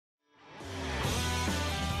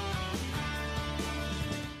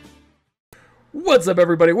What's up,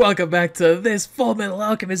 everybody? Welcome back to this Full Metal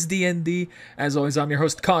Alchemist D&D. As always, I'm your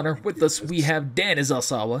host, Connor. With us, we have Dan as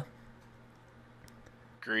Asawa.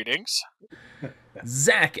 Greetings.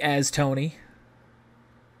 Zach as Tony.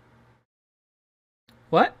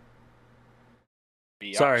 What?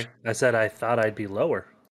 Sorry, I said I thought I'd be lower.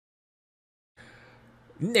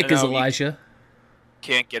 Nick is Elijah.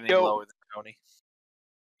 Can't get any lower than Tony.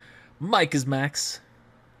 Mike is Max.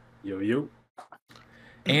 Yo.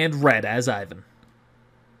 And Red as Ivan.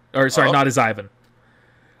 Or, sorry, not as Ivan.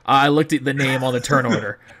 I looked at the name on the turn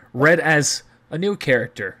order. Red as a new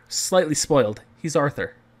character. Slightly spoiled. He's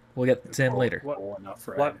Arthur. We'll get to him later.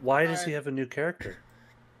 Why does he have a new character?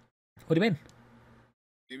 What do you mean?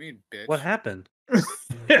 You mean bitch? What happened?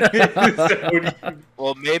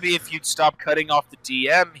 Well, maybe if you'd stop cutting off the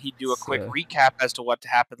DM, he'd do a quick recap as to what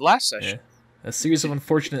happened last session. Yeah. A series of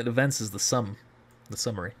unfortunate events is the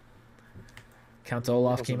summary. Count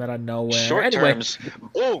Olaf came out of nowhere. Short terms.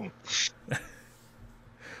 Boom!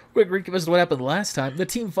 Quick recap as to what happened last time. The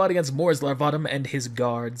team fought against Mor's Larvatum and his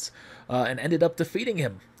guards, and ended up defeating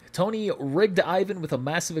him. Tony rigged Ivan with a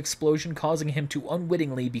massive explosion, causing him to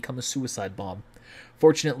unwittingly become a suicide bomb.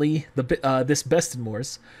 Fortunately, this bested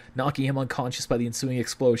Morse, knocking him unconscious by the ensuing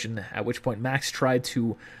explosion, at which point Max tried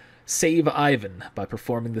to save Ivan by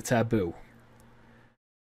performing the taboo.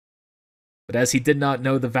 But as he did not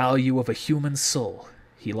know the value of a human soul,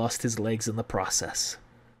 he lost his legs in the process.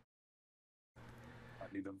 I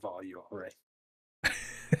need the volume already.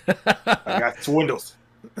 I got swindles.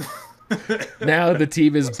 Now the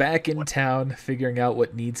team is back in town, figuring out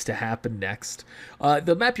what needs to happen next.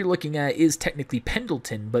 The map you're looking at is technically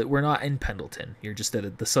Pendleton, but we're not in Pendleton. You're just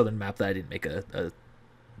at the southern map that I didn't make a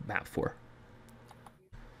map for.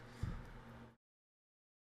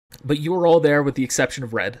 But you are all there with the exception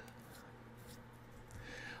of Red.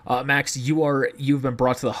 Max, you've been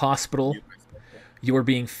brought to the hospital. You are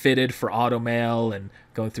being fitted for automail and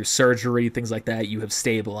going through surgery, things like that. You have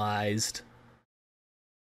stabilized.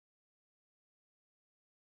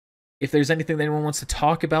 If there's anything that anyone wants to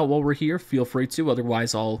talk about while we're here, feel free to.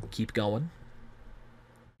 Otherwise, I'll keep going.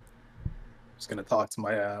 Just gonna talk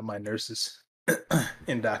to my nurses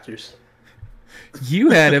and doctors. You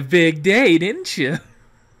had a big day, didn't you?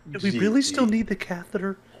 Do we really still need the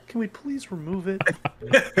catheter? Can we please remove it?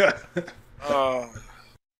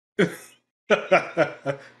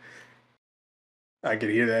 I could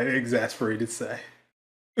hear that exasperated sigh.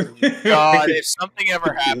 God, if something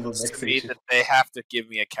ever happens to me that they have to give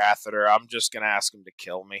me a catheter, I'm just going to ask them to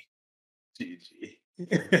kill me. GG. You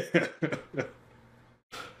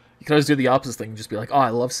can always do the opposite thing and just be like, oh, I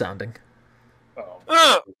love sounding.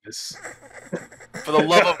 Oh, goodness. For the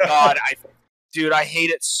love of God, Dude, I hate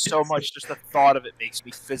it so much. Just the thought of it makes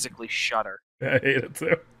me physically shudder. I hate it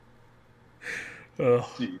too. Oh.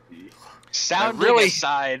 Sounding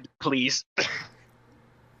aside, please.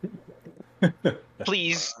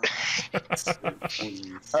 Please.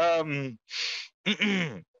 I'm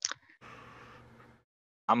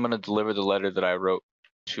gonna deliver the letter that I wrote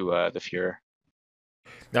to the Fuhrer.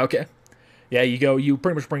 Okay. Yeah, you go. You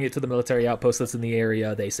pretty much bring it to the military outpost that's in the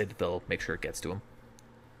area. They say that they'll make sure it gets to him.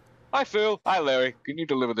 Hi, Phil. Hi, Larry. Can you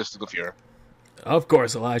deliver this to the Fuhrer? Of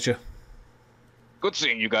course, Elijah. Good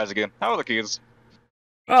seeing you guys again. How are the kids?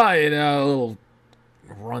 Oh, little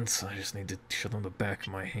runts. I just need to show them the back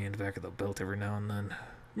of my hand, back of the belt every now and then.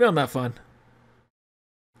 Well, not fun.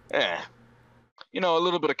 Yeah. You know, a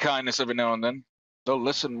little bit of kindness every now and then. They'll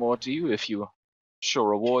listen more to you if you show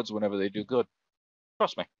rewards whenever they do good.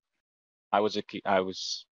 Trust me. I was a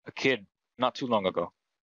kid not too long ago.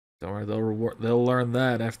 Don't worry, they'll learn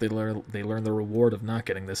that after they learn the reward of not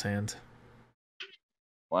getting this hand.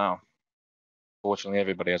 Wow. Fortunately,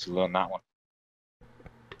 everybody has to learn that one.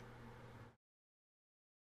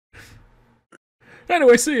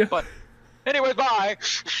 Anyway, see ya. But anyway, bye.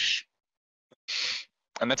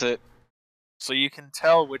 And that's it. So you can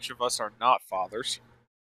tell which of us are not fathers.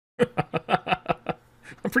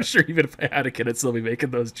 I'm pretty sure even if I had a kid, I'd still be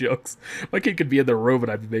making those jokes. My kid could be in the room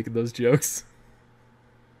and I'd be making those jokes.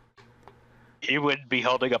 He would be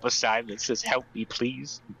holding up a sign that says, "Help me,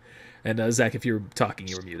 please." And Zach, if you're talking,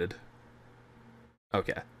 you were muted.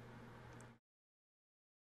 Okay.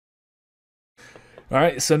 All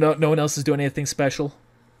right, so no one else is doing anything special?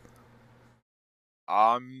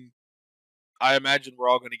 I imagine we're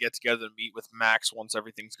all going to get together and meet with Max once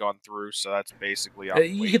everything's gone through, so that's basically...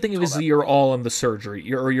 you can think of it as you're all in the surgery,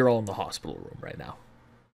 you're all in the hospital room right now.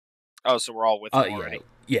 Oh, so we're all with him already.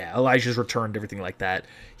 Yeah, Elijah's returned, everything like that.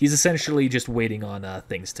 He's essentially just waiting on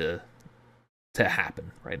things to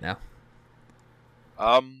happen right now.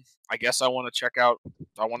 I guess I want to check out...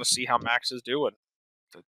 I want to see how Max is doing.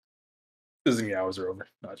 Visiting hours are over.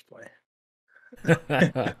 No, just playing.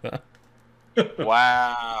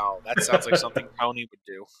 Wow, that sounds like something Tony would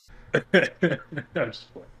do. No,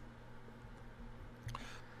 just playing.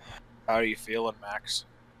 How are you feeling, Max?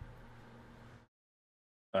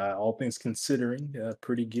 All things considering,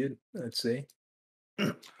 pretty good, I'd say.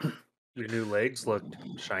 Your new legs looked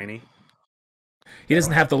shiny. He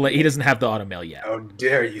doesn't have the he doesn't have the automail yet. How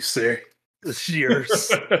dare you, sir? Your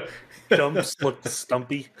stumps looked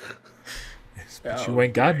stumpy. But you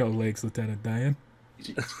ain't got no legs, Lieutenant Dan.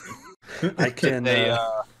 I can. They,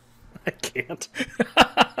 I can't.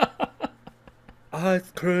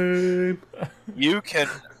 Ice cream. You can.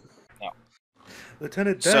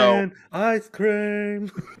 Lieutenant So- Dan, ice cream.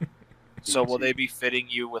 So will they be fitting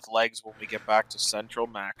you with legs when we get back to Central,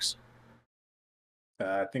 Max?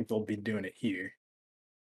 I think they'll be doing it here.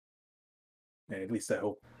 At least I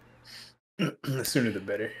hope. The sooner the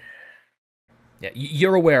better. Yeah,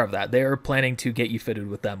 you're aware of that. They're planning to get you fitted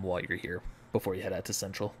with them while you're here before you head out to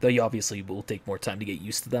Central. Though you obviously will take more time to get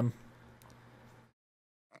used to them.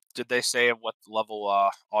 Did they say what level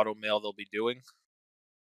auto mail they'll be doing?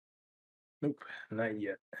 Nope, not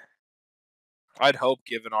yet. I'd hope,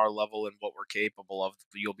 given our level and what we're capable of,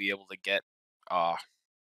 you'll be able to get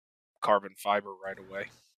carbon fiber right away.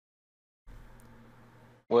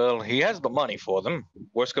 Well, he has the money for them.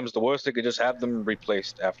 Worst comes to worst, they could just have them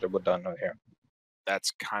replaced after we're done here.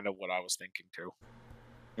 That's kind of what I was thinking too.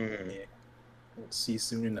 Mm. Yeah, we'll see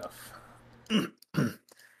soon enough.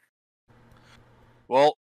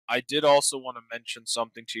 Well, I did also want to mention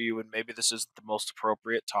something to you, and maybe this isn't the most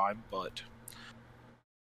appropriate time, but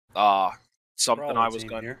something I was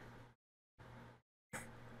going.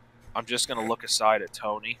 I'm just gonna look aside at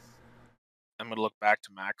Tony. I'm gonna look back to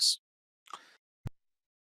Max.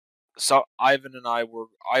 So Ivan and I were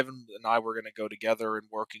gonna go together and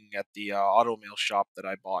working at the automail shop that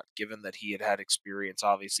I bought. Given that he had experience,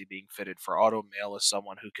 obviously being fitted for automail as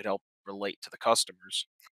someone who could help relate to the customers.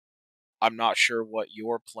 I'm not sure what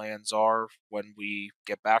your plans are when we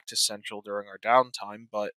get back to Central during our downtime,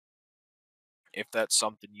 but if that's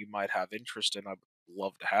something you might have interest in, I'd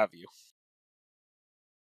love to have you.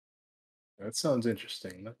 That sounds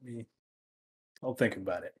interesting. I'll think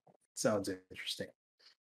about it. Sounds interesting.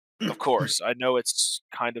 Of course, I know it's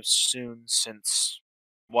kind of soon since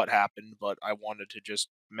what happened, but I wanted to just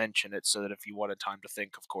mention it so that if you wanted time to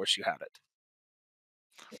think, of course you had it.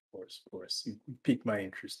 Of course. You piqued my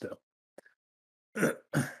interest, though.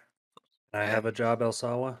 I have a job,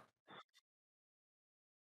 Elsawa.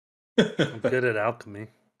 I'm good at alchemy.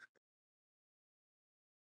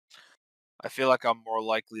 I feel like I'm more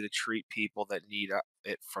likely to treat people that need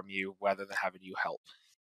it from you rather than having you help.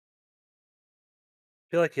 I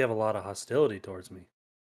feel like you have a lot of hostility towards me.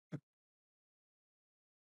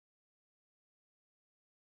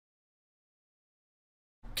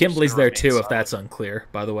 Kimberly's Just there remain too, if silent. that's unclear,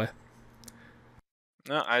 by the way.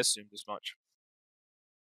 No, I assumed as much.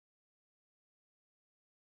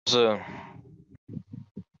 It's a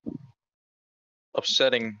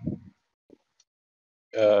upsetting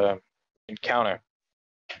encounter.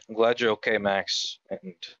 I'm glad you're okay, Max,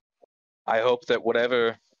 and I hope that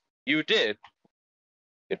whatever you did,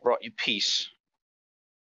 it brought you peace.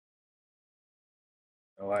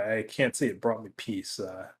 Oh, I can't say it brought me peace,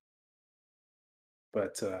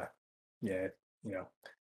 but yeah,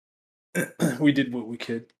 we did what we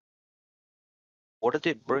could, What did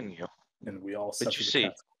it bring you? and we all Did suffered you the see?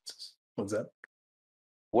 consequences. What's that?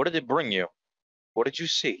 What did it bring you? What did you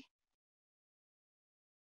see?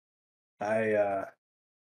 I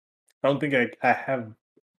don't think I have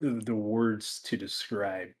the words to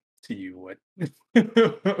describe to you what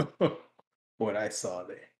what I saw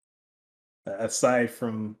there. Aside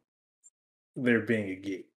from there being a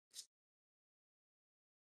gate.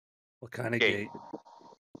 What kind of Gate. gate?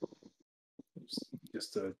 It's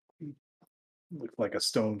just looked like a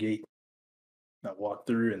stone gate. I walked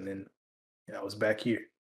through, and then I was back here.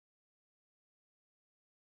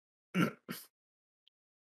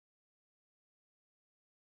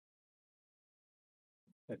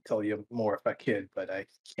 I'd tell you more if I could, but I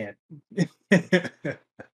can't.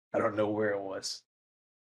 I don't know where it was.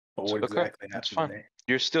 But what Okay, exactly that's happened fine. there?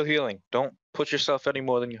 You're still healing. Don't put yourself any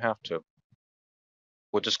more than you have to.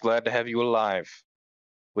 We're just glad to have you alive.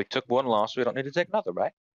 We took one loss, we don't need to take another,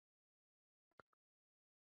 right?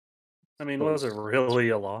 I mean, was it really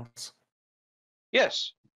a loss?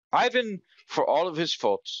 Yes. Ivan, for all of his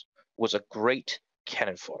faults, was a great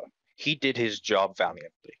cannon fodder. He did his job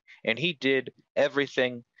valiantly, and he did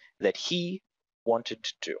everything that he wanted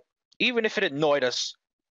to do, even if it annoyed us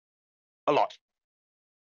a lot,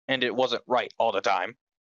 and it wasn't right all the time.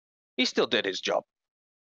 He still did his job.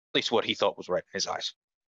 least what he thought was right in his eyes.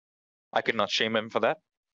 I could not shame him for that,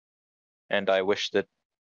 and I wish that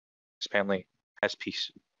his family has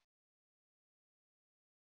peace.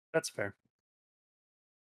 That's fair.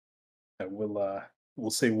 We'll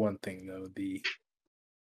say one thing though: the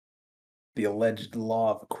alleged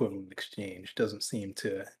law of equivalent exchange doesn't seem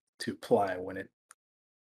to apply when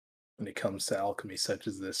it comes to alchemy such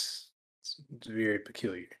as this. It's very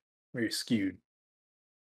peculiar, very skewed.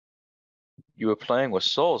 You were playing with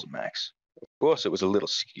souls, Max. Of course, it was a little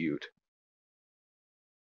skewed.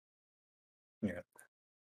 Yeah.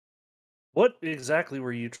 What exactly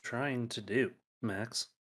were you trying to do, Max?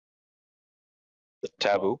 The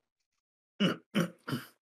taboo. Of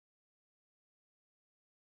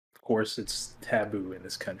course, it's taboo in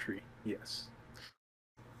this country. Yes.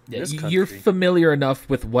 Yeah, This you're country. familiar enough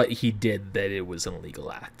with what he did that it was an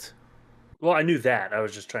illegal act. Well, I knew that. I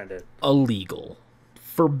was just trying to. Illegal.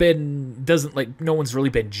 Forbidden doesn't, like, no one's really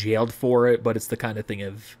been jailed for it, but it's the kind of thing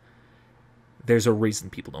of there's a reason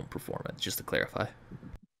people don't perform it, just to clarify.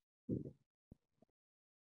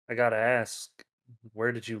 I gotta ask,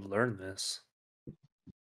 where did you learn this?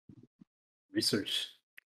 Research.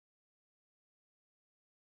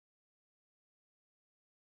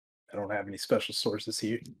 I don't have any special sources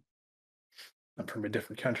here. I'm from a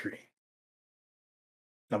different country.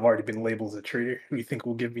 I've already been labeled as a traitor. Who do you think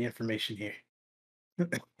will give me information here?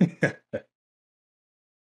 That's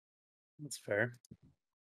fair.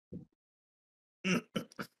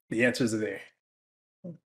 The answers are there.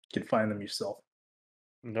 You can find them yourself.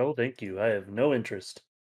 No, thank you. I have no interest.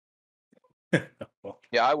 Well,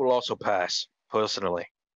 Yeah, I will also pass, personally.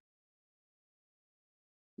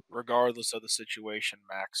 Regardless of the situation,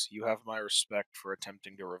 Max, you have my respect for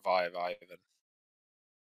attempting to revive Ivan.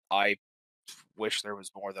 I wish there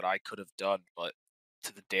was more that I could have done, but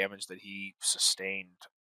to the damage that he sustained,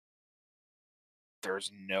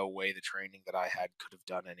 there's no way the training that I had could have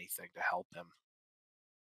done anything to help him.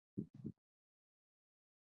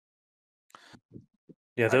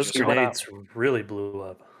 Yeah, I those just went grenades really blew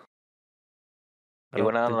up. I He don't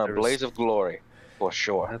went out think on a there was- blaze of glory, for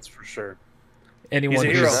sure. That's for sure. Anyone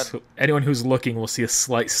He's a who's looking will see a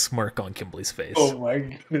slight smirk on Kimblee's face. oh my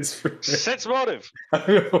goodness. Sense motive!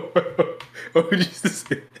 What would you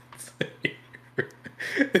say?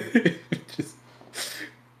 Just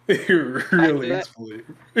really explode.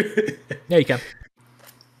 Yeah, you can.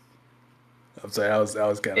 I'm sorry, that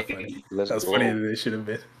was kind of funny. Let's That was go. funnier than it should have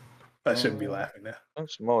been. I shouldn't be laughing now.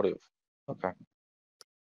 Sense motive. Okay.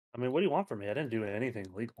 I mean, what do you want from me? I didn't do anything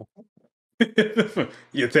illegal.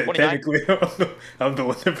 Yeah, 29. technically, I'm the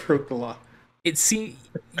one that broke the law. It seemed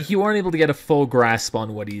you weren't able to get a full grasp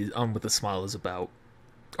on what the smile is about,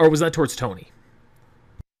 or was that towards Tony?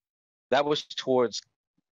 That was towards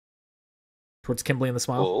Kimberly and the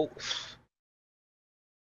smile. both.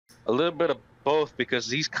 A little bit of both, because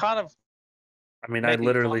he's kind of. I mean, I Maybe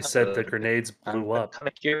literally not said the- the grenades blew up. Kind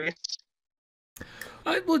of curious.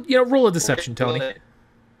 Well, roll a deception, Tony.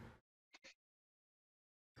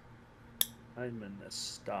 I'm gonna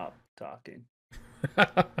stop talking.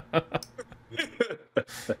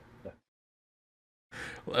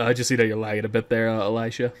 Just so you know, you're lagging a bit there,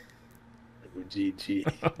 Elisha. GG.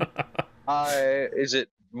 Is it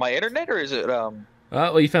my internet or is it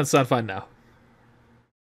Well, you found sound fine now.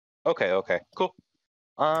 Okay, cool.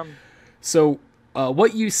 So,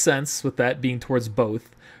 what you sense with that being towards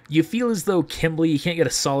both, you feel as though Kimberly, you can't get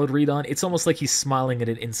a solid read on. It's almost like he's smiling at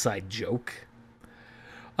an inside joke.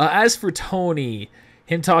 As for Tony,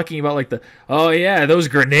 him talking about like oh yeah, those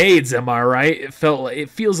grenades, am I right? It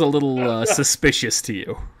feels a little suspicious to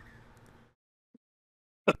you.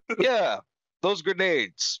 Yeah, those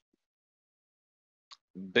grenades.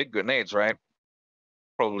 Big grenades, right?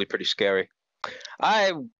 Probably pretty scary.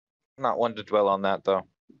 I'm not one to dwell on that though.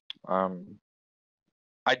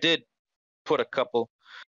 I did put a couple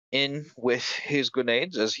in with his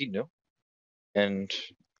grenades, as he knew, and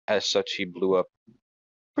as such, he blew up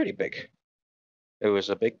pretty big. It was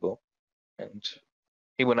a big boom, and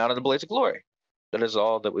he went out in a blaze of glory. That is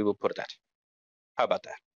all that we will put at that. How about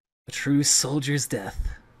that? A true soldier's death.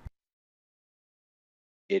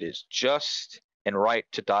 It is just and right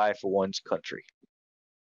to die for one's country.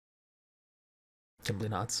 Kimberly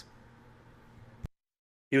nods.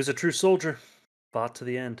 He was a true soldier. Fought to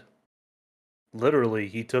the end. Literally,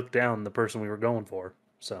 he took down the person we were going for.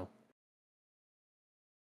 So.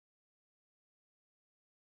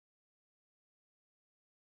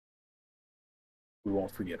 We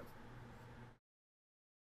won't forget him.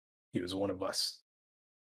 He was one of us.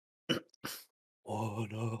 One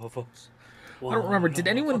of us. I don't remember. Did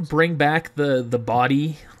anyone bring back the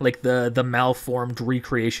body, like the malformed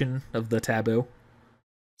recreation of the taboo?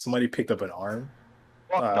 somebody picked up an arm.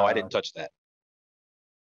 Fuck no, I didn't touch that.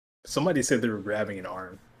 Somebody said they were grabbing an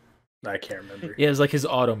arm. I can't remember. Yeah, it was like his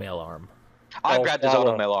automail arm. I Oh, grabbed his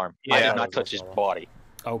follow. automail arm. I Yeah, did that not was touch his follow. body.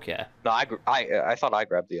 Okay. No, I thought I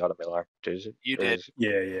grabbed the automail arm. You did. Yeah.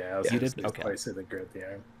 I was You gonna did? say, Okay. somebody said they grabbed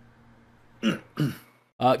the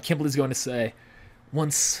arm. Kimberly's going to say,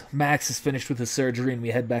 once Max is finished with his surgery and we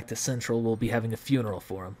head back to Central, we'll be having a funeral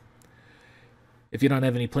for him. If you don't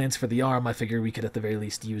have any plans for the arm, I figure we could at the very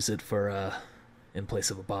least use it for, in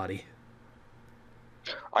place of a body.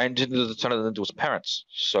 I intended to turn it into his parents,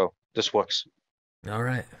 so this works. All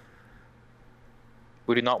right.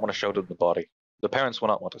 We do not want to show them the body. The parents will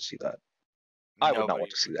not want to see that. I would not Nobody.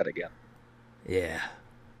 want to see that again. Yeah.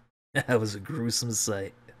 That was a gruesome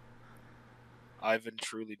sight. Ivan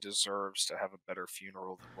truly deserves to have a better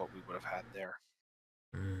funeral than what we would have had there.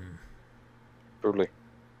 Mm. Truly.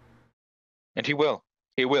 And he will.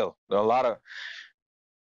 He will. There are a lot of...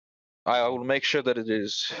 I will make sure that it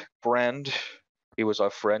is grand. He was our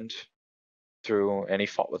friend through any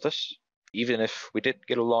fought with us. Even if we didn't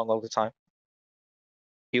get along all the time.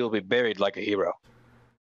 He will be buried like a hero.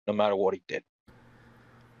 No matter what he did.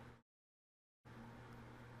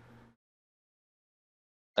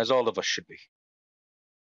 As all of us should be.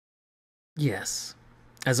 Yes.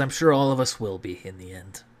 As I'm sure all of us will be in the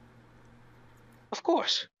end. Of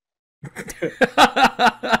course.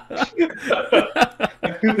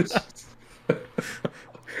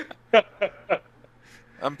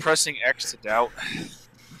 I'm pressing X to doubt.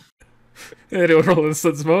 I don't roll a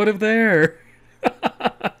sense motive there.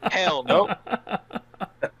 Hell no.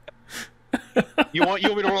 You want me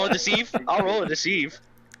to roll a deceive? I'll roll a deceive.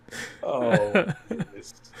 Oh,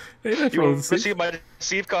 goodness. You want to see my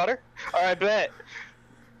deceive, Cotter? All right, bet.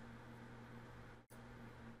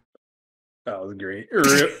 That was great.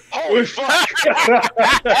 Holy fuck!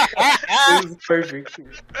 This is perfect.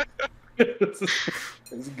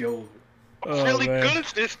 Let's go. Oh, really man. good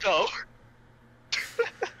at this, though.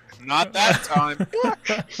 Not that time.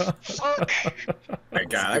 Fuck. My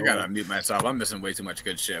God, I gotta mute myself. I'm missing way too much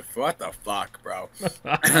good shit. What the fuck, bro?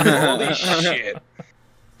 Holy shit.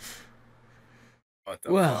 What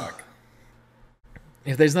the Well, fuck?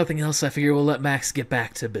 if there's nothing else, I figure we'll let Max get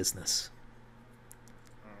back to business.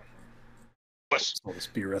 I'll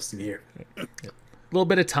just be resting here. A little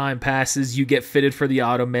bit of time passes. You get fitted for the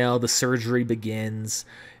automail. The surgery begins.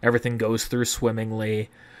 Everything goes through swimmingly.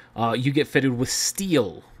 You get fitted with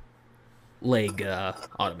steel leg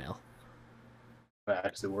automail. That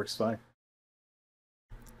actually works fine.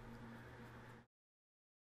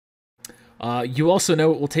 You also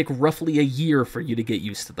know it will take roughly a year for you to get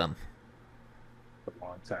used to them. A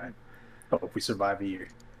long time. Hope we survive a year.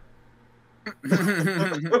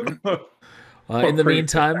 In the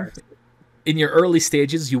meantime, in your early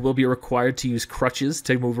stages, you will be required to use crutches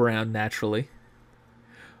to move around naturally,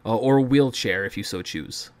 or a wheelchair if you so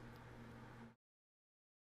choose.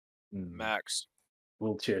 Max,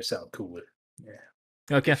 Wheelchair sound cooler. Yeah.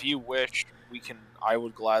 Okay. if you wish, I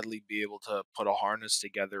would gladly be able to put a harness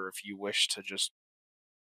together if you wish to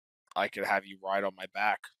I could have you ride on my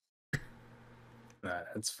back. Nah,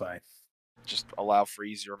 that's fine. Just allow for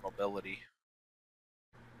easier mobility.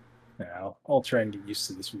 Yeah, I'll try and get used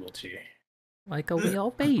to this wheelchair. Like a wee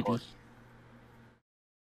old baby.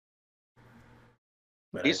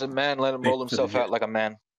 But He's a man, let him roll himself out like a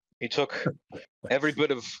man. He took every bit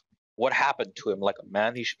of what happened to him like a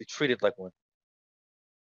man. He should be treated like one.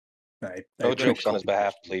 No jokes on his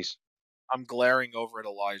behalf, please. I'm glaring over at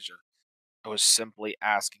Elijah. I was simply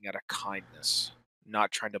asking out of kindness, not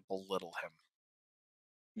trying to belittle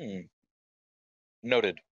him.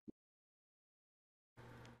 Noted.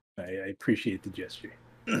 I appreciate the gesture.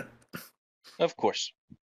 Of course.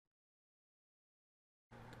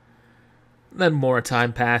 Then more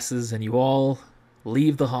time passes, and you all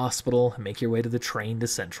leave the hospital and make your way to the train to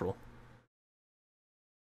Central.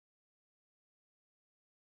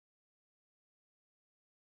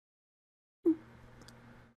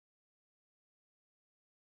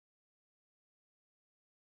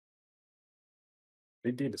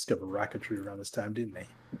 They did discover rocketry around this time, didn't they?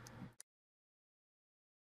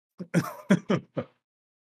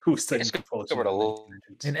 Who studied propulsion? discovered a lot.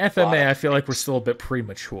 In FMA, I feel like we're still a bit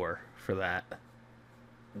premature for that.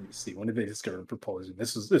 Let me see. When did they discover propulsion?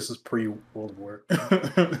 This is pre-World War.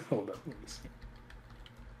 Hold up. Let me see.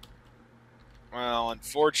 Well,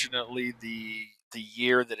 unfortunately, the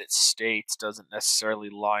year that it states doesn't necessarily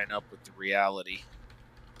line up with the reality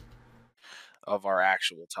of our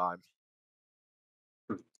actual time.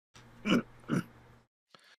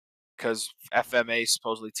 Because FMA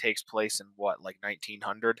supposedly takes place in what, like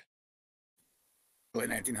 1900? Late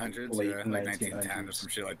 1900s, Late yeah, like 1910 or 1900s. some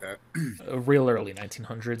shit like that. Real early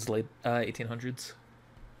 1900s, late 1800s.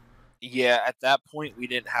 Yeah, at that point we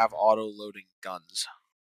didn't have auto-loading guns.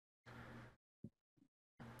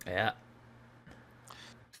 Yeah.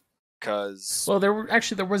 Because Well, there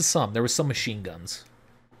was some machine guns.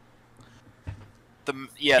 the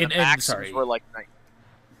And- Maxims sorry. were like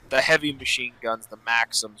the heavy machine guns. The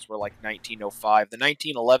Maxims were like 1905. The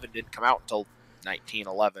 1911 didn't come out until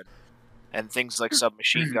 1911, and things like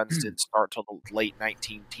submachine guns didn't start till the late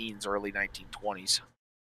 19 teens, early 1920s.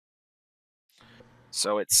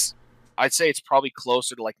 So I'd say it's probably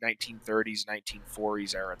closer to like 1930s,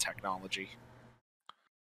 1940s era technology.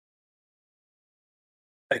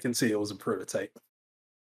 I can see it was a prototype.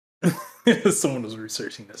 Someone was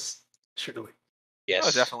researching this, surely. Yes,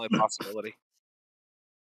 Oh, definitely a possibility.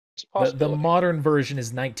 It's a The possibility. modern version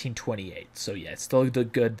is 1928, so yeah, it's still a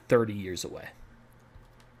good 30 years away.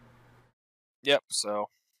 Yep, so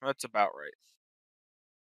that's about right.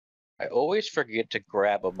 I always forget to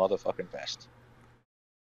grab a motherfucking vest.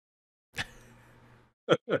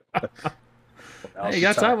 Hey, you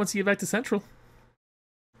got time once you get back to Central.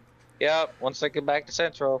 Yeah, once I get back to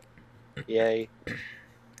Central. Yay.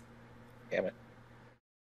 Damn it.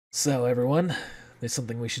 So, everyone, there's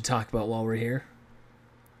something we should talk about while we're here.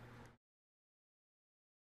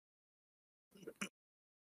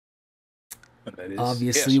 And that is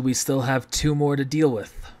Obviously, Yes. we still have 2 more to deal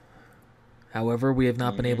with. However, we have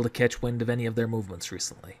not been able to catch wind of any of their movements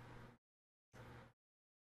recently.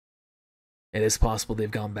 It is possible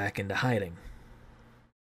they've gone back into hiding.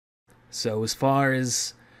 So, as far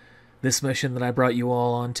as this mission that I brought you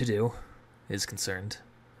all on to do is concerned,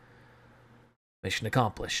 mission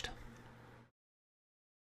accomplished.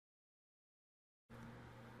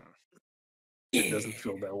 it doesn't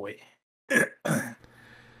feel that way.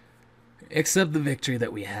 Except the victory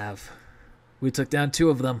that we have. We took down 2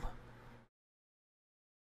 of them.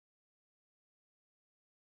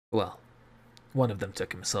 Well, one of them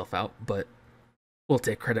took himself out, but we'll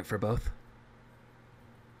take credit for both.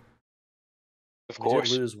 Of We did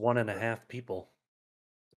course. lose 1.5 people.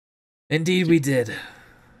 Indeed, we did.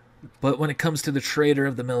 But when it comes to the traitor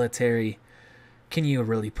of the military, can you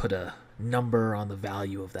really put a number on the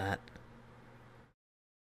value of that?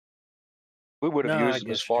 We would have No, I used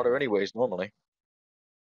him as guess you're fodder right. anyways, normally.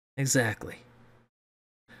 Exactly.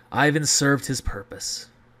 Ivan served his purpose.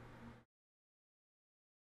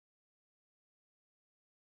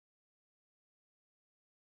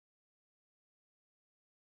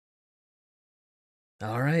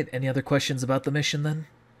 All right, any other questions about the mission then?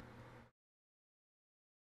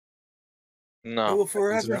 I No. will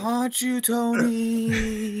forever haunt you, Tony.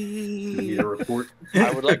 You need a report.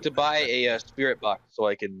 I would like to buy a spirit box so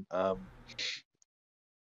I can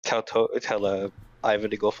tell Ivan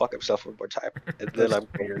to go fuck himself one more time, and then I'm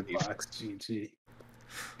going to Spirit leave. box, GG.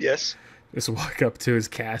 Yes. Just walk up to his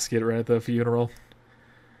casket right at the funeral.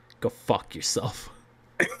 Go fuck yourself.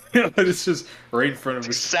 It's just right in front of us.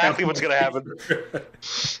 Exactly what's gonna happen.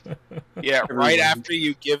 Yeah, right Everyone. after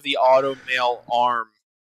you give the auto mail arm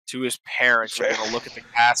to his parents, you're gonna look at the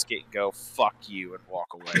casket and go, "Fuck you," and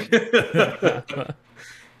walk away.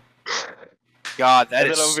 God, that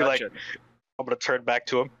And is then I'll be such like, a I'm gonna turn back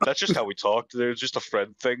to him. That's just how we talked. It was just a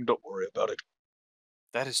friend thing. Don't worry about it.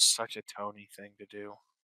 that is such a Tony thing to do.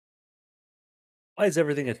 Why is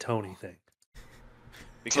everything a Tony thing?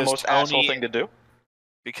 It's the most asshole thing to do.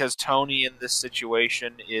 Because Tony in this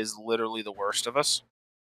situation is literally the worst of us.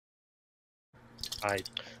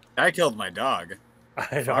 I killed my dog.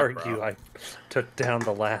 I'd Fuck, argue bro. I took down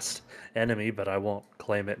the last enemy, but I won't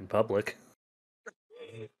claim it in public.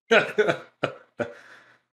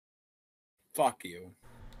 Fuck you.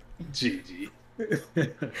 GG.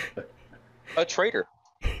 A traitor,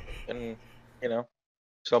 in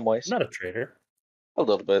some ways, Not a traitor. a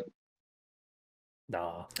little bit.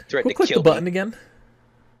 Nah. Threatened Who to clicked kill the button me. again?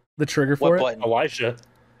 The trigger What for it? button? Elijah.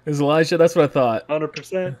 Is Elijah? That's what I thought.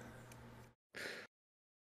 100%.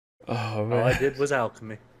 Oh, man. All I did was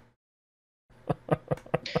alchemy.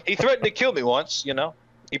 He threatened to kill me once.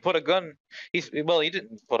 He put a gun. He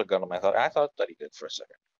didn't put a gun on my thought. I thought that he did for a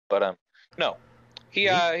second, but no. He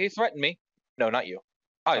threatened me. No, not you.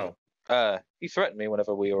 Ivan. He threatened me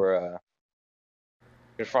whenever we were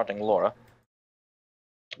confronting Laura,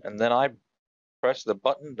 and then I pressed the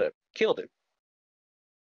button that killed him.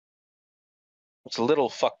 It's a little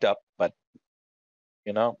fucked up, but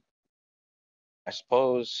I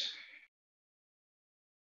suppose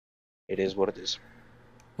it is what it is.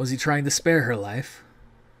 Was he trying to spare her life?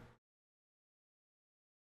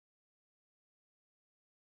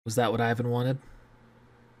 Was that what Ivan wanted?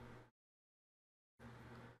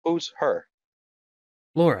 Who's her?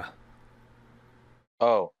 Laura.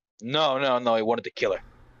 Oh, no, he wanted to kill her.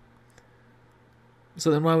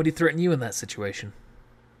 So then why would he threaten you in that situation?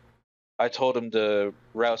 I told him to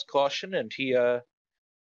rouse caution, and he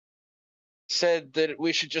said that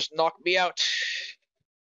we should just knock me out.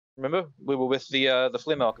 Remember, we were with the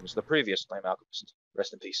Flame Alchemist, the previous Flame Alchemist.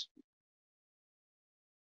 Rest in peace.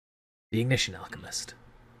 The Ignition Alchemist.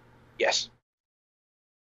 Yes.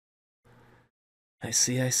 I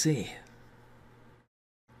see.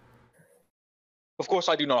 Of course,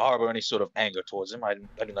 I do not harbor any sort of anger towards him. I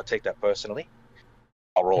do not take that personally.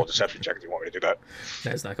 I'll roll a deception check if you want me to do that.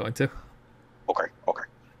 No, he's not going to. Okay.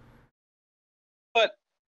 But,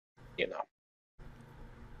 you know,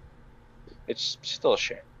 it's still a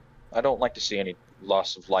shame. I don't like to see any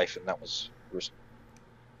loss of life, and that was gruesome.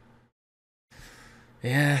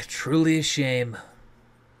 Yeah, truly a shame.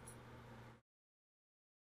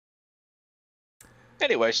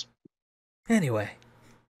 Anyway.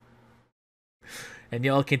 And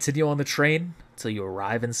y'all continue on the train until you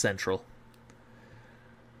arrive in Central.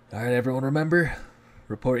 Alright, everyone, remember?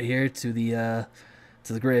 Report here to the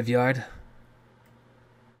graveyard.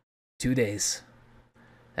 2 days.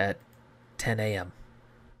 At 10 a.m.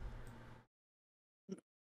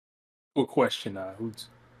 Well, question,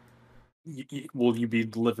 will you be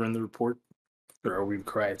delivering the report? Or are we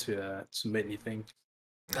required to submit anything?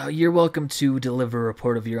 You're welcome to deliver a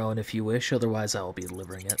report of your own if you wish, otherwise I will be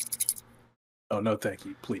delivering it. Oh, no, thank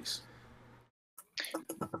you, please.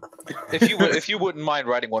 If you wouldn't mind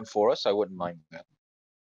writing one for us, I wouldn't mind that.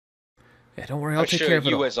 Yeah, don't worry, I'll take care of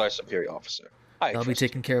it all. You as our superior officer. I'll be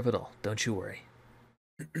taking care of it all, don't you worry.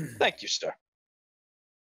 Thank you, sir.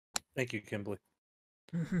 Thank you, Kimberly.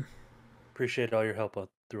 Mm-hmm. Appreciate all your help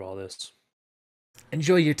through all this.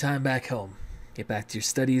 Enjoy your time back home. Get back to your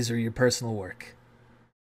studies or your personal work.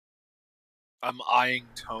 I'm eyeing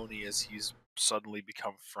Tony as he's suddenly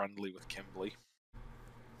become friendly with Kimberly.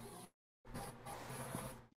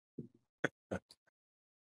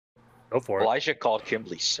 Go for it. Elijah called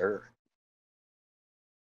Kimberly sir.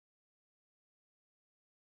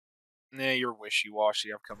 Nah, you're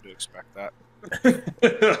wishy-washy. I've come to expect that.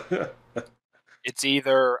 It's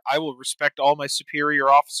either I will respect all my superior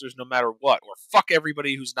officers no matter what, or fuck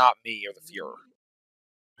everybody who's not me or the Fuhrer.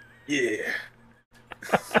 Yeah.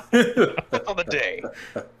 On the day.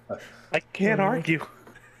 I can't argue.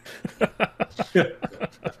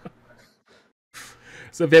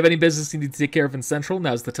 So if you have any business you need to take care of in Central,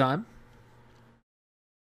 now's the time.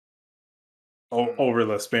 Over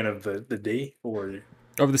the span of the day, or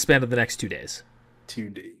Over the span of the next 2 days. 2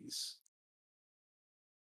 days?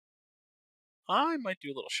 I might do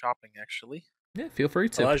a little shopping, actually. Yeah, feel free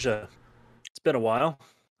to. Elijah, it's been a while.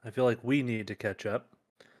 I feel like we need to catch up.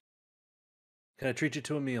 Can I treat you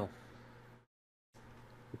to a meal?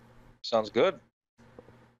 Sounds good.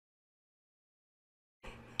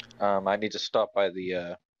 I need to stop by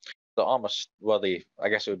the armor. I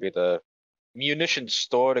guess it would be the munition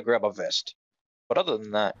store to grab a vest. But other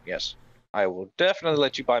than that, yes, I will definitely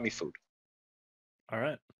let you buy me food. All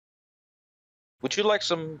right. Would you like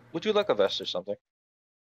a vest or something?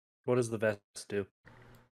 What does the vest do?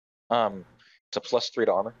 It's a +3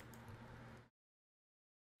 to armor.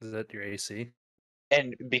 Is that your AC?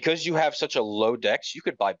 And because you have such a low dex, you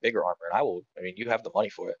could buy bigger armor, and you have the money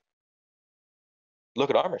for it. Look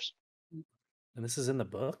at armors. And this is in the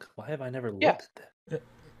book? Why have I never looked Yeah. at that?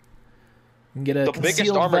 You can get a The biggest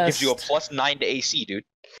concealed armor vest, gives you a +9 to AC, dude.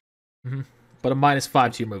 but a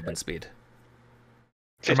 -5 to your movement speed.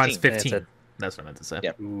 Or 15. -15. That's what I meant to say.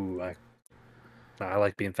 Yeah. Ooh, I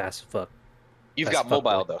like being fast as fuck. You've That's got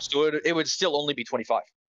mobile, fuckboy. though, so it would still only be 25.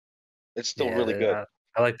 It's still really good.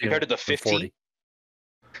 I like Compared to the 15? 40.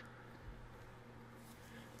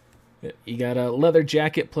 You got a leather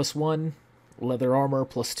jacket +1, leather armor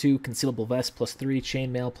 +2, concealable vest +3,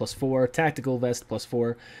 chainmail +4, tactical vest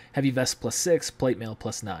 +4, heavy vest +6, plate mail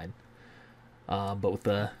 +9. But with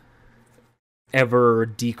the ever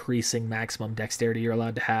decreasing maximum dexterity you're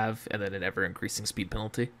allowed to have, and then an ever increasing speed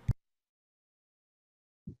penalty.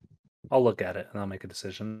 I'll look at it and I'll make a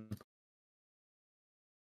decision.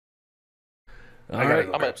 All I gotta right,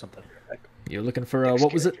 go grab something. you're looking for Dex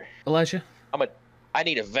what was it, character. Elijah? I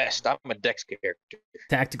need a vest. I'm a dex character.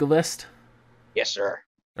 Tactical vest Yes, sir.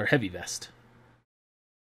 or heavy vest?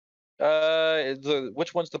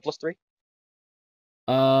 Which one's the +3?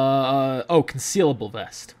 Concealable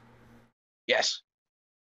vest. Yes.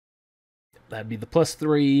 That'd be the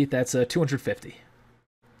 +3. That's 250.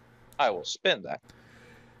 I will spend that.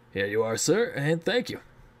 Here you are, sir, and thank you.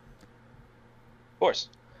 Of course.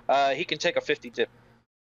 He can take a 50 tip.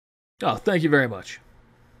 Oh, thank you very much.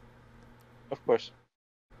 Of course.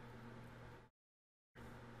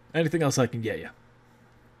 Anything else I can get you?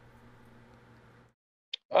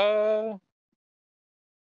 I'm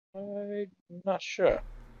not sure.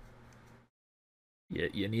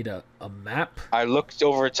 You need a map? I look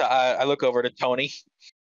over to Tony.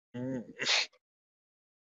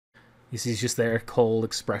 He's just there, cold,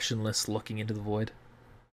 expressionless, looking into the void.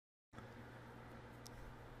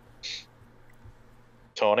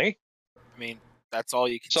 Tony? I mean, that's all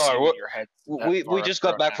you can Sorry, see when your head. we just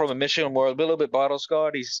got back from a mission. We're a little bit battle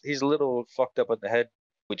scarred. He's a little fucked up in the head.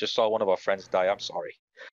 We just saw one of our friends die. I'm sorry.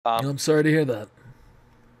 I'm sorry to hear that.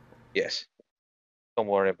 Yes. Don't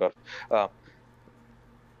worry about.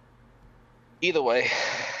 Either way,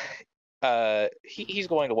 he's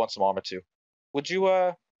going to want some armor too. Would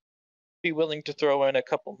you be willing to throw in a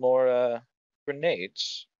couple more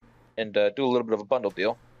grenades and do a little bit of a bundle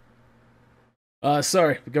deal?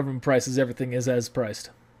 Sorry, the government prices everything is as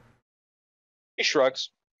priced. He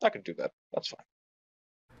shrugs. I can do that. That's fine.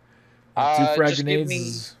 2 frag just give grenades me-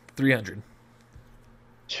 is 300.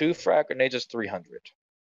 2 frag grenades is 300.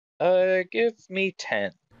 Give me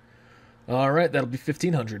 10. All right, that'll be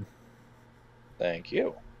 1,500. Thank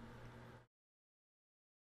you.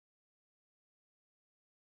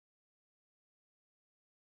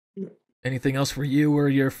 Anything else for you or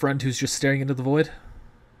your friend who's just staring into the void?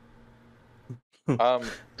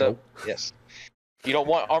 Yes. You don't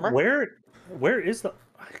want armor? Where is the?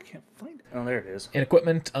 I can't find it. Oh, there it is. In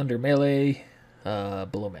equipment, under melee,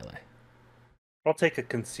 below melee. I'll take a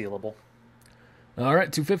concealable. All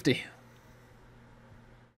right, 250.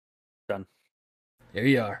 Done. There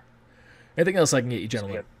you are. Anything else I can get you,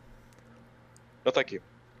 gentlemen? No, thank you.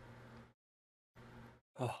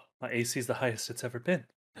 Oh, my AC is the highest it's ever been.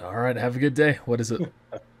 All right, have a good day. What is it?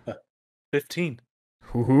 15.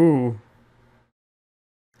 Hoo-hoo.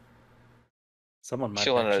 Someone might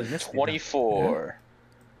Chilling actually at miss me, 24.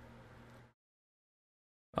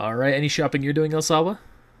 All right, any shopping you're doing, Elsawa?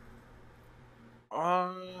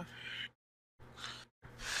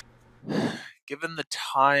 Given the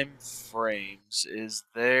time frames, is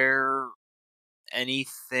there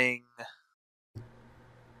anything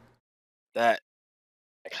that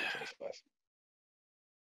Actually, 25.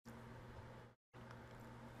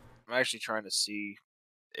 I'm actually trying to see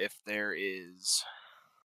if there is.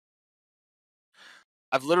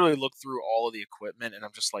 I've literally looked through all of the equipment, and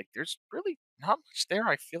I'm just like, there's really not much there.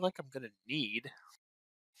 I feel like I'm gonna need.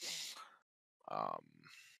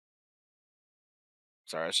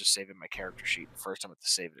 Sorry, I was just saving my character sheet. The first time I have to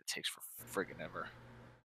save it, it takes for friggin' ever.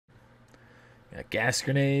 Got gas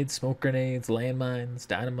grenades, smoke grenades, landmines,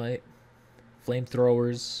 dynamite,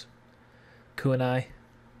 flamethrowers, kunai.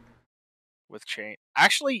 With chain.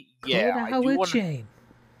 Actually, yeah, Kunai with chain.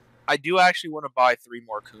 I do actually want to buy 3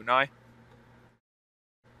 more kunai.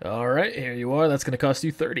 All right, here you are. That's going to cost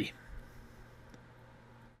you 30.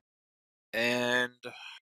 And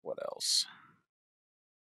what else?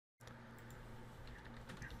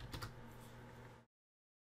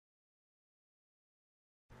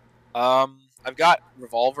 I've got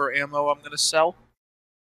revolver ammo I'm going to sell.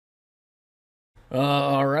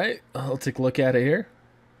 All right, I'll take a look at it here.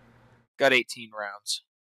 Got 18 rounds.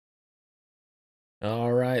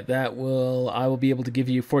 All right, I will be able to give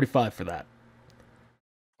you 45 for that.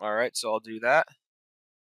 All right, so I'll do that.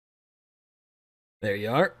 There you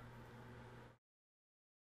are.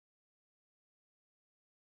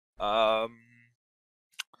 I'm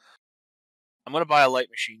going to buy a light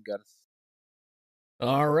machine gun.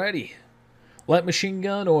 Alrighty. Light machine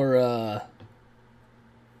gun or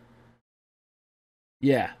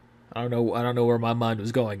yeah. I don't know where my mind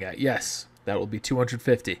was going at. Yes, that will be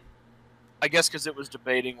 250. I guess because it was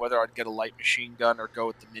debating whether I'd get a light machine gun or go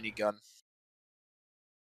with the minigun.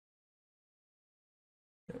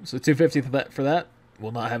 So 250 for that.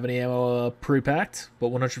 Will not have any ammo pre-packed, but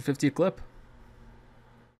 150 a clip.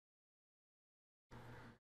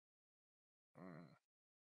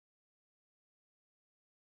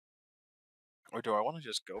 Or do I want to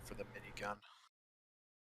just go for the minigun?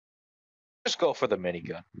 Just go for the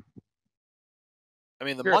minigun. I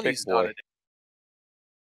mean, the You're a big money's boy. not in it.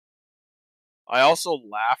 I also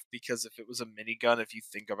laugh because if it was a minigun, if you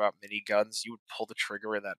think about miniguns, you would pull the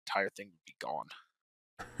trigger and that entire thing would be gone.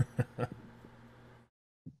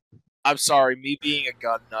 I'm sorry, me being a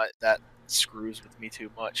gun nut, that screws with me too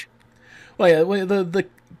much. Well, yeah, the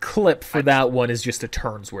clip for that one is just a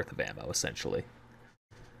turn's worth of ammo, essentially.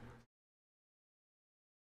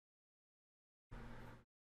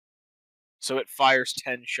 So it fires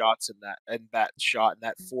 10 shots in that shot, and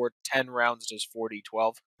that 10 rounds does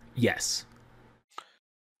 4d12. Yes.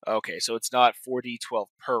 Okay, so it's not 4d12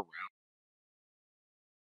 per round.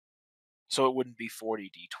 So it wouldn't be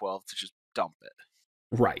 40d12 to just dump it.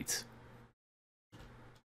 Right.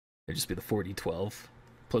 It'd just be the 4d12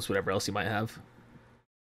 plus whatever else you might have.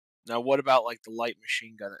 Now, what about like the light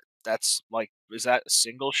machine gun? That's like, is that a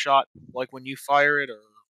single shot? Like when you fire it, or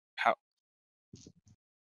how?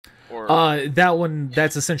 Or That one,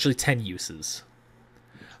 that's essentially 10 uses.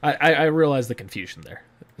 I realize the confusion there.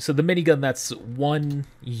 So the minigun, that's one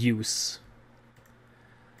use.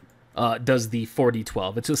 Does the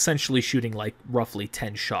 4d12. It's essentially shooting like roughly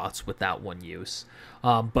 10 shots with that one use.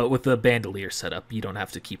 But with the bandolier setup, you don't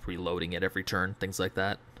have to keep reloading it every turn, things like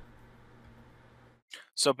that.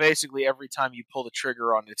 so basically, every time you pull the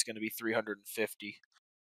trigger on it, it's going to be 350.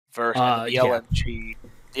 Versus the Yeah. LMG,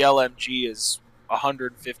 the LMG is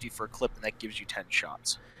 150 for a clip, and that gives you 10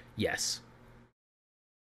 shots. Yes.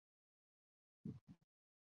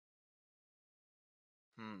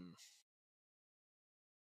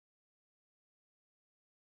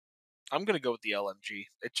 I'm gonna go with the LMG.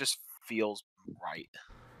 It just feels right,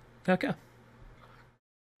 Okay.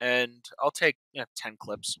 and I'll take 10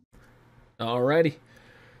 clips. Alrighty.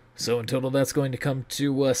 So in total, that's going to come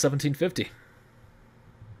to 1750.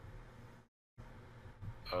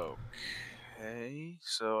 Okay,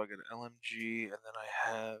 so I got an LMG, and then I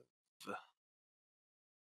have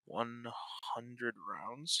 100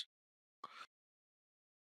 rounds.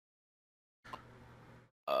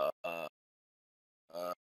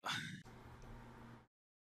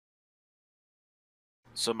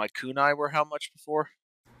 So my kunai were how much before?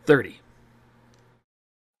 30.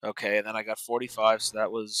 Okay, and then I got 45, so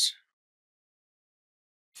that was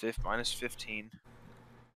minus 15.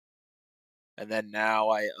 And then now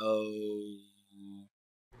I owe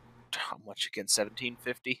how much again?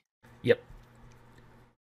 1750. Yep.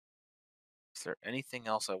 Is there anything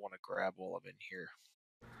else I want to grab while I'm in here?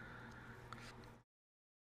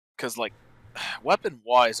 Because like, weapon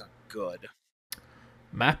wise, I'm good.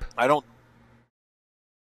 Map. I don't.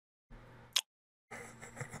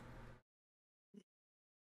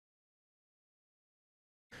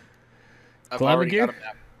 I've already got a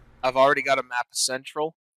map. I've already got a map of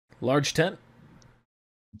Central. Large tent.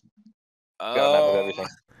 Got a map of everything.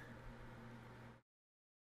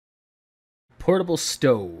 Portable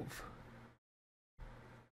stove.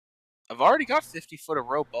 I've already got 50 foot of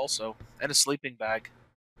rope also, and a sleeping bag.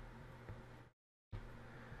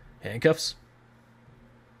 Handcuffs.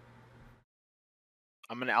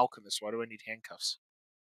 I'm an alchemist. Why do I need handcuffs?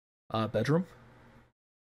 Bedroom.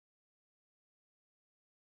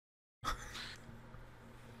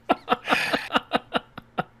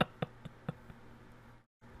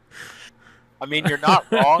 I mean, you're not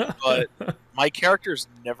wrong, but my character's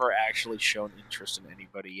never actually shown interest in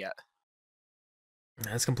anybody yet.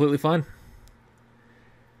 That's completely fine.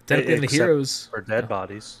 Technically, in the Except heroes for dead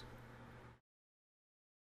bodies.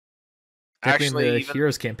 Technically, Actually, in the even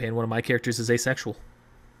heroes campaign, one of my characters is asexual.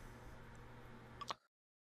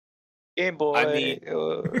 Game Boy. I mean,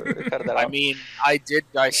 cut that I off. mean, I did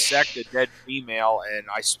dissect a dead female, and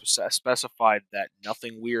I specified that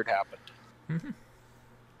nothing weird happened. Mm-hmm.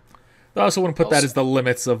 I also want to put that as the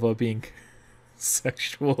limits of being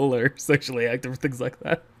sexual or sexually active, things like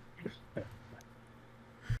that. And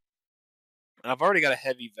I've already got a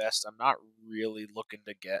heavy vest. I'm not really looking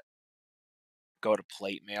to go to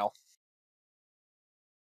plate mail.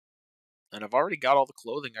 And I've already got all the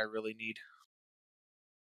clothing I really need.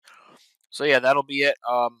 So yeah, that'll be it.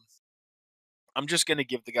 I'm just gonna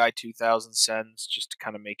give the guy 2,000 cents just to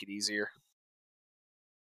kind of make it easier.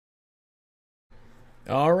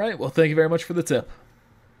 All right. Well, thank you very much for the tip.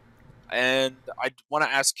 And I want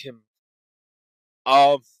to ask him.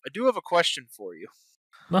 I do have a question for you.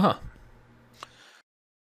 Uh-huh.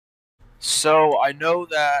 So I know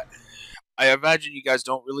that I imagine you guys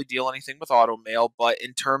don't really deal anything with auto mail, but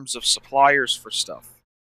in terms of suppliers for stuff,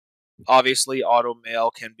 obviously auto mail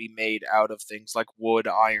can be made out of things like wood,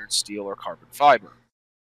 iron, steel, or carbon fiber.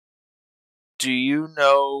 Do you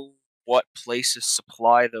know what places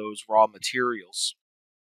supply those raw materials,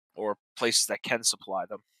 or places that can supply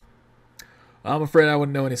them? I'm afraid I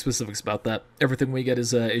wouldn't know any specifics about that. Everything we get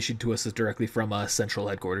is issued to us directly from central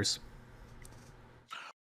headquarters.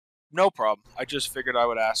 No problem. I just figured I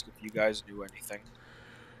would ask if you guys knew anything.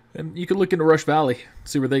 And you can look into Rush Valley,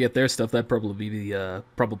 see where they get their stuff. That'd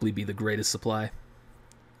probably be the greatest supply.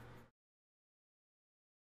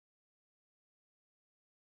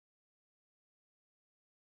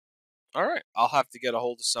 All right, I'll have to get a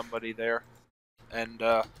hold of somebody there and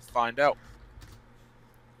find out.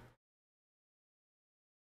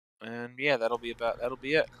 And yeah, that'll be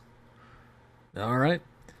it. All right.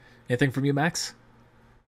 Anything from you, Max?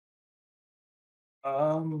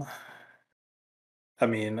 I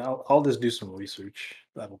mean, I'll just do some research.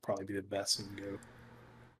 That'll probably be the best and go.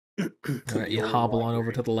 All right, you hobble on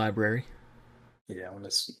over to the library. Yeah, I want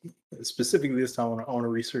to specifically this time. I want to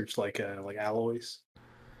research like alloys.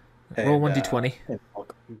 Roll 1d20. And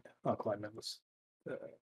alkali metals.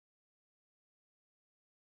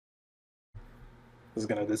 Is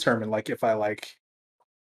going to determine like if I like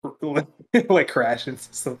crash into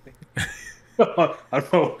something on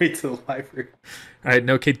my way to the library. All right,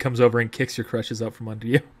 no kid comes over and kicks your crutches out from under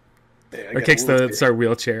you, Yeah, or kicks the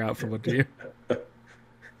wheelchair out from under you,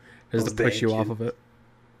 just to push you off of it.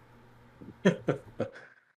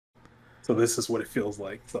 So this is what it feels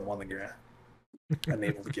like. So I'm on the ground,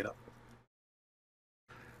 unable to get up.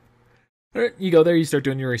 All right, you go there. You start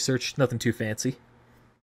doing your research. Nothing too fancy.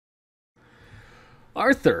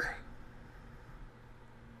 Arthur,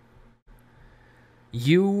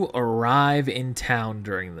 you arrive in town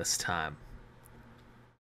during this time.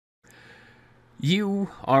 You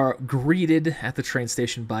are greeted at the train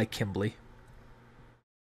station by Kimberly.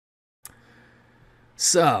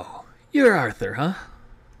 So, you're Arthur, huh?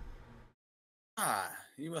 Ah,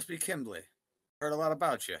 you must be Kimberly. Heard a lot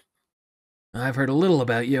about you. I've heard a little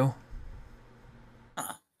about you.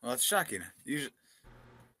 Ah, well, it's shocking.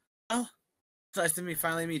 Well, it's nice to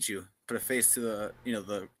finally meet you. Put a face to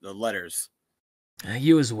the letters.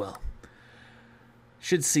 You as well.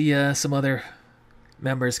 Should see some other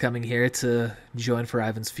members coming here to join for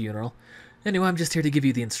Ivan's funeral. Anyway, I'm just here to give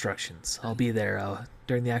you the instructions. I'll be there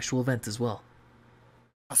during the actual event as well.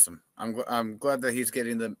 Awesome. I'm glad that he's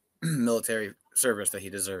getting the military service that he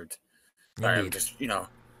deserved. Sorry, I'm Indeed. just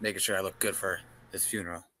making sure I look good for his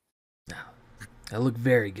funeral. No, I look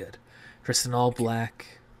very good. Dressed in all black.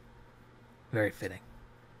 Very fitting.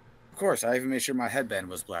 Of course, I even made sure my headband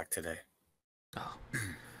was black today. Oh,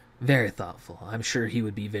 very thoughtful. I'm sure he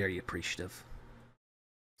would be very appreciative.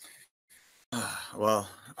 Well,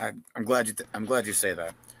 I'm glad you say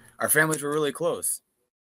that. Our families were really close.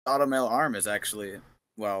 The automail arm is actually,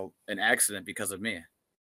 an accident because of me.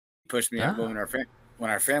 He pushed me out when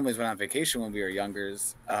our families went on vacation when we were younger.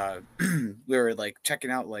 We were like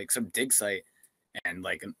checking out like some dig site, and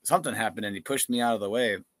like something happened, and he pushed me out of the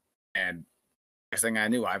way. And next thing I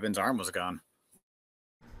knew, Ivan's arm was gone.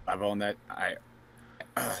 I've owned that.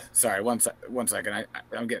 Sorry, one second.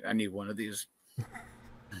 I need one of these.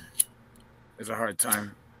 It's a hard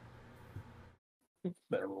time.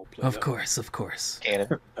 Better role play. Of course.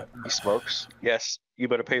 Cannon. He smokes. Yes, you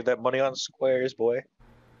better pay that money on squares, boy.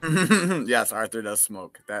 Yes, Arthur does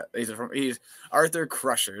smoke. He's Arthur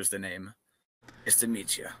Crusher is the name. Nice to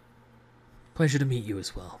meet you. Pleasure to meet you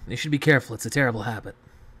as well. You should be careful. It's a terrible habit.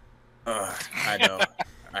 I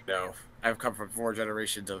know. I've come from 4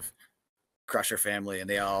 generations of Crusher family, and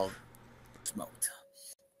they all smoked.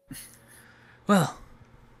 Well,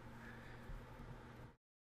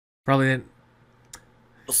 probably didn't.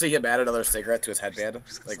 You'll see him add another cigarette to his headband,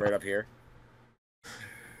 like right up here.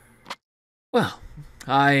 Well,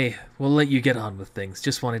 I will let you get on with things.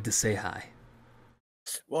 Just wanted to say hi.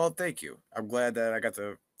 Well, thank you. I'm glad that I got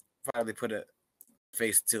to finally put a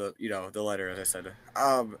face to the letter, as I said.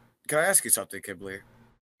 Can I ask you something, Kimberly?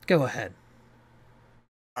 Go ahead.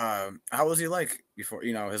 How was he like before,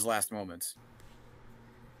 his last moments?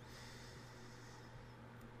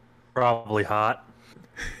 Probably hot.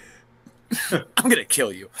 I'm gonna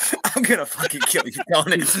kill you. I'm gonna fucking kill you,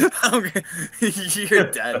 Tony. You're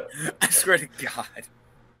dead. I swear to God.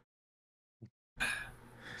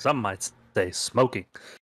 Some might say smoking.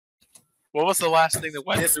 What was the last thing that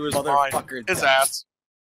went This through his mind? motherfucker His died. ass.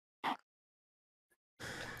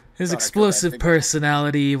 His Thought I explosive killed that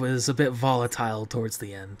personality was a bit volatile towards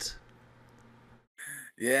the end.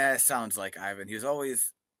 Yeah, it sounds like Ivan. He was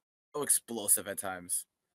always so explosive at times.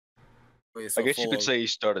 Always so I guess you full could of- say he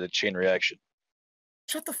started a chain reaction.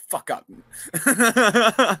 Shut the fuck up.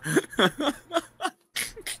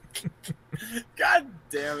 God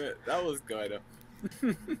damn it. That was good.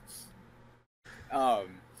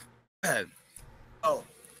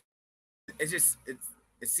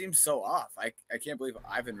 It seems so off. I can't believe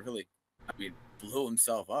Ivan really blew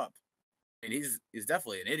himself up. I mean, he's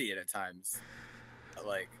definitely an idiot at times.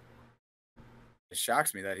 Like, it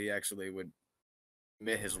shocks me that he actually would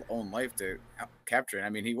commit his own life to capture it. I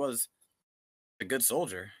mean, he was a good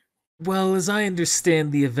soldier. Well, as I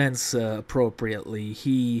understand the events appropriately,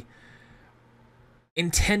 he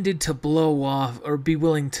intended to blow off, or be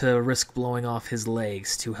willing to risk blowing off his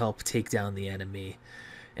legs to help take down the enemy.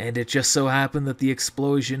 And it just so happened that the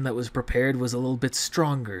explosion that was prepared was a little bit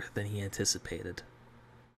stronger than he anticipated.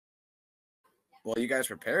 Well, you guys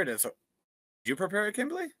prepared it, so did you prepare it,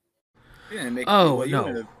 Kimberly? You didn't make. Oh, well, you no.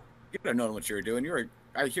 would have known what you were doing.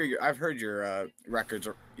 I've heard your records,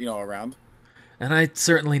 around. And I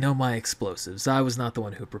certainly know my explosives. I was not the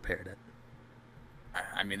one who prepared it.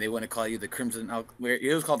 I mean, they wouldn't call you the Crimson He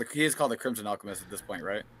is called the Crimson Alchemist at this point,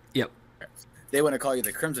 right? Yep. They wouldn't call you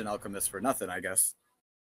the Crimson Alchemist for nothing, I guess.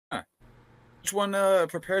 Huh. Which one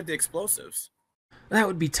prepared the explosives? That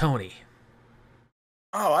would be Tony.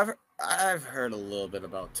 Oh, I've heard a little bit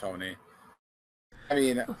about Tony. I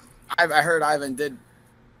mean, I heard Ivan did.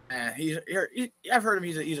 I've heard him.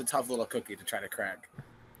 He's a tough little cookie to try to crack.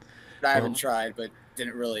 But I haven't tried, but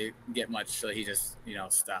didn't really get much, so he just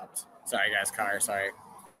stopped. Sorry, guys. Car. Sorry.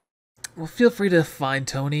 Well, feel free to find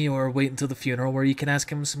Tony or wait until the funeral where you can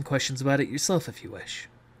ask him some questions about it yourself if you wish.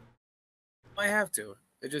 I have to.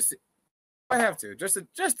 I have to just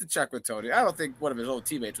to check with Tony. I don't think one of his old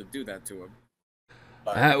teammates would do that to him.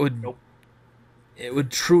 But, That would. Nope. It would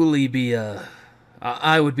truly be a.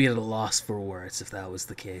 I would be at a loss for words if that was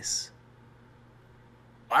the case.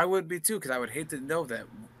 I would be too, because I would hate to know that his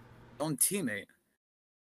own teammate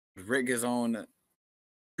would rig his own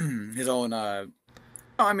his own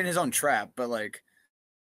trap. But like,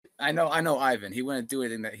 I know Ivan. He wouldn't do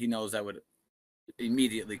anything that he knows that would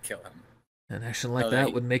immediately kill him. An action like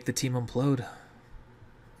that would make the team implode.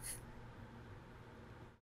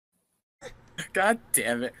 God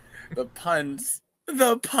damn it. The puns.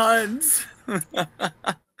 The puns. I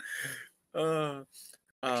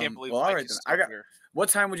can't believe well, all right, then. here. What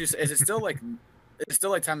time would you say? Is it still like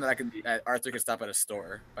time that Arthur could stop at a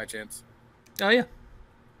store by chance? Oh yeah.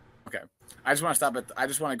 Okay. I just want to stop at I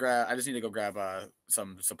just need to go grab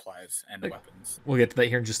some supplies and weapons. We'll get to that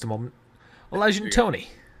here in just a moment. Elijah and Tony.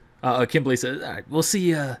 Kimberly says, all right, we'll see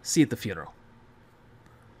you at the funeral.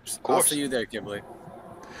 I'll see you there, Kimberly.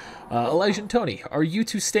 Elijah and Tony, are you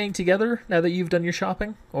two staying together now that you've done your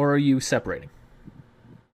shopping, or are you separating?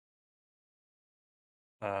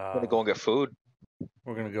 I'm gonna go and get food.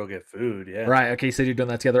 We're gonna go get food, yeah. Right, okay, so you're doing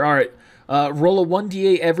that together. All right, roll a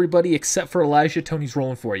 1d8 everybody except for Elijah. Tony's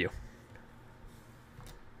rolling for you.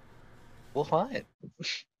 Well, fine.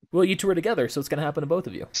 Well, you two are together, so it's going to happen to both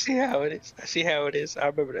of you. See how it is. I see how it is. I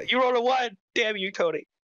remember that. You rolled a 1. Damn you, Tony.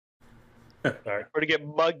 Sorry. We're gonna get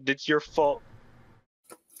mugged. It's your fault.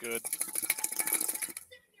 Good.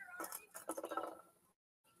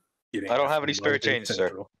 I don't have any spare change,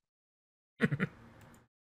 sir. All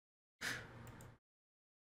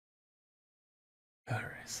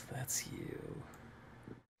right, so that's you.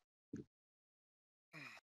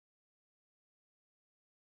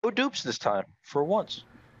 No dupes this time, for once.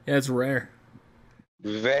 Yeah, it's rare.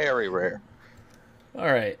 Very rare.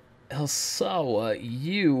 All right, Elsawa,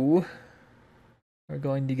 you are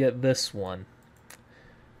going to get this one.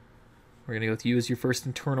 We're going to go with you as your first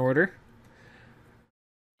in turn order.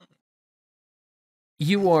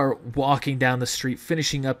 You are walking down the street,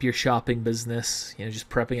 finishing up your shopping business, just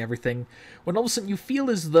prepping everything, when all of a sudden you feel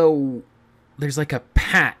as though there's like a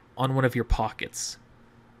pat on one of your pockets.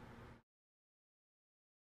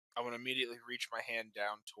 I would immediately reach my hand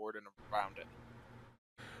down toward and around it.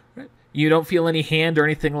 Right. You don't feel any hand or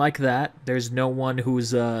anything like that. There's no one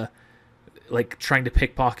who's like trying to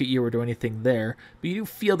pickpocket you or do anything there, but you do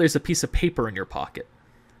feel there's a piece of paper in your pocket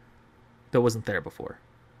that wasn't there before.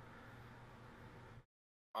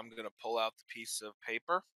 I'm going to pull out the piece of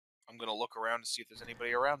paper. I'm going to look around to see if there's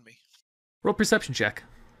anybody around me. Roll perception check.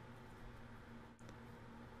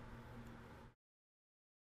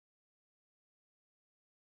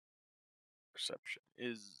 Perception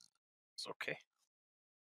is okay.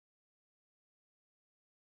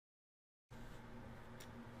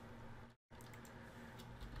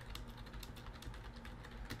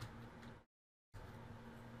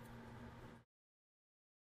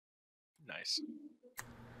 Nice.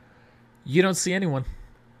 You don't see anyone.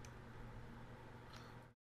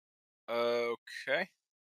 Okay.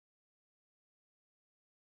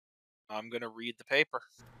 I'm going to read the paper.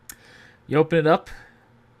 You open it up.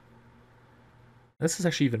 This is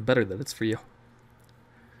actually even better that it's for you.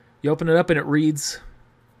 You open it up and it reads,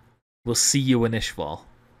 "We'll see you in Ishval."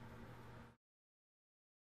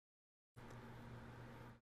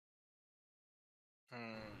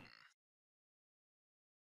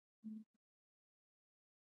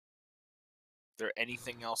 Is there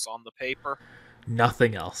anything else on the paper?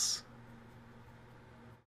 Nothing else.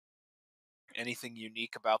 Anything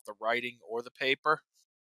unique about the writing or the paper?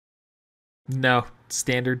 No,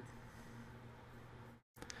 standard.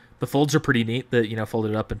 The folds are pretty neat that, fold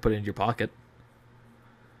it up and put it in your pocket.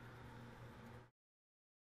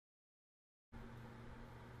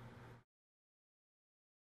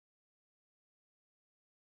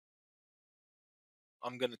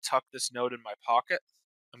 I'm going to tuck this note in my pocket.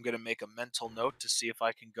 I'm going to make a mental note to see if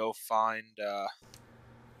I can go find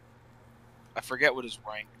I forget what his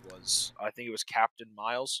rank was. I think it was Captain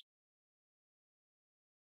Miles.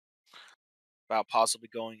 About possibly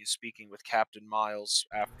going and speaking with Captain Miles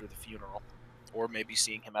after the funeral, or maybe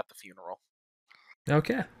seeing him at the funeral.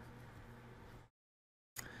 Okay.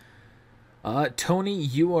 Tony,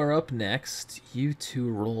 you are up next. You two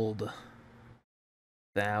rolled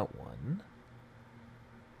that one.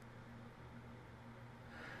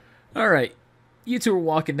 All right. You two are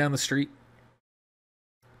walking down the street,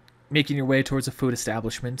 making your way towards a food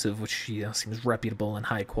establishment of which seems reputable and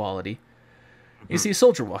high quality. You see a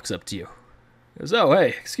soldier walks up to you. He goes, "Oh, hey,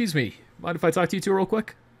 excuse me. Mind if I talk to you two real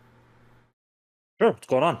quick?" Sure, what's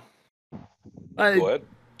going on? I Go ahead.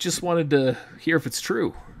 just wanted to hear if it's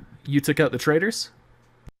true. You took out the traitors?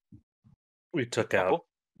 We took out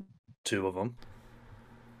 2 of them.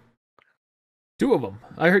 2 of them.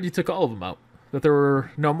 I heard you took all of them out. That there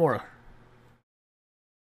were no more.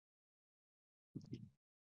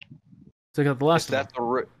 Took out the last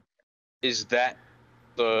Is that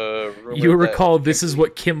the rumor? You that recall this is Kimberly-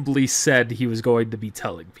 what Kimberly said he was going to be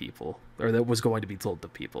telling people, or that was going to be told to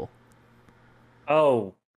people.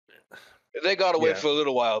 Oh, They got away Yeah. for a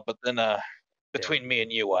little while, but then between me and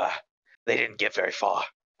you, they didn't get very far.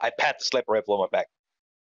 I pat the sniper rifle on my back.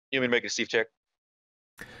 You mean make a Steve check?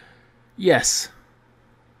 Yes.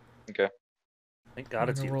 Okay. thank God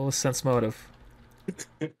it's you. Roll a sense motive.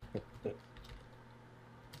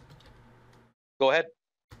 Go ahead.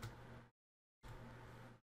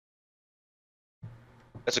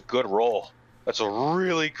 That's a good roll. That's a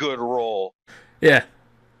really good roll. Yeah.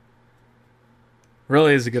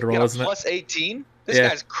 Really is a good roll, Yeah, isn't it? plus 18? This Yeah.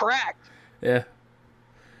 guy's cracked. Yeah.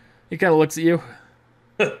 He kind of looks at you.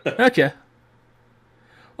 Okay.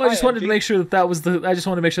 Well, I just Hi, wanted to Envy. make sure that was the. I just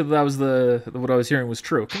wanted to make sure that was the what I was hearing was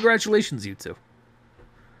true. Congratulations, you two.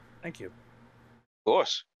 Thank you. Of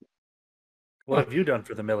course. What have you done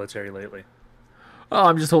for the military lately? Oh,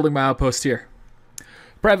 I'm just holding my outpost here.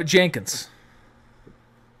 Private Jenkins.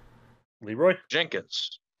 Leroy?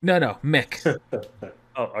 Jenkins. No, Mick.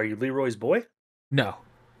 Oh, are you Leroy's boy? No.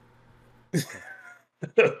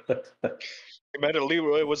 Commander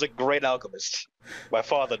Leroy was a great alchemist. My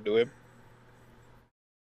father knew him.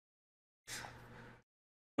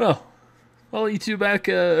 Well, you two back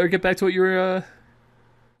or get back to what you were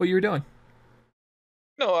doing.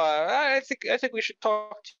 No, I think we should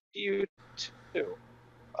talk to you too.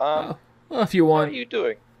 Well, if you How are want. you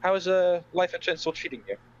doing? How is life at Chancellor treating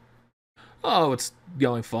you? Oh, it's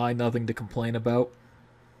going fine. Nothing to complain about.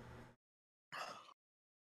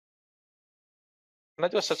 Can I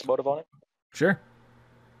do a sense motive on it? Sure.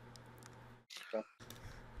 Okay.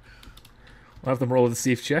 We'll have them roll a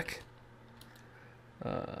deceive check.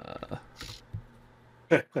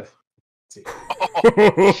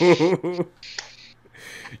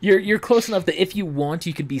 You're close enough that if you want,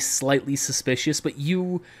 you could be slightly suspicious, but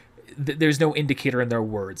there's no indicator in their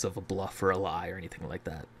words of a bluff or a lie or anything like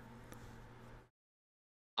that.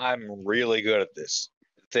 I'm really good at this.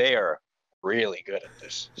 They are really good at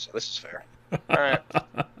this, so this is fair. All right.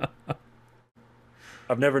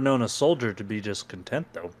 I've never known a soldier to be just content,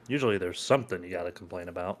 though. Usually there's something you gotta complain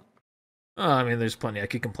about. I mean, there's plenty I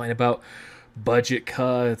could complain about. Budget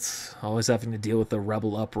cuts, always having to deal with the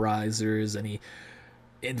rebel uprisers, any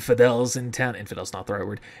infidels in town. Infidels, not the right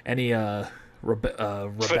word. Any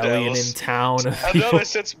rebellion in town. of people. Another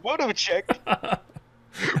sense motive check. That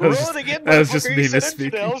Roll was it just- again, that was just motherfucker. me You said misspeaking.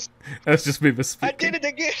 infidels. That's just me misspeaking. I did it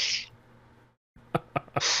again.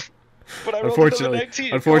 But I rolled Unfortunately, another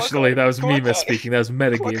 19. unfortunately, that was Come me on, Connor. misspeaking. That was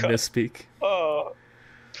metagame Come on. misspeak. Oh,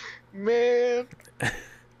 man.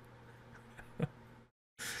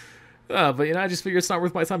 But I just figure it's not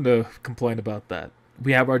worth my time to complain about that.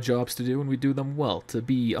 We have our jobs to do, and we do them well. To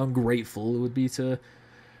be ungrateful it'd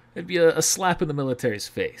be a slap in the military's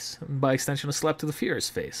face, and by extension, a slap to the Führer's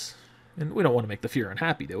face. And we don't want to make the Führer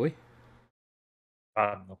unhappy, do we?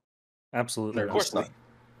 No. Absolutely Of not. course not.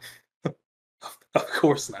 Of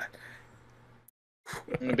course not.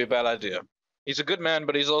 It'd be a bad idea. He's a good man,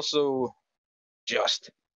 but he's also just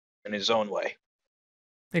in his own way.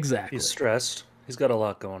 Exactly. He's stressed. He's got a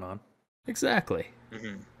lot going on. Exactly.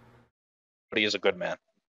 Mm-hmm. But he is a good man.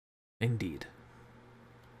 Indeed.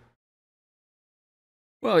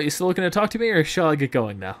 Well, are you still looking to talk to me, or shall I get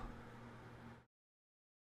going now?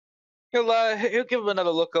 He'll give him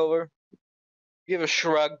another look over. Give a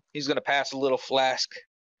shrug. He's gonna pass a little flask.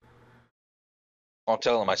 Don't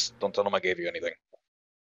tell him I gave you anything.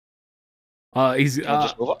 He'll He'll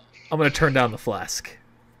just move on. I'm gonna turn down the flask,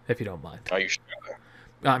 if you don't mind. Are you sure?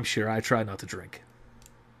 I'm sure. I try not to drink.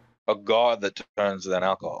 A guard that turns down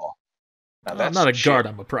alcohol. Now I'm that's not a shit. guard.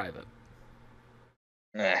 I'm a private.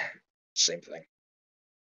 Same thing.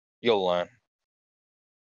 You'll learn.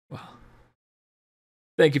 Well,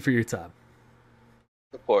 thank you for your time.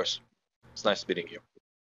 Of course. It's nice meeting you.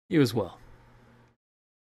 You as well.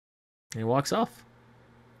 And he walks off.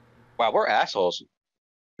 Wow, we're assholes.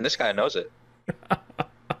 And this guy knows it.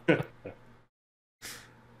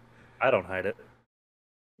 I don't hide it.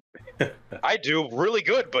 I do really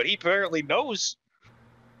good, but he apparently knows.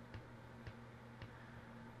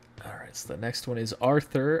 All right, so the next one is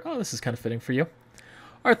Arthur. Oh, this is kind of fitting for you.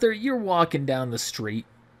 Arthur, you're walking down the street.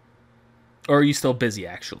 Or are you still busy,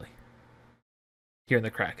 actually? Hearing the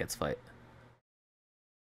Crackheads fight.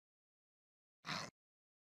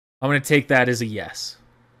 I'm going to take that as a yes.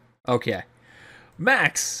 Okay.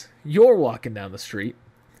 Max, you're walking down the street.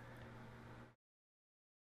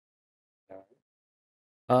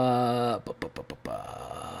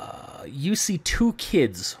 You see two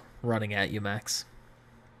kids running at you, Max.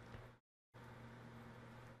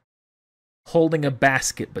 Holding a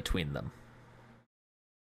basket between them.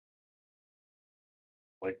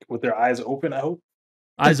 Like with their eyes open, I hope.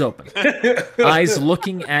 Eyes open. Eyes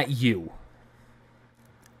looking at you.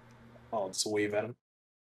 I'll just wave at them.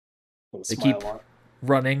 They keep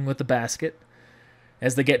running with the basket.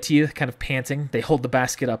 As they get to you, kind of panting, they hold the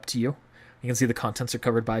basket up to you. You can see the contents are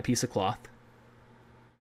covered by a piece of cloth.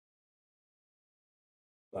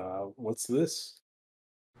 What's this?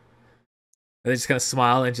 They just kind of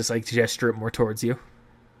smile and just like gesture it more towards you.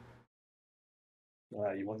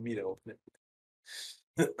 You want me to open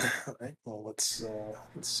it? All right. Well, let's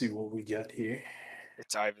see what we got here.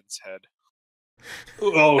 It's Ivan's head.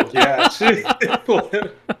 Oh yeah.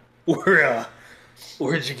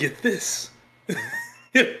 Where'd you get this?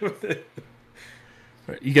 You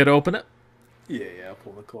gotta open it. Yeah.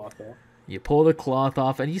 Pull the cloth off. You pull the cloth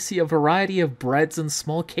off, and you see a variety of breads and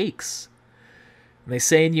small cakes. And they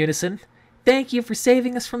say in unison, "Thank you for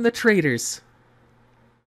saving us from the traitors."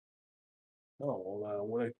 Oh well,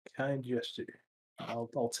 what a kind gesture.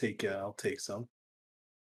 I'll take some.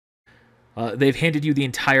 They've handed you the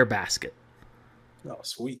entire basket. Oh,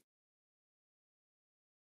 sweet.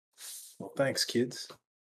 Well, thanks, kids.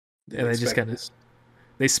 And they just kind of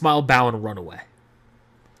they smile, bow, and run away.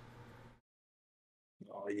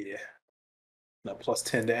 Oh yeah. Now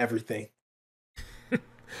 +10 to everything.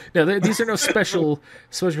 No, these are no special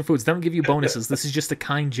foods. They don't give you bonuses. This is just a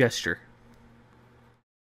kind gesture.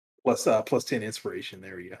 +10 inspiration.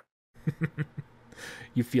 There we go.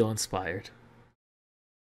 You feel inspired.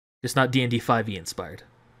 Just not D&D 5e inspired.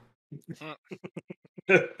 How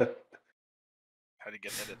to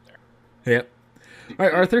get that in there? Yep. All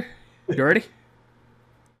right, Arthur, you ready?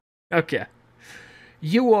 Okay.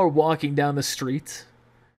 You are walking down the street,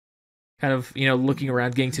 kind of, looking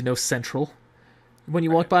around, getting to know Central, when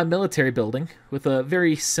you walk by a military building with a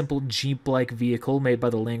very simple Jeep-like vehicle made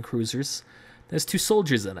by the Land Cruisers. There's two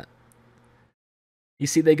soldiers in it. You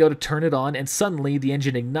see they go to turn it on, and suddenly the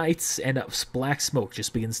engine ignites, and black smoke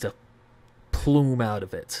just begins to plume out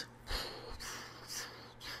of it.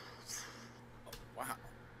 Wow.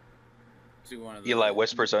 Eli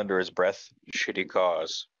whispers under his breath, "Shitty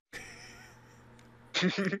cars."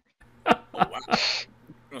 Oh, wow.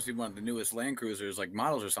 You must be one of the newest Land Cruisers, like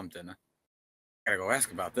models or something. Gotta go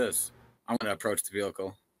ask about this. I'm gonna approach the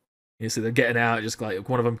vehicle. You see they're getting out, just like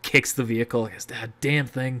one of them kicks the vehicle. It's that damn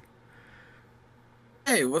thing.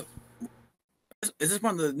 Hey, what is this?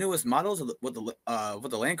 One of the newest models of what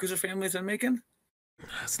the Land Cruiser family's been making?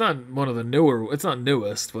 It's not one of the newer. It's not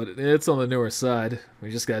newest, but it's on the newer side. We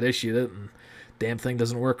just got issued it, and damn thing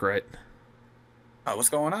doesn't work right. Oh, what's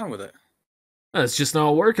going on with it? It's just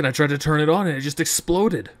not working. I tried to turn it on, and it just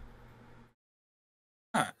exploded.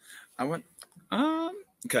 Huh. I went.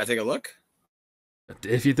 Can I take a look?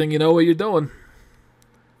 If you think you know what you're doing,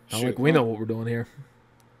 not Shoot, like we know what we're doing here.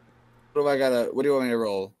 What do you want me to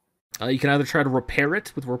roll? You can either try to repair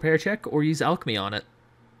it with repair check, or use alchemy on it.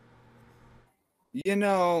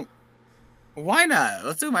 Why not?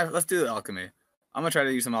 Let's do alchemy. I'm gonna try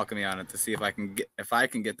to use some alchemy on it to see if I can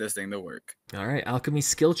get this thing to work. All right, alchemy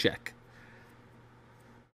skill check.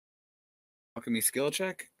 Alchemy skill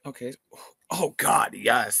check. Okay. Oh God,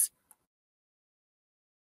 yes.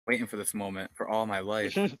 Waiting for this moment for all my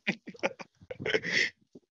life.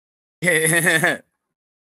 Yeah.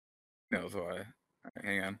 No, so all right,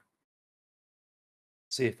 hang on.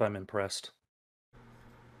 See if I'm impressed.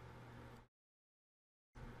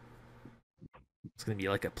 It's gonna be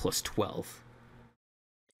like a +12.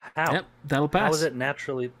 How? Yep, that'll pass. How is it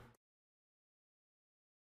naturally?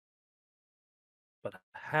 But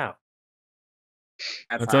how?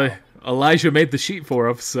 I'll tell you, Elijah made the sheet for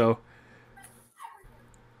us, so.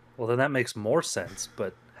 Well, then that makes more sense,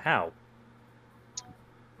 but how?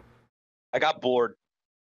 I got bored.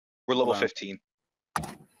 We're level Hold on. 15.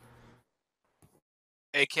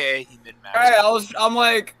 AKA he min-maxed. Right, I'm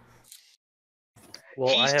like,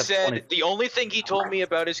 Well, He I have said 20. the only thing he told me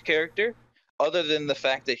about his character, other than the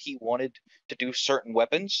fact that he wanted to do certain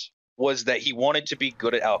weapons, was that he wanted to be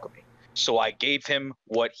good at alchemy. So I gave him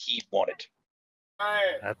what he wanted.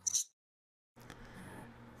 That's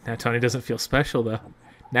Now Tony doesn't feel special, though.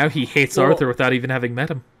 Now he hates Well- Arthur without even having met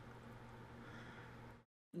him.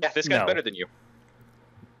 Yeah, this guy's No. better than you.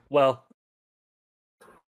 well.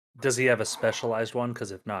 Does he have a specialized one?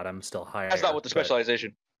 Because if not, I'm still higher. That's not with the but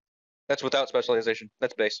specialization. That's without specialization.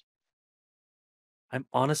 That's base. I'm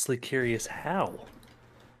honestly curious how.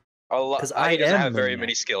 Because I he doesn't am have very min-maxed.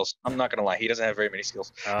 many skills. I'm not gonna lie, he doesn't have very many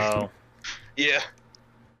skills. Oh, Yeah.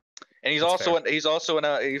 And he's That's also he's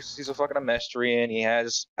a fucking Amestrian. He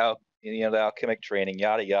has the alchemic training,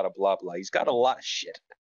 yada yada blah blah. He's got a lot of shit.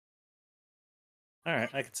 all right,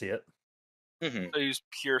 I can see it. hmm So he's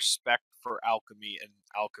pure spec for alchemy and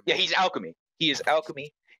alchemy. Yeah, he's alchemy. He is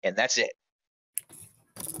alchemy, and that's it.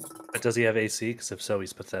 But does he have AC? Because if so,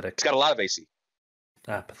 he's pathetic. He's got a lot of AC.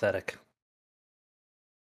 Pathetic.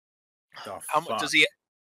 How much does he?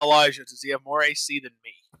 Elijah, does he have more AC than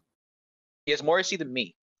me? He has more AC than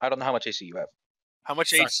me. I don't know how much AC you have. How much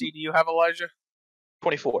Sorry. AC do you have, Elijah?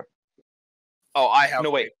 24. Oh, I have. No,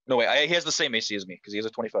 wait. He has the same AC as me because he has a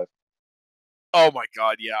 25. Oh my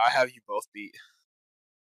god, yeah, I have you both beat.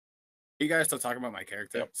 you guys still talking about my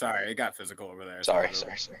character? Yep. Sorry, it got physical over there. Sorry.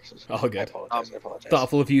 All good. I apologize.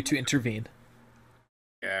 Thoughtful of you to intervene.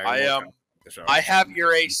 Yeah, I, you're welcome. Sure. I have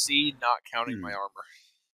your AC, not counting my armor.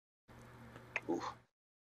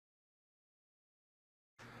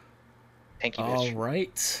 Thank you, All bitch.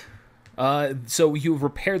 right. So you've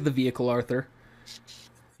repaired the vehicle, Arthur.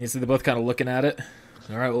 You see they're both kind of looking at it.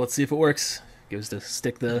 All right, well, let's see if it works. Goes to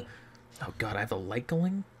stick the... Oh, God, I have a light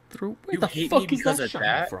going through? Where You the hate fuck me is because that of shining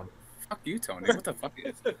that? from? Fuck you, Tony. What the fuck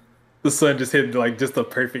is The sun just hit like just the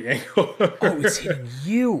perfect angle. Oh, it's hitting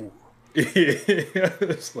you.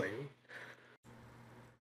 It's like,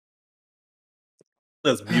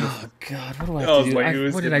 that's beautiful. Oh, God, what do I I have was to do? like, it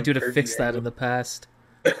was What did in I the do to perfect fix that angle. in the past?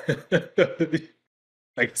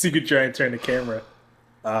 Like, so you could try and turn the camera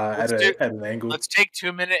Let's at an angle. Let's take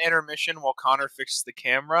 2-minute intermission while Connor fixes the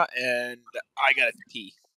camera, and I gotta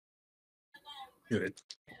pee. Good.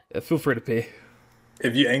 Feel free to pee.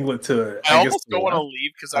 If you angle it to, I guess almost to don't the want to left,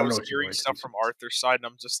 leave because I I don't was know what you hearing want stuff to from do. Arthur's side, and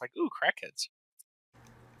I'm just like, ooh, crackheads.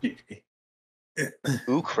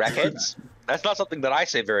 Ooh, crackheads? That's not something that I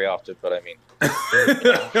say very often, but I mean, I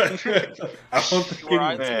don't think Where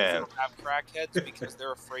I anyone- live, we Man. don't have crackheads because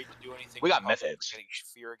they're afraid to do anything. We got in meth public, heads.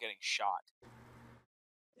 fear of getting shot.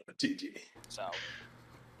 GG. So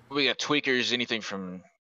we got tweakers, anything from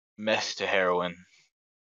meth to heroin.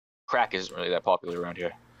 Crack isn't really that popular around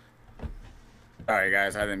here. Sorry,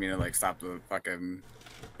 guys. I didn't mean to like stop the fucking.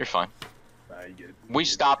 You're fine. You get it. We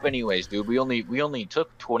stop anyways, dude. We only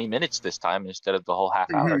took 20 minutes this time instead of the whole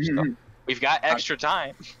half hour. So we've got extra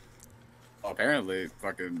time. Well, apparently,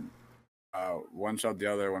 fucking. One shot the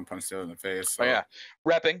other, one punched the other in the face. So. Oh yeah,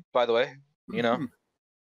 repping, by the way. You know,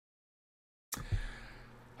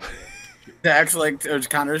 Actually, like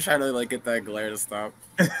Connor's trying to like get that glare to stop.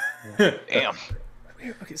 damn.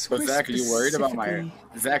 Okay, so But where Zach, are you worried about my?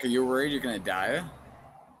 specifically- Zach, are you worried you're gonna die?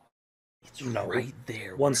 It's No. right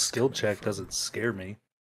there. One where it's skill coming check from. doesn't scare me.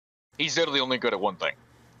 He's literally only good at one thing.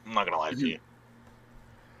 I'm not gonna lie to you.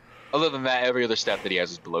 Other than that, every other stat that he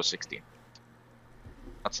has is below 16.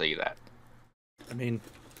 I'll tell you that, I mean,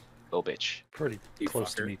 little bitch. pretty You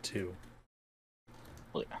close to fucker. me too.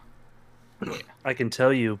 Well, yeah. I can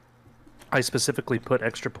tell you, I specifically put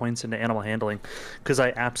extra points into animal handling because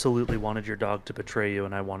I absolutely wanted your dog to betray you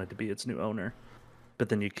and I wanted to be its new owner. But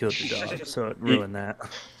then you killed your dog, so it ruined that.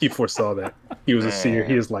 He foresaw that. He was a seer.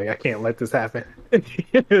 He was like, I can't let this happen.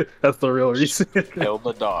 That's the real reason. Kill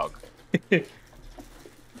the dog. You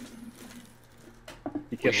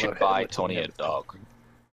We can't should let buy him Tony a have dog.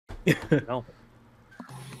 No,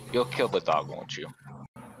 You'll kill the dog, won't you?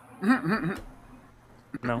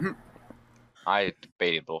 no. I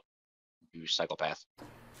debatable. You psychopath.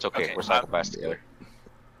 It's okay. Okay, We're psychopaths together.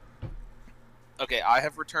 okay, I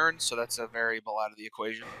have returned, so that's a variable out of the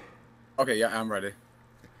equation. Okay, yeah, I'm ready.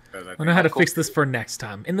 'Cause I know how to Cool. fix this for next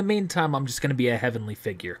time. In the meantime, I'm just going to be a heavenly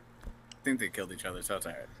figure. think they killed each other, so it's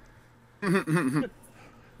alright. So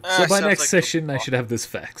by Sounds next like session, I should have this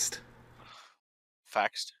faxed.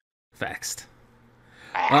 faxed. Faxed.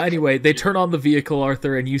 Ah, Anyway, they turn on the vehicle,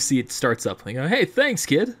 Arthur, and you see it starts up. They go, hey, thanks,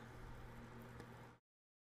 kid.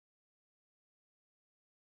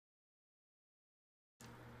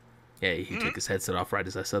 Yeah, he took his headset off right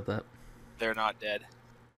as I said that. They're not dead.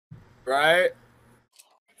 Right?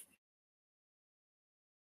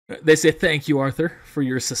 They say thank you, Arthur, for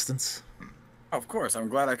your assistance. Of course, I'm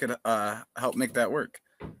glad I could help make that work.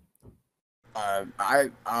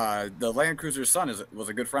 The Land Cruiser's son was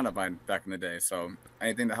a good friend of mine back in the day, so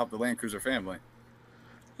anything to help the Land Cruiser family.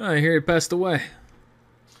 I hear he passed away.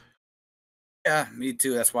 Yeah, me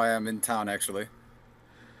too. That's why I'm in town, actually.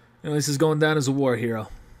 At least he's going down as a war hero.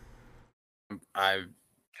 I'm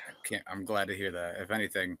glad to hear that. If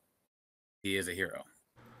anything, he is a hero.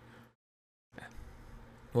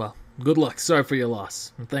 Well, good luck. Sorry for your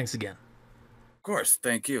loss, and thanks again. Of course,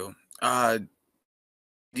 thank you. Do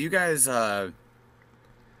you guys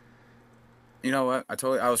you know what? I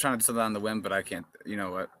was trying to do something on the whim, but I can't. You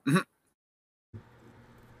know what? I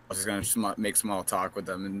was just gonna make small talk with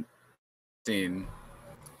them and seeing.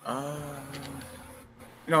 You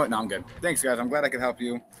know what? No, I'm good. Thanks, guys. I'm glad I could help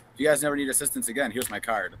you. If you guys never need assistance again, here's my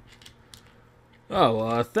card.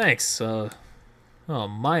 Oh, thanks. Oh,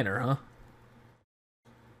 minor, huh?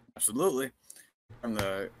 Absolutely. From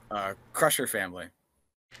the Crusher family.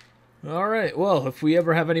 All right. Well, if we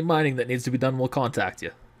ever have any mining that needs to be done, we'll contact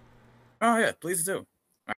you. Oh yeah, please do.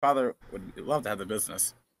 My father would love to have the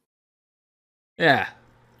business. Yeah.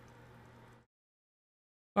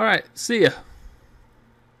 All right. See ya.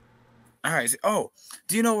 All right. Oh,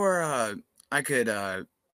 do you know where I could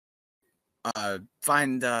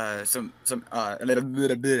find some a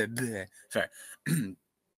little bit. Sorry.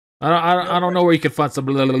 I don't know where you can find some.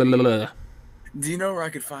 Blah, blah, blah, blah. Do you know where I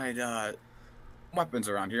could find weapons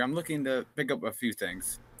around here? I'm looking to pick up a few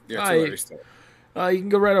things. The I- artillery store. You can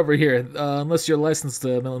go right over here. Unless you're licensed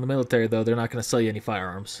in the military, though, they're not going to sell you any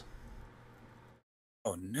firearms.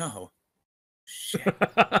 Oh no! Shit!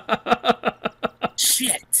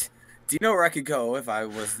 Shit! Do you know where I could go if I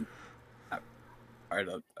was part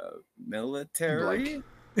of military?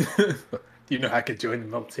 Do you know I could join the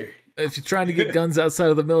military? If you're trying to get guns outside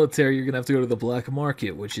of the military, you're going to have to go to the black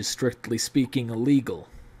market, which is strictly speaking illegal.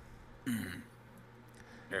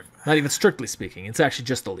 Not even strictly speaking. It's actually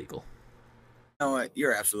just illegal. You know what?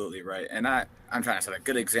 You're absolutely right, and I'm trying to set a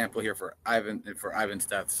good example here for Ivan's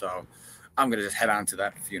death. So I'm gonna just head on to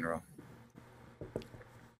that funeral.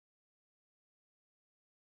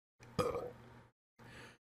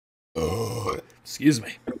 Excuse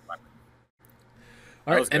me.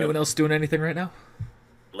 All right. was good. Anyone else doing anything right now?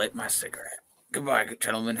 Light my cigarette. Goodbye,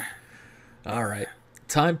 gentlemen. All right.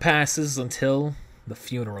 Time passes until the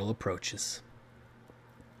funeral approaches.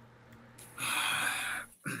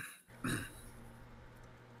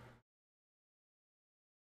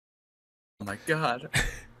 Oh my god.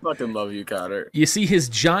 Fucking love you, Connor. You see his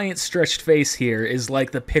giant stretched face here is like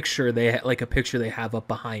the picture a picture they have up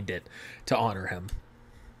behind it to honor him.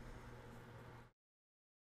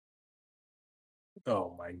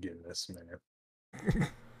 Oh my goodness, man.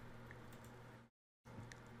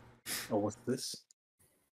 Oh, what's this?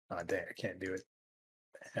 Oh, dang, I can't do it.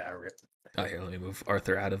 Ah, rip. Oh, here, let me move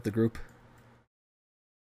Arthur out of the group.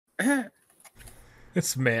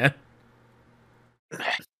 This man.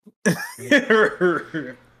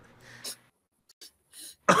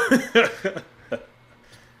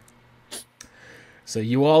 So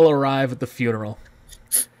you all arrive at the funeral.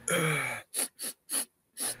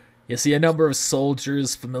 You see a number of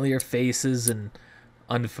soldiers, familiar faces, and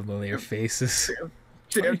unfamiliar faces.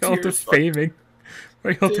 Why are y'all defaming?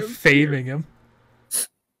 Why are y'all defaming him?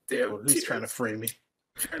 Well, who's trying to frame me?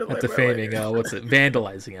 Not defaming, what's it?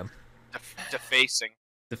 Vandalizing him. Defacing.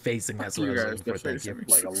 Defacing, that's what I was looking for, thank you.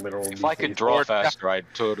 Like a literal. If I could draw Or faster, I'd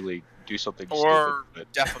totally do something Or stupid.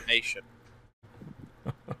 But defamation.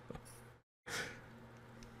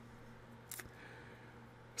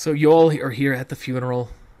 So you all are here at the funeral,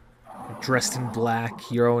 dressed in black,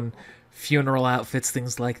 your own funeral outfits,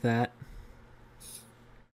 things like that.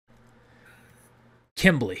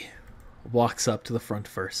 Kimberly walks up to the front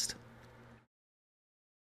first.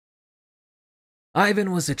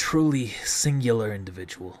 Ivan was a truly singular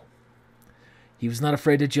individual. He was not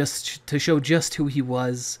afraid to show just who he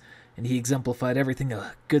was, and he exemplified everything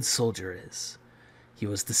a good soldier is. He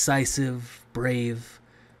was decisive, brave,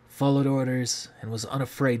 followed orders, and was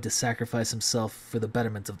unafraid to sacrifice himself for the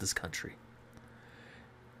betterment of this country.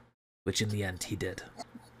 Which in the end he did.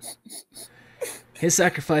 His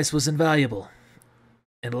sacrifice was invaluable,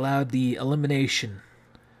 and allowed the elimination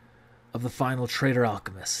of the final traitor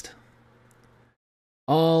Alchemist.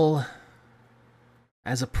 All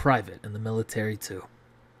as a private in the military too.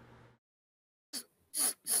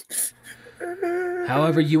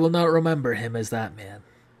 However, you will not remember him as that man.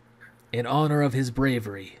 In honor of his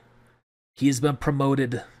bravery, he has been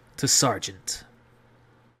promoted to sergeant.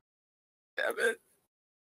 Damn it.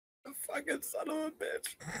 The fucking son of a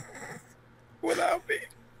bitch. Without me.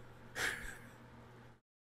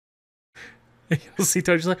 You'll see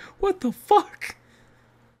Tony just like, what the fuck?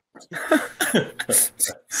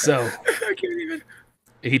 So I can't even.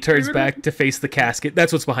 he turns back to face the casket.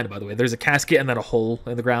 That's what's behind it, by the way. There's a casket and then a hole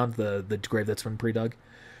in the ground, the grave that's been pre-dug.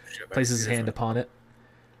 Places his hand upon it.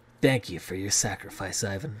 Thank you for your sacrifice,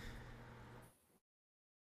 Ivan.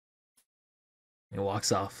 He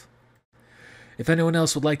walks off. If anyone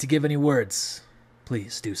else would like to give any words,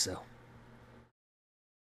 please do so.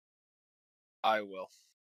 I will.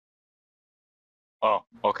 Oh,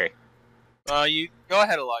 okay. You go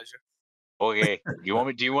ahead, Elijah. Okay. Do you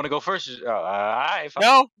want to go first? Fine.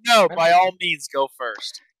 No. By all means, go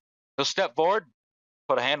first. He'll step forward,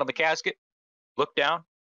 put a hand on the casket, look down.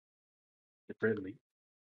 Friendly.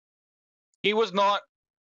 He was not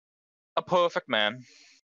a perfect man.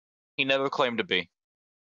 He never claimed to be.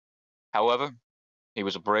 However, he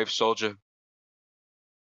was a brave soldier,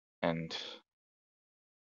 and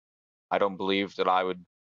I don't believe that I would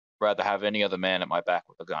rather have any other man at my back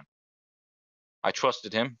with a gun. I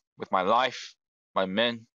trusted him with my life. My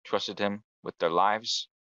men trusted him with their lives,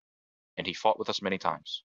 and he fought with us many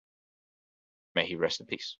times. May he rest in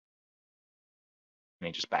peace. And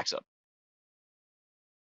he just backs up.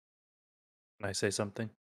 Can I say something?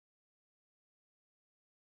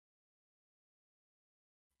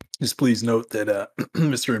 Just please note that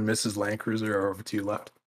Mr. and Mrs. Land Cruiser are over to your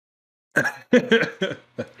left.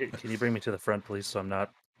 Can you bring me to the front, please, so I'm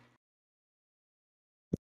not...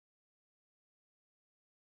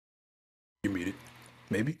 You muted.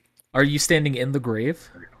 Maybe? Are you standing in the grave?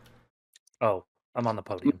 Oh, I'm on the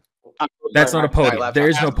podium. That's not a podium. laptop There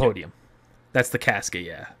is no casket. podium. That's the casket,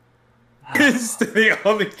 yeah. Standing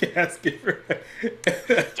on the casket.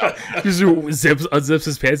 Just unzips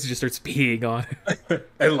his pants and just starts peeing on it.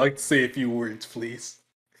 I'd like to say a few words, please.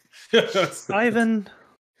 Ivan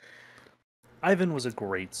was a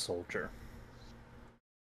great soldier.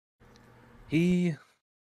 He,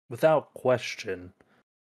 without question,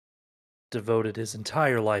 devoted his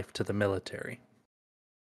entire life to the military.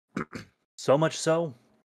 So much so,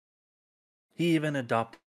 he even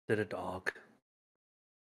adopted a dog.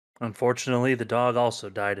 Unfortunately, the dog also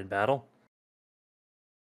died in battle.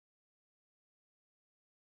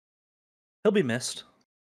 He'll be missed.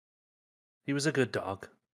 He was a good dog.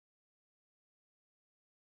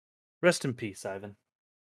 Rest in peace, Ivan.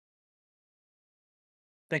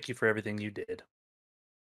 Thank you for everything you did.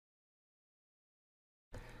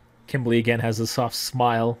 Kimberly again has a soft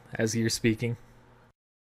smile as you're speaking.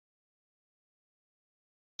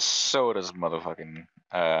 So does motherfucking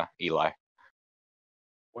Eli.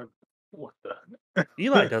 What the?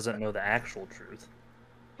 Eli doesn't know the actual truth.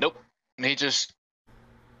 Nope. He just...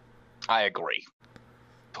 I agree.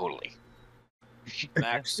 Totally.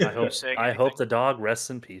 Max, I hope the dog rests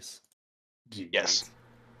in peace. Yes.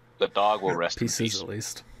 The dog will rest Pieces in peace. at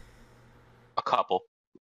least. A couple.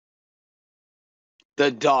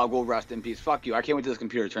 The dog will rest in peace. Fuck you. I can't wait till this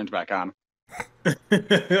computer turns back on.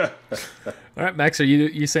 All right, Max, are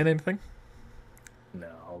you saying anything?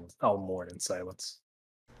 No, I'll mourn in silence.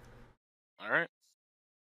 All right.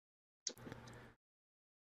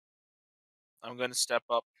 I'm going to step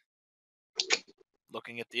up.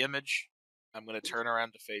 Looking at the image, I'm going to turn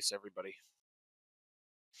around to face everybody.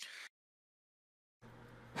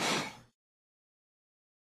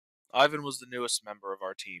 Ivan was the newest member of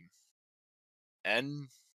our team. And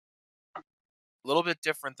a little bit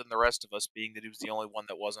different than the rest of us, being that he was the only one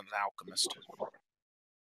that wasn't an alchemist.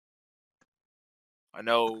 I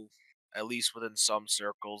know, at least within some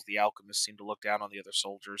circles, the alchemists seem to look down on the other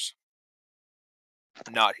soldiers.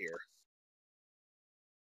 Not here.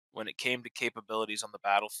 When it came to capabilities on the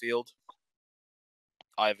battlefield,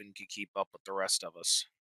 Ivan could keep up with the rest of us.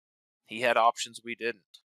 He had options we didn't.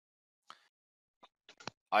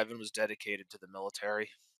 Ivan was dedicated to the military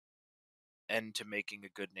and to making a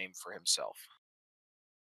good name for himself.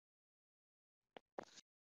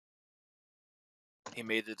 He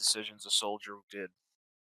made the decisions a soldier did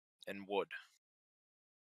and would.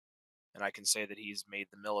 And I can say that he's made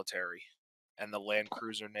the military and the Land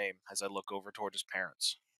Cruiser name as I look over toward his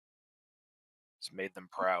parents. He's made them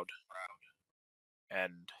proud.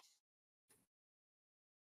 And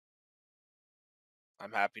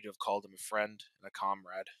I'm happy to have called him a friend and a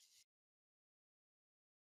comrade.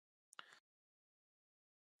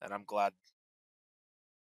 And I'm glad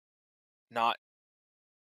not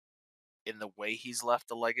in the way he's left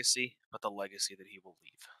the legacy, but the legacy that he will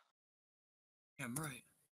leave. I'm right.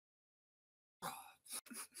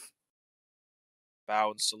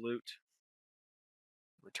 Bow and salute.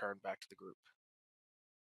 Return back to the group.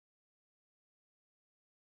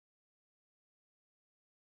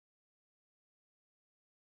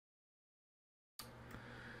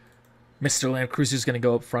 Mr. Land Cruiser's gonna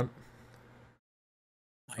go up front.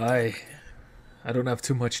 I don't have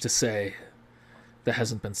too much to say that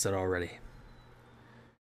hasn't been said already.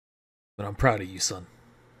 But I'm proud of you, son.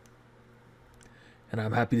 And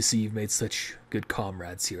I'm happy to see you've made such good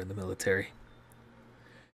comrades here in the military.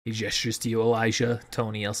 He gestures to you, Elijah,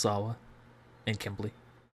 Tony, Elsawa, and Kimberly.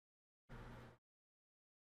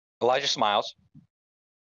 Elijah smiles.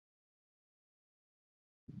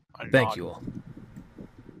 Thank you all.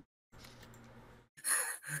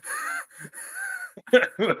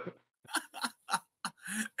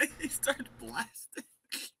 He started blasting.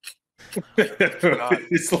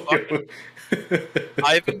 It's like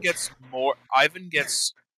Ivan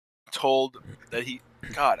gets told that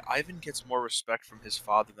Ivan gets more respect from his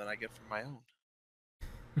father than I get from my own.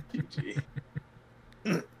 GG.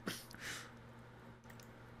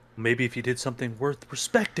 Maybe if you did something worth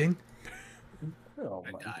respecting. Oh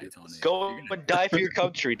I my die, goodness. Tony. Go and die for your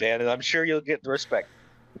country, Dan, and I'm sure you'll get the respect.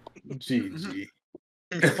 GG.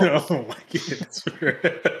 Oh my goodness.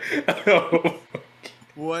 Oh.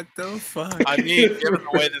 What the fuck? I mean, given the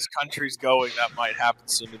way this country's going, that might happen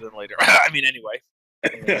sooner than later. I mean, anyway.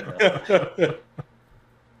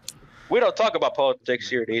 We don't talk about politics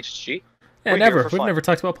here at HSG. Yeah, We're never. here for We've fun. never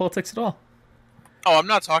talked about politics at all. Oh, I'm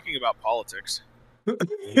not talking about politics. A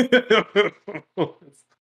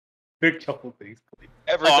couple things, please.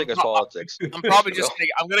 Everything is politics. I'm probably just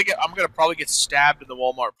I'm gonna probably get stabbed in the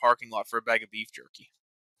Walmart parking lot for a bag of beef jerky.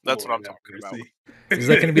 That's what I'm Lord talking have about. mercy. Is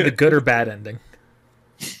that going to be the good or bad ending?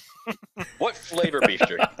 What flavor beef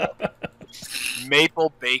jerky?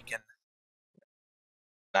 Maple bacon.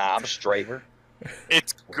 Nah, I'm straight.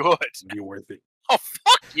 It's good. It'd be worth it. Oh,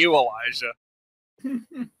 fuck you, Elijah.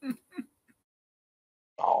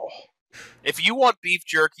 Oh, If you want beef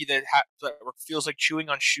jerky that feels like chewing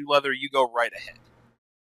on shoe leather, you go right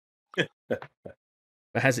ahead.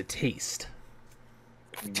 But has it taste?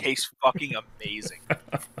 It tastes fucking amazing.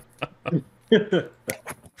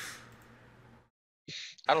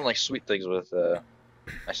 I don't like sweet things with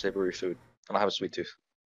my savory food. I don't have a sweet tooth.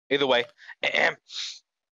 Either way,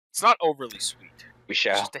 It's not overly sweet. we It's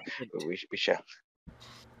shall. just a hint. We shall.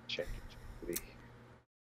 We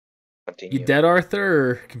continue. You dead, Arthur,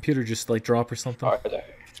 or computer just like drop or something?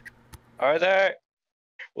 Arthur,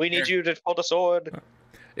 we need you to hold the sword.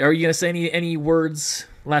 Are you gonna say any words,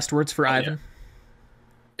 last words for Ivan?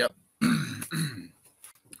 Yep.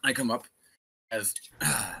 I come up as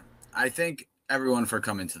I thank everyone for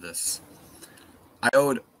coming to this. I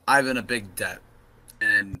owed Ivan a big debt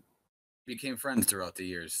and became friends throughout the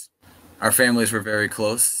years. Our families were very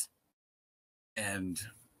close, and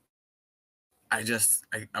I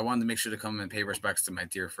wanted to make sure to come and pay respects to my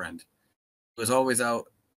dear friend. He was always out,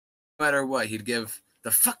 no matter what, he'd give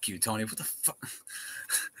the fuck you, Tony. What the fuck?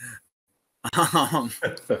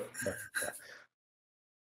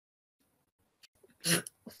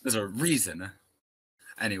 There's a reason.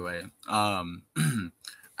 Anyway, I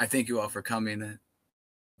thank you all for coming.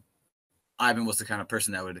 Ivan was the kind of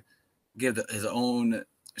person that would give his own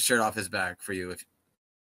shirt off his back for you.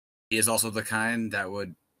 He is also the kind that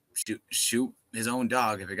would shoot his own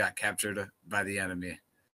dog if it got captured by the enemy.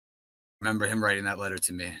 Remember him writing that letter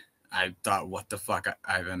to me. I thought, what the fuck,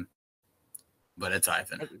 Ivan? But it's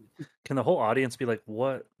Ivan. Can the whole audience be like,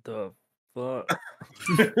 what the fuck?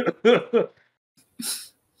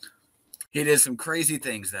 He did some crazy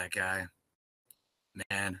things, that guy.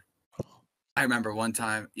 Man. I remember one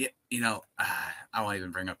time, I won't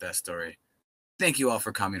even bring up that story. Thank you all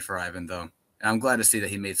for coming for Ivan, though. And I'm glad to see that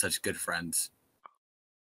he made such good friends.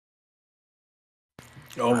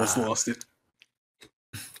 I almost lost it.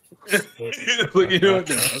 Look, you know what?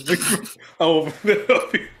 No, I'll open it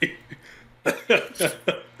up.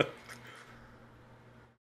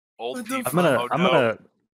 Old people.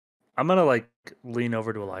 I'm gonna like lean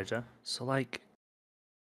over to Elijah. So like,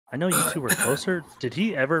 I know you two were closer. Did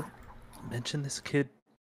he ever mention this kid?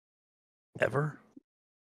 Ever?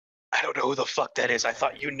 I don't know who the fuck that is. I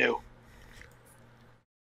thought you knew.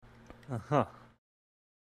 Uh-huh.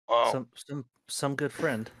 Oh, Some good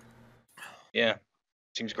friend. yeah.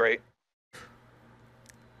 Seems great.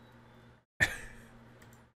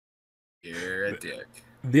 You're a dick.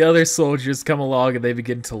 The other soldiers come along and they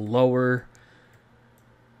begin to lower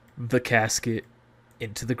the casket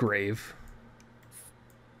into the grave.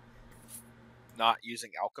 Not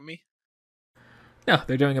using alchemy? No,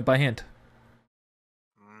 they're doing it by hand.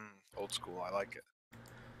 Old school, I like it.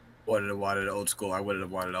 Would have wanted old school. I would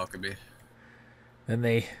have wanted alchemy. And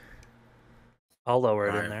they... I'll lower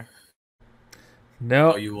it Right. in there.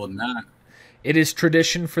 No, Oh, you will not. it is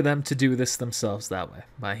tradition for them to do this themselves that way,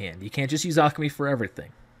 by hand. You can't just use alchemy for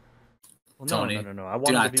everything. Well, Tony, no. I do wanted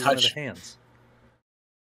to not be one of the touch. hands.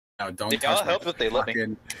 No, don't Yeah, touch I'll my help if they let me.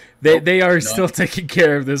 fucking- They are Nope. still taking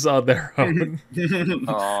care of this on their own.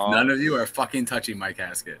 Aw. None of you are fucking touching my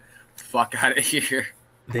casket. Fuck out of here.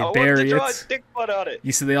 They I wanted bury to draw a it. dick butt on it.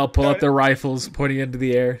 You see, they all pull out their rifles, pointing into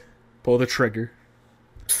the air, pull the trigger.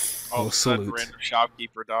 All of a sudden, salute. random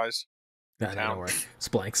shopkeeper dies. No, don't worry.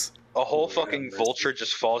 Splanks. A whole Yeah, fucking mercy. vulture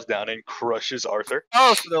just falls down and crushes Arthur.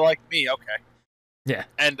 Oh, so they're like me. Okay. Yeah.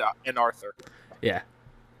 And Arthur. Yeah.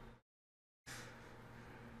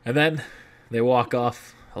 And then they walk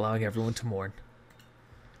off, allowing everyone to mourn.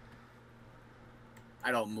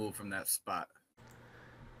 I don't move from that spot.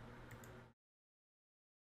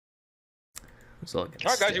 Who's all gonna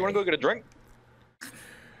All right, guys, you want to go stay? get a drink?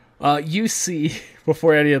 You see,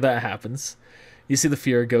 before any of that happens, you see the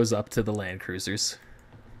Fuhrer goes up to the land cruisers.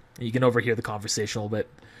 You can overhear the conversation a little bit.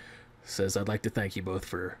 Says, "I'd like to thank you both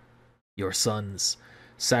for your son's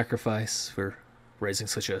sacrifice, for raising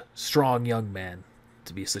such a strong young man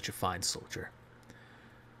to be such a fine soldier."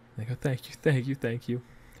 They go, thank you.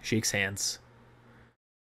 Shakes hands.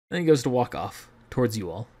 Then he goes to walk off towards you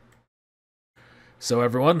all. "So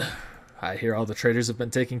everyone, I hear all the traitors have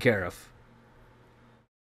been taken care of."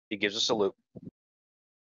 He gives a salute.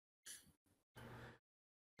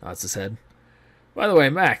 Nods his head. "By the way,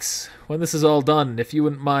 Max, when this is all done, if you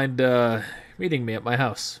wouldn't mind meeting me at my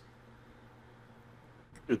house."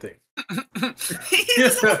 Good thing.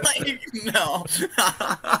 He's like, no.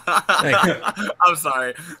 Thank you. I'm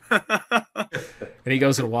sorry. And he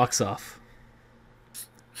goes and walks off.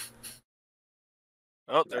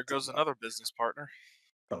 Oh, there goes another business partner.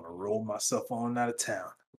 I'm gonna roll myself on out of town.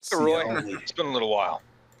 See Roy, how we- it's been a little while.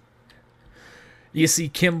 You see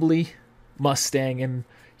Kimberly, Mustang, and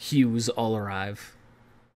Hughes all arrive.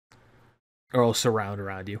 Or all surround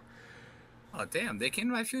around you. Oh damn, they came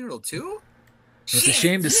to my funeral too? It's a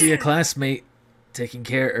shame to see a classmate taking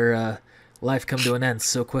care or life come to an end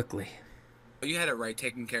so quickly. Oh, you had it right,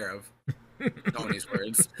 taken care of. Tony's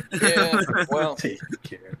words. Yeah, well, Take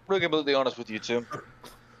care. we're completely honest with you two.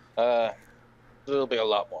 There'll be a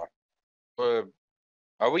lot more.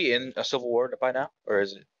 Are we in a civil war by now, or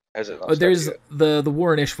has it not started There's yet? the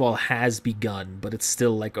war in Ishval has begun, but it's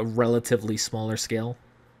still like a relatively smaller scale.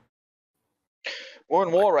 We're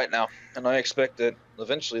in war right now, and I expect that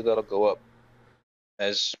eventually that'll go up,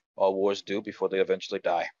 as all wars do before they eventually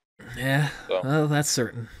die. Yeah, So. well, that's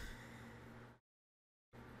certain.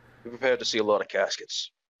 Be prepared to see a lot of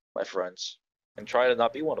caskets, my friends, and try to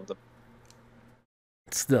not be one of them.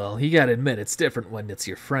 Still, you gotta admit, it's different when it's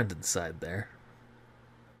your friend inside there.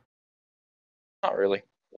 Not really.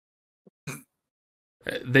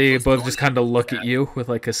 They What's both going just on? kind of look at you with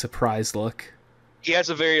like a surprised look. He has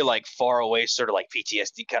a very far away sort of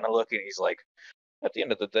PTSD kind of look, and he's like, at the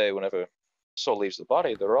end of the day, whenever soul leaves the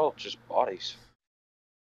body, they're all just bodies.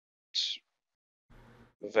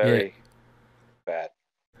 It's very bad.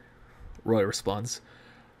 Roy responds,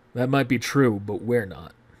 "That might be true, but we're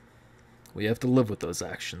not. We have to live with those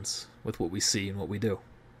actions, with what we see and what we do.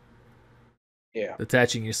 Yeah.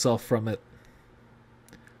 Detaching yourself from it,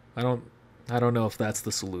 I don't know if that's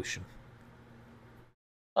the solution."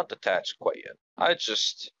 Not detached quite yet. I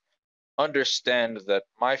just understand that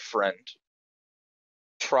my friend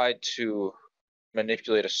tried to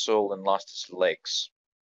manipulate a soul and lost its legs.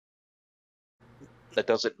 That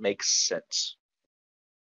doesn't make sense.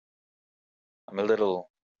 I'm a little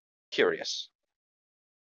curious.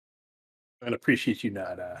 I appreciate you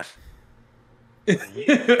not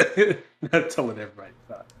not telling everybody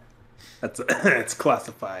about that. It's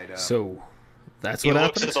classified. So, that's He what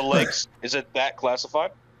looks happened? at the legs. Is it that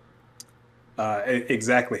classified?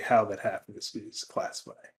 Exactly how that happens is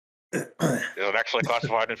classified. Is it actually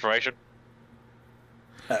classified information?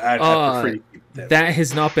 I prefer to keep That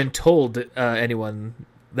has not been told anyone.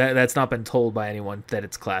 That's not been told by anyone that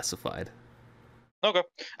it's classified. Okay.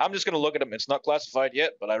 I'm just gonna look at him. It's not classified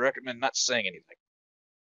yet, but I recommend not saying anything.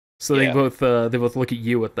 So Yeah. they both look at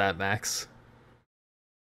you with that, Max.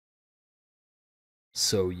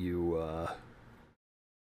 So you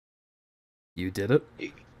did it,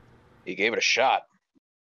 He gave it a shot.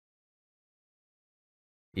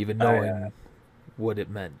 even knowing what it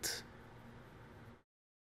meant.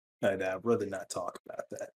 I'd rather not talk about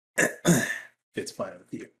that. If it's fine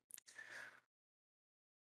with you.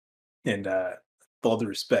 And with all due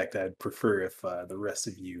respect, I'd prefer if the rest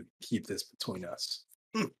of you keep this between us.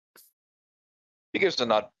 He gives a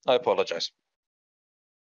nod. I apologize.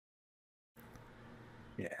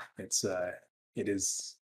 Yeah, it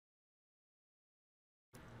is.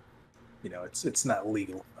 It's not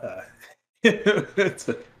legal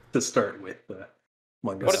to start with.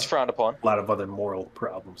 Among But it's us. frowned upon. A lot of other moral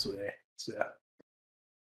problems there.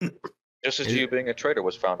 Yeah. Just as you being a traitor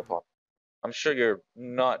was frowned upon. I'm sure you're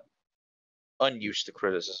not unused to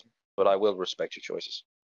criticism, but I will respect your choices.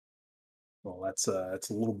 Well, that's a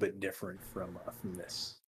little bit different from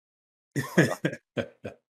this.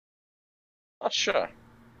 Not sure.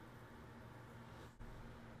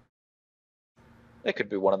 It could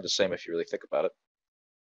be one and the same if you really think about it.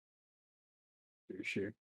 For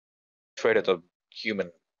sure. Traitor to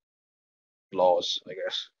human laws, I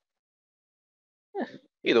guess.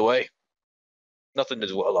 Either way, nothing to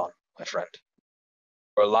dwell on, my friend.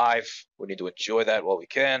 We're alive. We need to enjoy that while we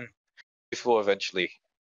can before eventually,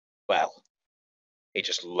 well, he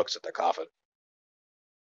just looks at the coffin.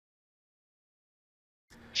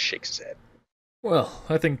 Shakes his head. Well,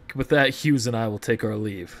 I think with that, Hughes and I will take our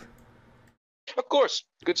leave. Of course.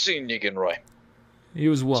 Good seeing you again, Roy.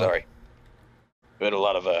 You as well. Sorry. We had a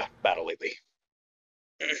lot of battle lately.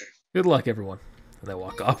 Good luck, everyone. And they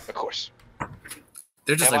walk off. Of course.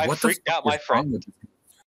 They're just Have like, I what the freaked fuck out my is wrong friend? with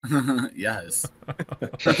you? Yes.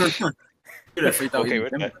 Dude, I freaked out Okay even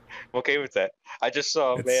with him. that. I'm okay with that. I just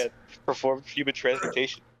saw a It's- man perform human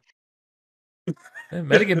transmutation. And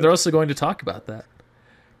metagame, they're also going to talk about that.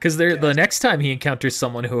 Because the next time he encounters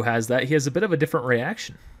someone who has that, he has a bit of a different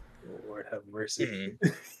reaction. Lord have mercy.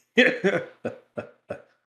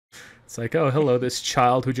 It's like, oh, hello, this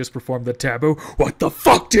child who just performed the taboo. What the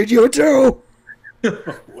fuck did you do?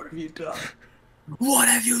 What have you done? What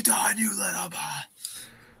have you done, you little boy?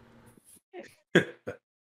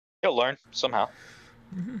 He'll learn somehow.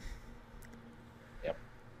 Mm-hmm. Yep.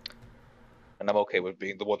 And I'm okay with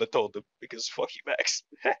being the one that told him because fuck you, Max.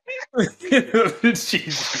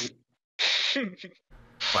 Jeez.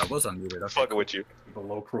 I was unmuted. Okay, Fucking with you. The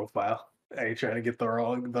low profile. I ain't trying to get the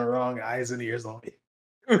wrong eyes and ears on me.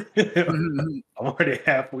 I'm already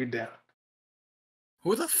halfway down.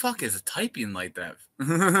 Who the fuck is typing like that?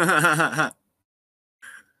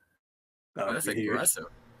 That's aggressive.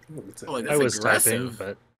 Oh, like, I that's was aggressive. typing,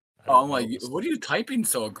 but Oh, I'm like, what are you typing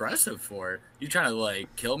so aggressive for? You trying to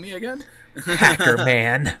like kill me again? Hacker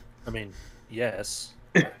man. I mean, yes.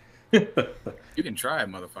 You can try,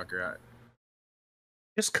 motherfucker.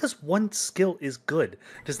 Just because one skill is good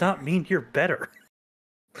does not mean you're better.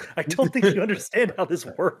 I don't think you understand how this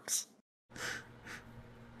works.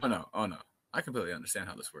 Oh no, I completely understand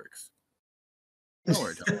how this works. Don't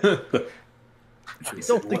worry, John. I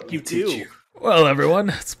don't think you do. Well, everyone,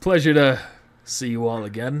 it's a pleasure to see you all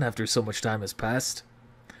again after so much time has passed.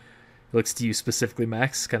 He looks to you specifically,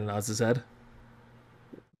 Max, kind of nods his head.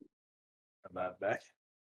 I'm not back.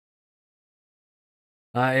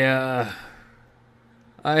 I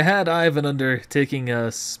had Ivan undertaking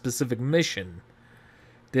a specific mission.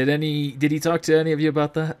 Did he talk to any of you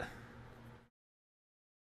about that?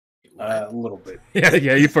 A little bit.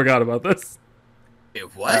 Yeah, you forgot about this.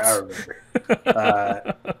 Wait, what? I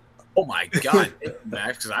remember. Oh my god,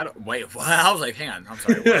 Max! Because I don't wait. What? I was like, hang on. I'm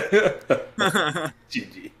sorry. What?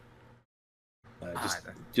 GG.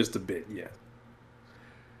 Just a bit, yeah.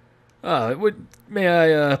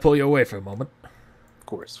 May I pull you away for a moment? Of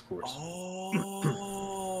course.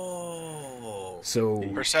 Oh. So,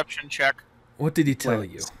 Perception check. what did he tell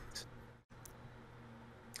you?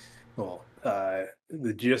 Well,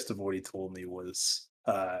 the gist of what he told me was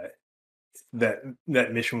that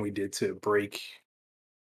mission we did to break.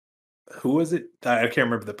 Who was it? I can't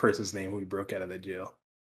remember the person's name who we broke out of the jail.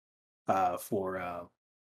 For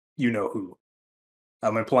you know who.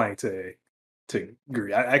 I'm implying to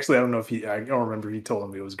Greed. I don't know if I don't remember if he told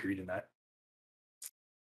him it was Greed or not.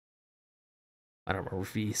 I don't remember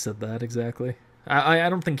if he said that exactly. I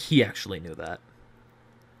don't think he actually knew that.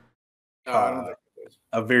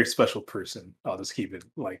 A very special person. I'll just keep it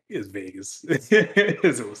like as vague as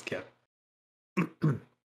as it was kept.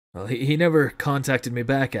 Well, he never contacted me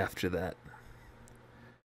back after that.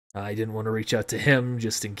 I didn't want to reach out to him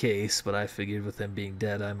just in case, but I figured with him being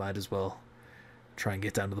dead, I might as well try and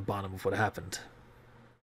get down to the bottom of what happened.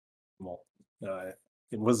 Well,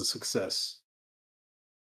 it was a success,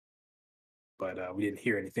 but we didn't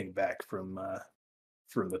hear anything back from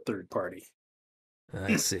the third party.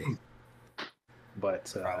 I see.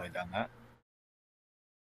 But Probably done that.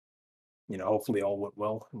 Hopefully all went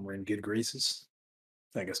well and we're in good graces.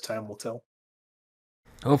 I guess time will tell.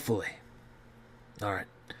 Hopefully. All right.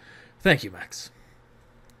 Thank you, Max.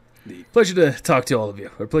 Indeed. Pleasure to talk to all of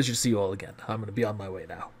you. Or pleasure to see you all again. I'm going to be on my way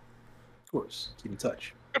now. Of course. Keep in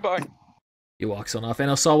touch. Goodbye. He walks on off.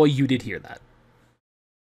 And Osawa, you did hear that.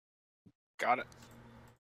 Got it.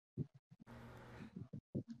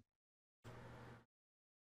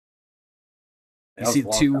 You see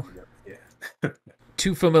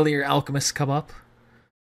two familiar alchemists come up.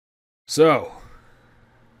 So,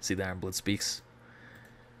 See, the Ironblood speaks.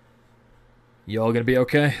 You all gonna be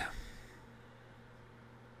okay?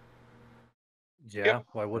 Yeah,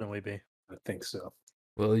 why wouldn't we be? I think so.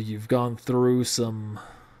 Well, you've gone through some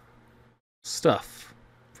stuff,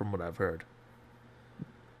 from what I've heard.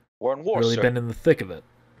 We're in war, Really sir. been in the thick of it.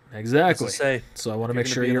 Exactly. As I say, So I want to if make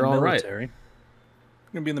you're sure gonna be in you're the all right. military, You're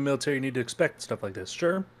gonna be in the military. You need to expect stuff like this.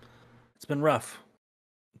 Sure, it's been rough,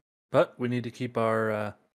 but we need to keep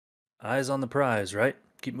our eyes on the prize, right?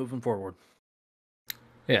 Keep moving forward.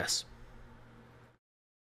 Yes.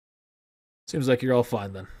 Seems like you're all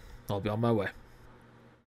fine then. I'll be on my way.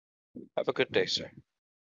 Have a good day, sir.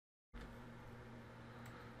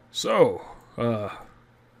 So,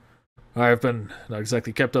 I've been not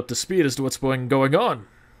exactly kept up to speed as to what's been going on.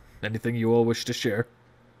 Anything you all wish to share?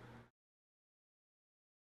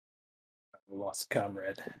 We lost a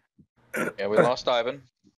comrade. Yeah, we lost Ivan.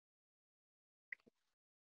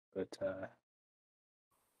 But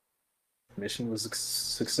mission was a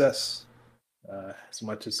success. As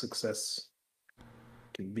much as success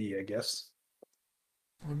can be, I guess.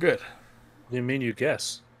 Well, good. What do you mean you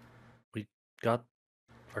guess? We got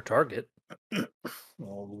our target.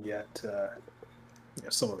 Well, we got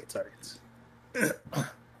some of the targets.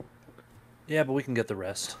 Yeah, but we can get the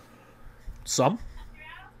rest. Some?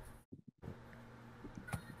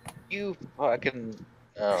 You fucking...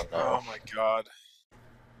 Oh, no. Oh my god.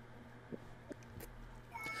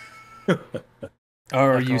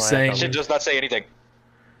 Are Not you gonna lie, I saying... I should just not say anything.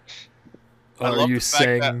 I Are love you the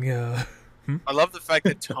fact saying... I love the fact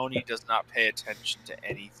that Tony does not pay attention to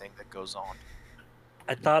anything that goes on.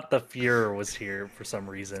 I thought the Fuhrer was here for some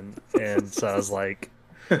reason, and so I was like,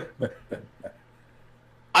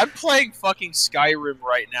 I'm playing fucking Skyrim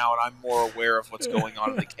right now, and I'm more aware of what's going on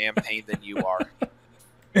in the campaign than you are.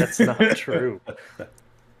 that's not true.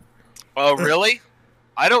 Oh, really?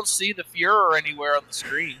 I don't see the Fuhrer anywhere on the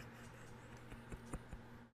screen.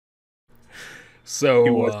 He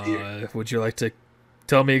was So, here. would you like to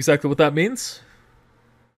tell me exactly what that means?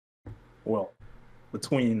 Well,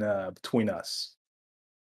 between us,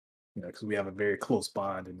 because we have a very close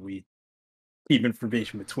bond and we keep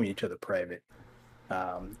information between each other private.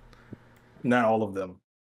 Not all of them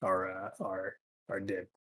are dead.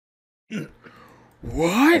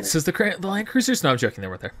 What? Says the Land Cruisers? No, I'm joking. They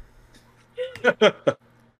weren't there.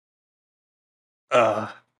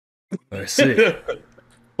 I see.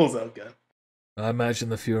 Pulls out gun. I imagine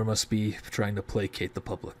the Fuhrer must be trying to placate the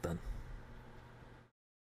public then.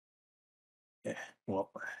 Yeah, well,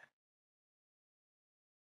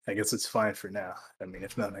 I guess it's fine for now. I mean,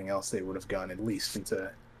 if nothing else, they would have gone at least into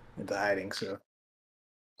hiding, so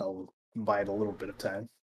I'll bide a little bit of time.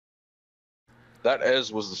 That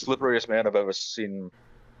Ez was the slipperiest man I've ever seen.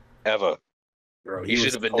 Ever. Bro, He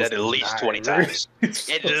should have been dead at least 20 times.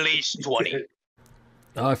 At least 20.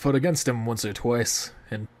 I fought against him once or twice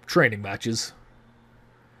in training matches.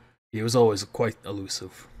 He was always quite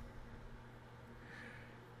elusive.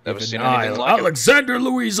 Never Even seen I, anything like it. Alexander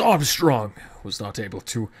Louis Armstrong, was not able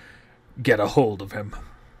to get a hold of him.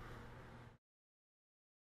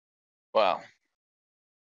 Wow.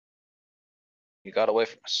 You got away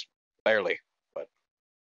from us. Barely, but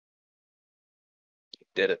you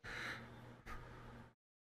did it.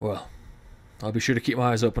 Well, I'll be sure to keep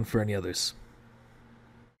my eyes open for any others.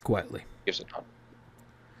 Quietly. Gives it time.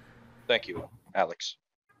 Thank you, Alex.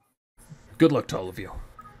 Good luck to all of you.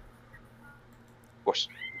 Of course.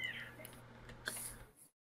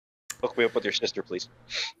 Hook me up with your sister, please.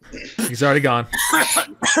 He's already gone.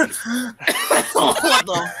 What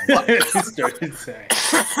the He started saying.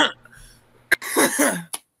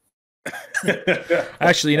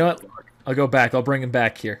 Actually, you know what? I'll go back. I'll bring him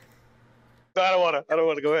back here. No, I don't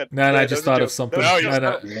want to go ahead. No, I just thought of something. No,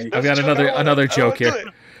 I've got another joke here.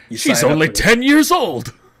 You She's sign up only for this. 10 years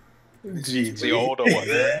old. GG. The older one.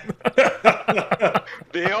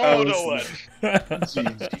 The older one.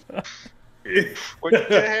 GG. What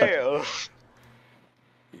the hell?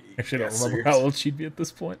 Actually, I don't Yes, remember sir. how old she'd be at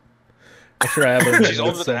this point. I'm sure I have her. She's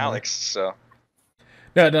older than Alex, so.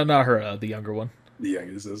 No, not her. The younger one. The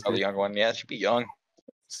youngest is Oh, the young one. Yeah, she'd be young.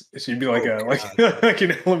 She'd be like like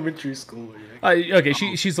an elementary school. Okay,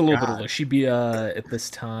 she's a little bit older. She'd be at this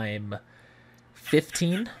time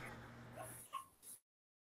 15.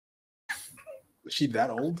 Was she that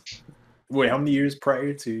old? Wait, how many years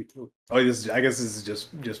prior to? Oh, I guess this is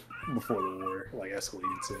just before the war, like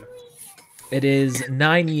escalated to. It is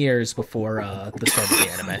 9 years before the start of the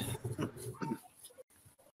anime.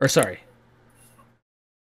 Or sorry.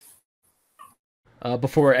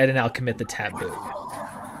 Before Ed and Al commit the taboo.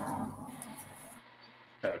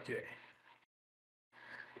 Okay.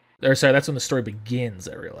 Or sorry, that's when the story begins,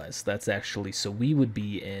 I realized. That's actually... So we would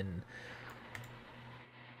be in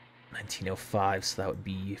 1905, so that would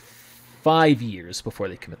be 5 years before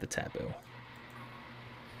they commit the taboo.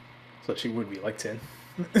 So she would be like 10.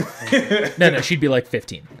 No, she'd be like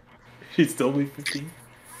 15. She'd still be 15?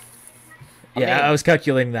 Yeah, I was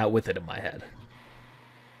calculating that with it in my head.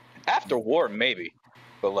 After war, maybe.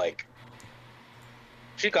 But, like,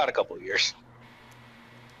 she got a couple of years.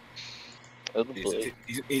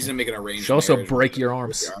 He's gonna make an arrangement. She'll also break your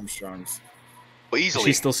arms. With the Armstrongs. Easily.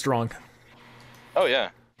 She's still strong. Oh, yeah.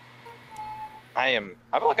 I've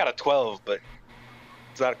only got a 12, but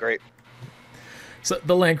it's not great. So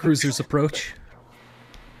the Land Cruisers approach.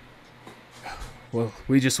 Well,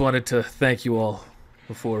 we just wanted to thank you all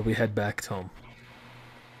before we head back home.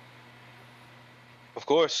 Of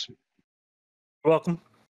course. You're welcome.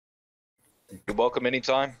 You're welcome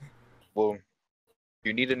anytime. Well, if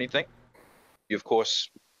you need anything, you, of course,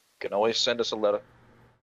 can always send us a letter.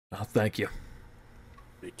 Oh, thank you.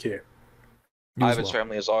 Take care. You as Ivan's well.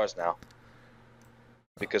 family is ours now.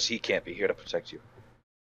 Because he can't be here to protect you.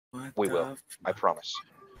 We will. I promise.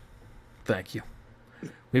 Thank you.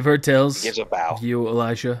 We've heard tales He gives a bow. of you,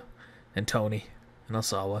 Elijah, and Tony, and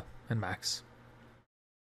Asawa, and Max.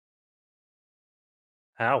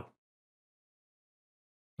 How?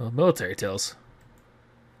 Well, military tales.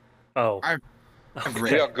 Oh. I've We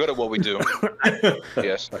written. are good at what we do.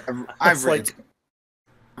 Yes. I've written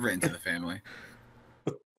to the family.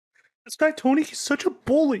 This guy Tony, he's such a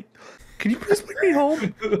bully. Can you please bring me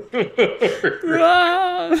home?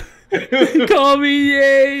 Ah! Call me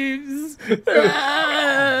names.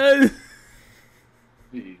 Ah!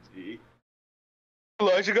 GG.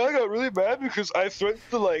 Elijah guy got really mad because I threatened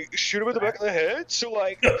to like shoot him in the back of the head. So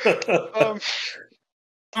like,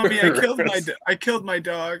 Mommy, I killed my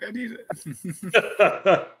dog. I need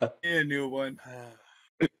a new one.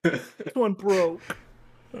 This one broke.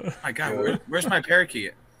 Oh my God, where's my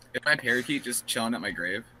parakeet? Is my parakeet just chilling at my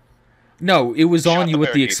grave? No, it was Shot on the you with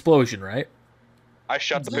the parakeet. explosion, right? I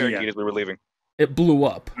shot the parakeet as we were leaving. It blew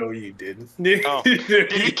up. No, you didn't. Oh.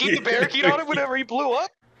 Did he keep the parakeet on him whenever he blew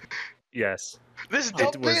up? Yes. This dumb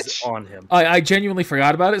It was bitch. on him. I genuinely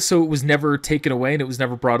forgot about it, so it was never taken away and it was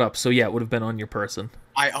never brought up. So yeah, it would have been on your person.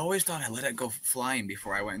 I always thought I let it go flying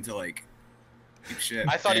before I went into like shit.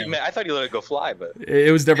 I thought he let it go fly, but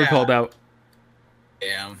It was never Yeah. called out.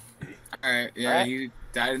 Damn. All right. Yeah, Alright. he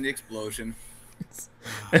died in the explosion.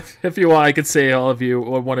 If you want, I could say all of you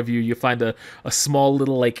or one of you, you find a small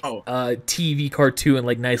little like Oh. TV cartoon,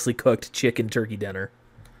 like nicely cooked chicken turkey dinner.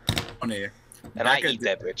 Funny. and I Becca eat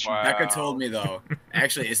that bitch. Becca told me though.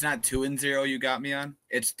 Actually, it's not 2-0 you got me on.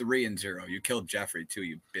 It's 3-0. You killed Jeffrey too,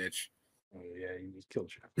 you bitch. Oh, yeah, you just killed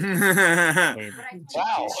I mean,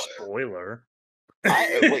 Wow. spoiler.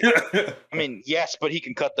 I mean, yes, but he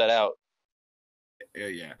can cut that out.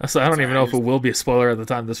 Yeah. So I don't even know if it just- will be a spoiler at the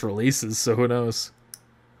time this releases. So who knows?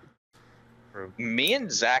 Me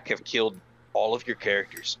and Zach have killed all of your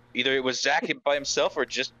characters. Either it was Zach by himself or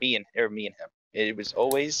just me and him. It was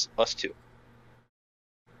always us two.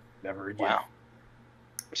 Never again. Wow.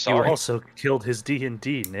 You Sorry. also killed his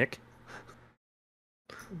D&D, Nick.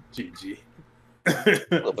 GG. A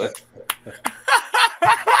little bit.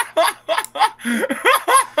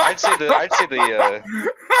 I'd say the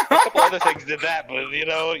a couple other things did that, but you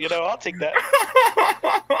know, I'll take that.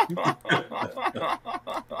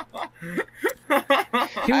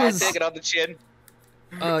 He I was take it on the chin.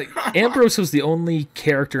 Ambrose was the only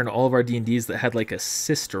character in all of our D&Ds that had like a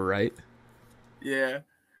sister, right? Yeah.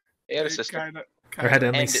 He had a sister. Kinda, Or had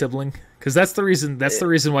any And- sibling? Because that's the reason. That's the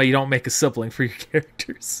reason why you don't make a sibling for your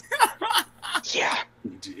characters. Yeah,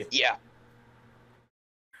 GG. yeah.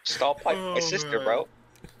 Stall pipe my Oh, sister, man. bro.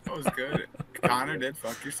 That was good. Connor did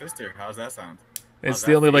fuck your sister. How's that sound? It's How's the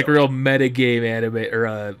that only like feel? real metagame anime or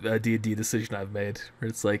a D&D decision I've made. Where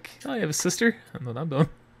it's like, oh, you have a sister? And then I'm done.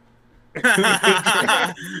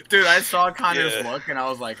 Dude, I saw Connor's Yeah. look and I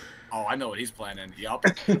was like, oh, I know what he's planning. Yup.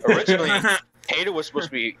 Originally, Ada was supposed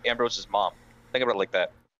to be Ambrose's mom. Think about it like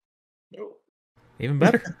that. Even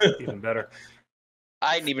better. Even better.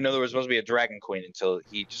 I didn't even know there was supposed to be a dragon queen until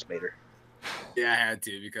he just made her. Yeah, I had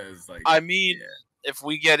to because like I mean, yeah. if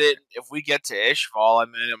we get to Ishval, I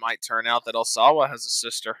mean, it might turn out that Alsawa has a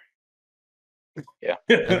sister. Yeah,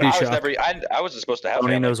 I'd be I was shocked. never. I wasn't supposed to have.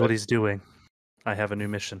 Tony family, knows but what he's doing. I have a new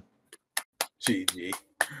mission. GG.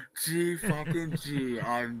 G fucking G,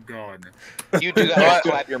 I'm done. You do that.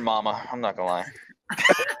 Clap your mama. I'm not gonna lie.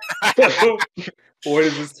 What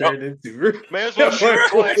does this turn into? May as well shoot it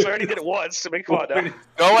twice. I already did it once. So make fun now.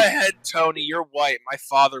 Go ahead, Tony. You're white. My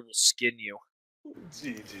father will skin you.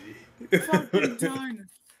 GG. Fucking done.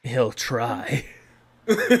 He'll try.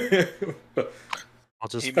 I'll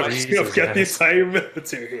just He might- freeze I've his got the ass, entire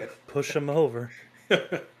military. push him over.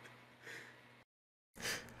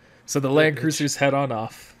 So the Land Cruisers head on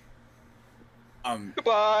off.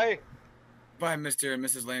 Goodbye. Bye, Mr. and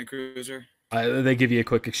Mrs. Land Cruiser. They give you a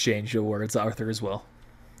quick exchange of words, Arthur as well.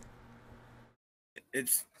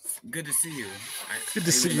 It's good to see you. Good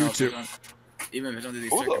to see you too. Even if it's under these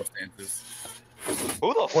Hold up. circumstances.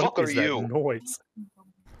 Who the fuck What are is that you? noise?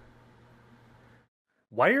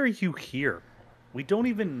 Why are you here? We don't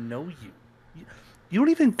even know you. You don't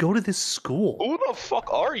even go to this school. Who the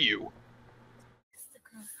fuck are you?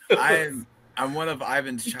 I'm one of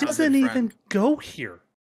Ivan's He childhood doesn't friends. even go here.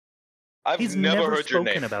 I've He's never never heard your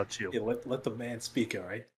spoken name. about you. Yeah, let the man speak, all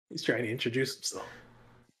right? He's trying to introduce himself.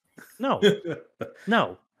 No,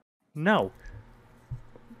 no, no.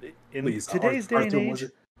 In Please, today's day and Arthur, age,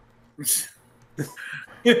 was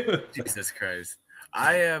it? Jesus Christ.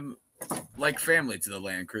 I am like family to the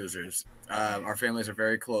Land Cruisers. Our families are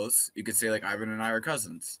very close. You could say like Ivan and I are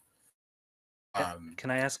cousins.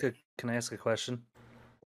 can I ask a question?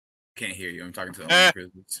 Can't hear you. I'm talking to the Land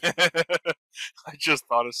Cruisers. I just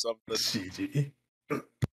thought of something. GG.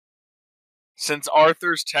 Since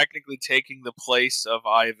Arthur's technically taking the place of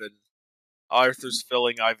Ivan, Arthur's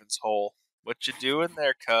filling Ivan's hole. What you doing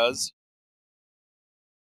there, cuz?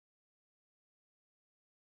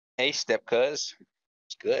 Hey, step cuz.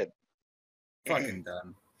 It's good. Fucking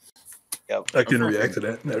done. Yep. I can react to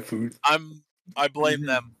that food. I blame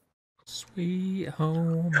them. Sweet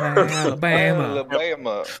home Alabama.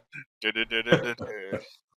 Alabama. I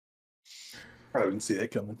didn't see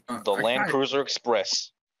that coming. The Land Cruiser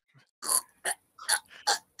Express.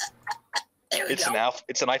 It's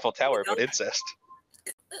an Eiffel Tower, but incest.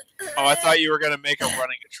 Oh, I thought you were gonna make a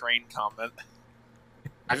running a train comment.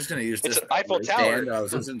 I'm just gonna use It's this. an Eiffel word, Tower. and I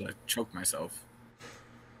was just gonna choke myself.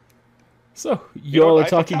 So You know y'all what are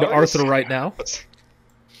Eiffel talking to Tower is? Arthur right now.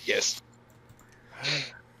 Yes.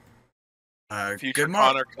 Future Good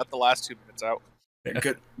morning. Connor, cut the last 2 minutes out.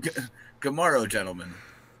 Good morrow, gentlemen.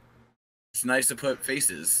 It's nice to put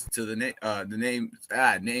faces to the names,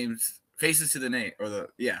 faces to the name, or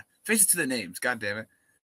faces to the names. God damn it.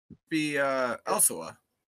 Be Elsoa.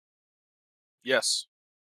 Yes.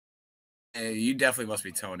 Hey, you definitely must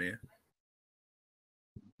be Tony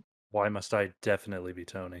Why must I definitely be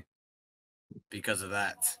Tony? because of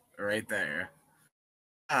that right there.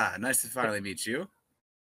 Nice to finally meet you.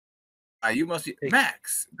 You must be Hey.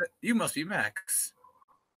 Max. You must be Max.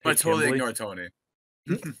 Hey, But totally Kimberly, ignore Tony.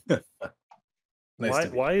 Nice to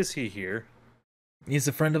meet why is he here? He's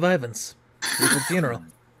a friend of Ivan's. Here for the funeral.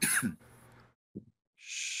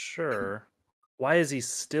 Sure. Why is he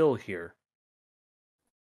still here?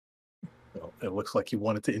 Well, it looks like he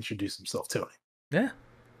wanted to introduce himself to Yeah.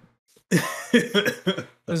 me.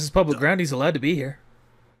 This is public ground. He's allowed to be here.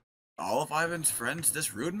 All of Ivan's friends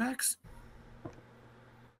this rude, Max?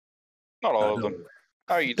 Not all of them.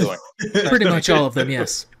 How are you doing? Pretty much all of them,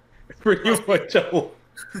 yes. Pretty much all.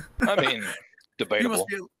 I mean, You debatable.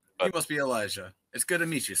 must be Elijah. It's good to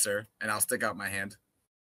meet you, sir. And I'll stick out my hand.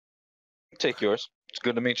 Take yours. It's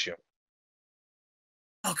good to meet you.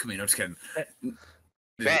 Oh, come here. I'm just kidding.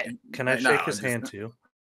 Can I shake his hand too?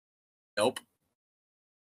 Nope.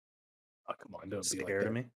 Oh, come on, don't be like Scared that.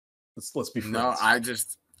 of me? Let's be friends. No, I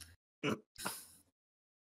just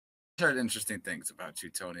heard interesting things about you,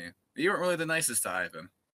 Tony. You weren't really the nicest to Ivan.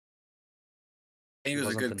 He was a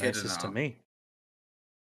Wasn't good the kid nicest to and all. me.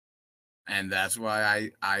 And that's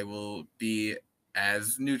why I will be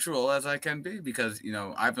as neutral as I can be because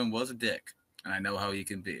Ivan was a dick and I know how he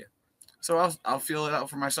can be. So I'll feel it out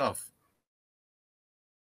for myself.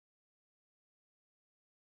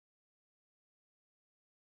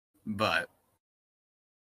 But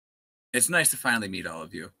it's nice to finally meet all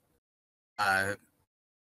of you.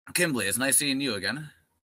 Kimberly, it's nice seeing you again.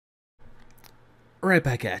 Right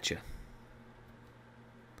back at you.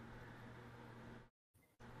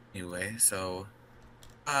 Anyway, so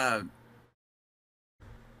totally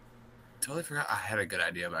forgot. I had a good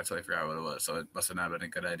idea, but I totally forgot what it was. So it must have not been a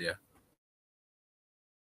good idea.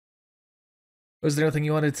 Was there anything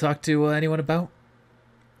you wanted to talk to anyone about?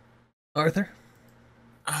 Arthur?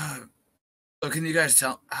 So can you guys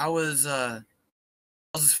tell how was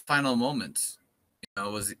his final moments?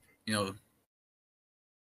 Was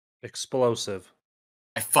Explosive.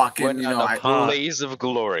 I fucking Went on a blaze of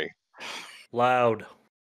glory. Loud.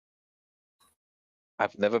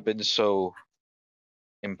 I've never been so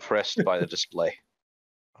impressed by the display.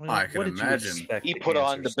 I mean, I can what did you imagine. expect He the put on the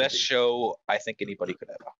answers to best be? show I think anybody could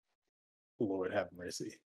ever. Lord have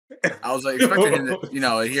mercy. I was like expecting him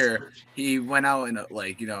to, here he went out in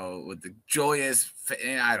with the joyous,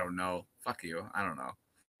 I don't know, Fuck you. I don't know.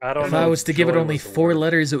 I don't If know. I was to give it Joy only was the 4 word.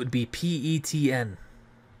 letters, it would be PETN.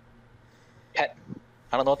 Pet.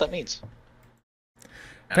 I don't know what that means.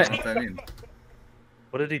 I don't know what that means.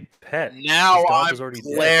 What did he pet? Now His dog I'm was already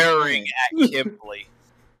dead. glaring at Kimberly.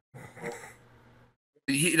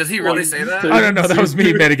 Does he really say that? I don't know. That was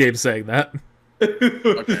me metagame saying that.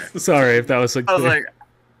 Okay. Sorry if that was I was unclear. like,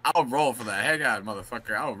 I'll roll for that. Hang on,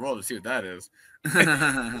 motherfucker. I'll roll to see what that is.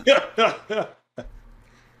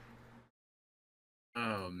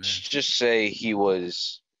 Oh man. Just say he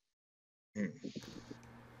was.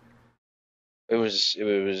 It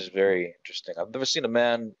was very interesting. I've never seen a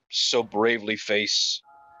man so bravely face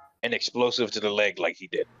an explosive to the leg like he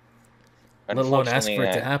did. Let alone ask for it to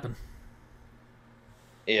Unfortunately, happen.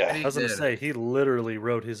 Yeah, I was going to say, he literally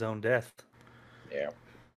wrote his own death. yeah.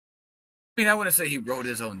 I mean, I wouldn't say he wrote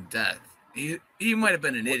his own death. He might have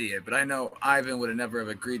been an idiot, but I know Ivan would have never have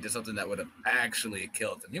agreed to something that would have actually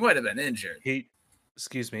killed him. He might have been injured.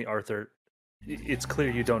 Excuse me, Arthur. It's clear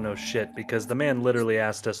you don't know shit because the man literally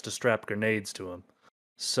asked us to strap grenades to him.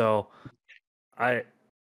 So, I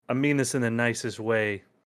mean this in the nicest way,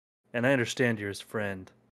 and I understand you're his friend.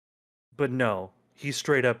 But no, he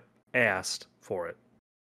straight up asked for it.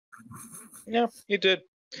 Yeah, he did.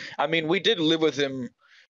 I mean, we did live with him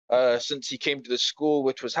since he came to the school,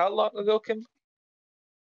 which was how long ago, Kim?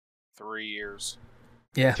 3 years.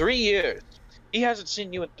 Yeah. 3 years. He hasn't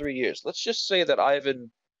seen you in 3 years. Let's just say that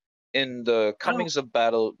Ivan, in the comings of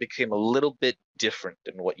battle, became a little bit different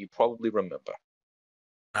than what you probably remember.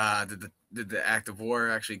 Did the act of war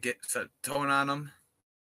actually get set tone on him?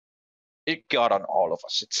 It got on all of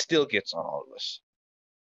us. It still gets on all of us.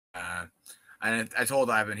 And I told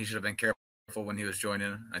Ivan he should have been careful when he was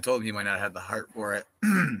joining. I told him he might not have the heart for it.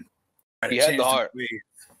 He had the heart.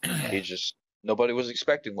 He just nobody was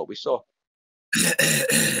expecting what we saw.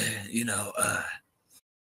 You know,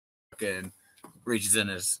 fucking reaches in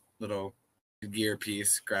his little gear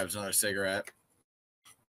piece, grabs another cigarette.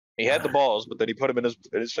 He had the balls, but then he put them in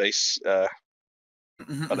his face.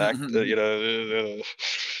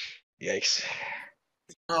 Yikes.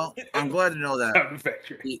 Well, I'm glad to know that.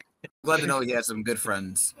 Glad to know he had some good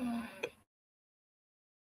friends.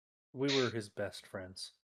 We were his best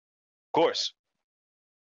friends. Of course.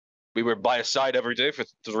 We were by his side every day for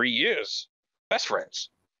 3 years. Best friends.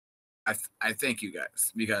 I thank you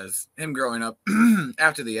guys because him growing up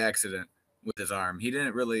after the accident with his arm, he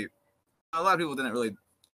didn't really. A lot of people didn't really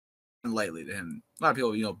lightly to him. A lot of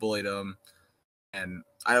people, bullied him, and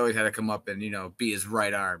I always had to come up and be his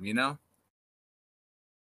right arm.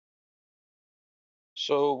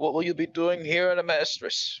 So, what will you be doing here in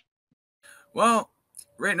Amestris? Well,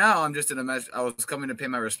 right now I'm just in I was coming to pay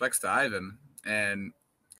my respects to Ivan, and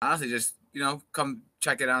honestly, just come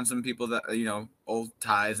check it on some people that old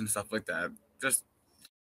ties and stuff like that. Just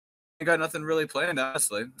I got nothing really planned,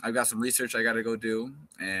 honestly. I've got some research I got to go do,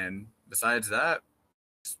 and besides that,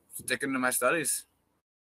 sticking to my studies.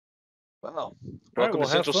 Wow. Right, Welcome well,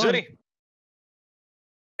 to Central have fun. City.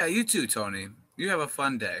 Yeah, you too, Tony. You have a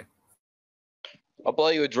fun day. I'll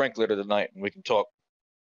buy you a drink later tonight and we can talk.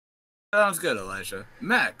 Sounds good, Elijah.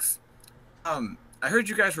 Max, I heard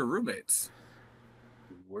you guys were roommates.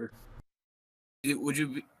 Word. Would you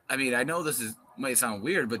be, I mean, I know this might sound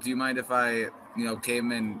weird, but do you mind if I,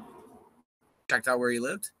 came and checked out where you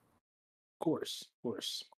lived? Of course.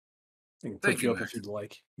 I can Thank put you, you up Max. if you'd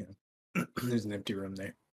like. There's an empty room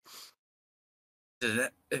there.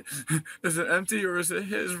 Is it empty or is it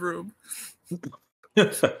his room?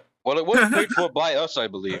 Well, it was paid for by us, I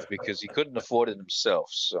believe, because he couldn't afford it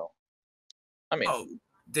himself. So, I mean, Oh,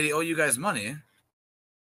 did he owe you guys money?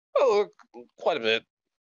 quite a bit,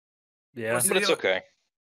 Yeah. What's but it's okay.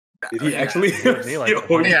 Did he Yeah. actually? He owed me like He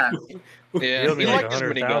owed Yeah. Yeah, He owed he me like liked his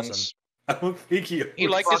 100,000. miniguns. I don't think He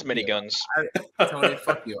liked his Fuck you. miniguns. Tony,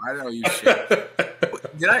 fuck you. I don't owe you shit.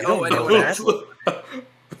 Did I You owe don't know anyone that. actually? I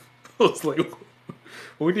was like,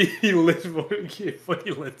 what did he live? What did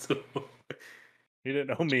he live to? He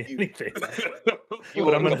didn't owe me anything. You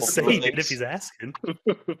But owe I'm a going to couple say more he did if things. he's asking.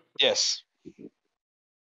 Yes.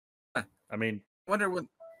 I mean, Wonder when.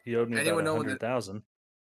 he owed me about Anyone know when the- 100,000.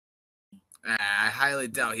 I highly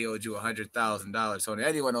doubt he owed you $100,000, Tony.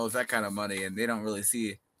 Anyone owes that kind of money, and they don't really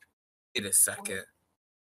see it a second.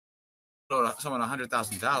 Owe someone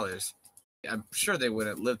 $100,000. I'm sure they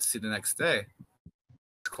wouldn't live to see the next day.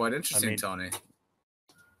 It's quite interesting, mean, Tony.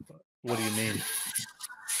 What do you mean?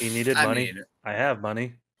 He needed I money. mean- I have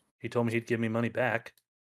money. He told me he'd give me money back.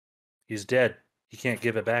 He's dead. He can't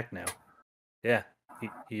give it back now. Yeah,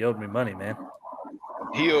 he owed me money, man.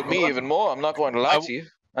 He owed me even more. I'm not going to lie to you.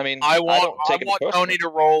 I mean, I don't want take it Tony personally. to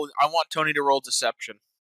roll. I want Tony to roll deception.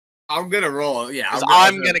 I'm gonna roll. Yeah,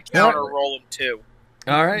 I'm gonna counter roll him too.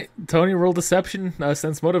 All right, Tony, roll deception.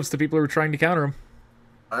 Sense motives to people who are trying to counter him.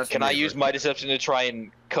 Can I use my deception to try and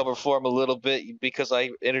cover for him a little bit because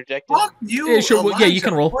I interjected? Fuck you. Yeah, sure. Well, yeah, you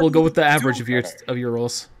can roll. What We'll go you with the average do? of your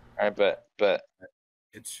rolls. I bet.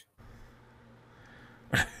 It's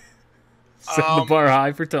Set the bar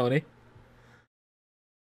high for Tony.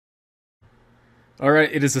 All right,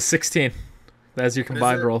 it is a 16. That's your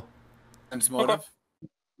combined roll. sense motive.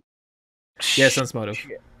 Yeah, sense motive.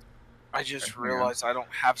 I just realized I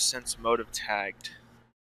don't have sense motive tagged.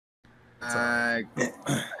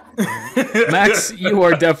 Max, you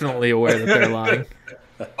are definitely aware that they're lying.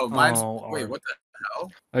 Oh, mine's. Oh, Wait, Art. what the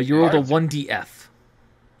hell? You rolled a 1DF.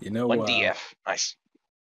 You know, 1DF. Nice.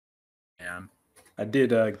 Man. I did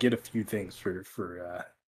get a few things for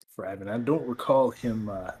Ivan. I don't recall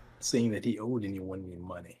him saying that he owed anyone any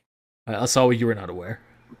money. I saw you were not aware.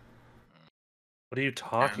 What are you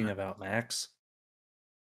talking about, Max?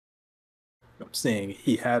 I'm saying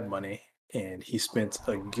he had money and he spent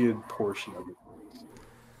a good portion of it.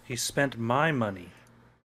 He spent my money.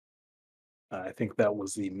 I think that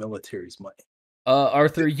was the military's money.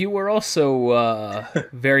 Arthur, you were also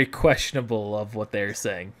very questionable of what they're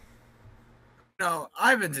saying. No,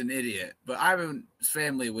 Ivan's an idiot, but Ivan's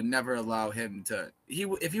family would never allow him to.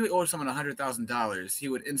 If he owed someone $100,000, he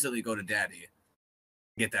would instantly go to Daddy,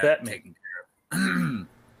 get that Bet me. taken care of.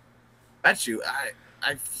 That's you.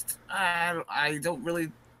 I don't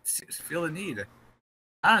really feel the need.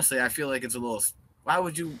 Honestly, I feel like it's a little. Why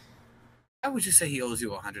would you say he owes you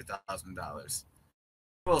 $100,000? A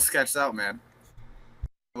little sketched out, man.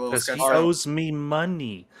 Because he owes me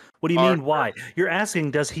money. What do you mean, why? You're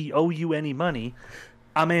asking, does he owe you any money?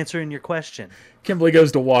 I'm answering your question. Kimberly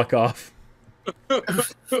goes to walk off.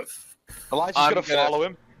 Elijah's gonna follow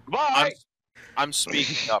him. Bye! I'm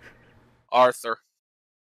speaking up. Arthur.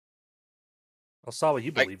 I saw what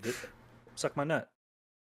you believed it. Suck my nut.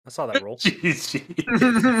 I saw that roll.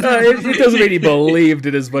 It doesn't mean he believed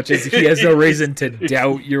it as much as he has no reason to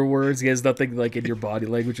doubt your words. He has nothing like in your body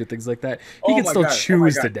language or things like that. He can still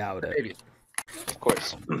choose to doubt it. Of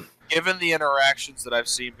course. Given the interactions that I've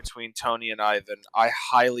seen between Tony and Ivan, I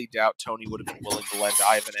highly doubt Tony would have been willing to lend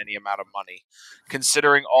Ivan any amount of money.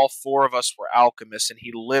 Considering all four of us were alchemists and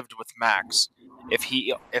he lived with Max, if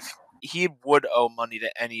he would owe money to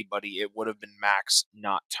anybody, it would have been Max,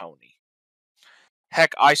 not Tony.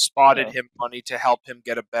 Heck, I spotted him money to help him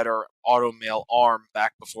get a better automail arm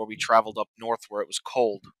back before we traveled up north where it was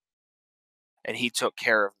cold. And he took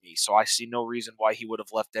care of me, so I see no reason why he would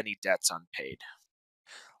have left any debts unpaid.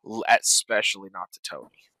 Especially not to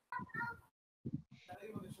Tony.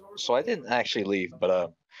 So I didn't actually leave,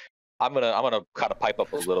 but I'm gonna kind of pipe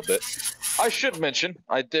up a little bit. I should mention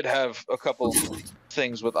I did have a couple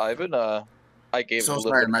things with Ivan. I gave him a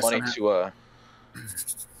little bit of money to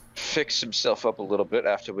fix himself up a little bit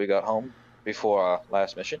after we got home before our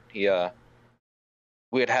last mission. We had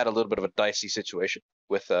a little bit of a dicey situation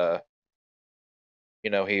with who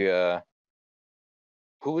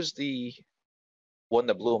was the one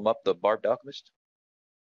that blew him up, the barbed alchemist?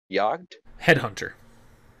 Yogd? Headhunter.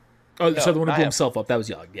 Oh, No, so the one who not blew him. himself up, that was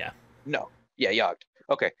Yogg, yeah. No. Yeah, Yogd.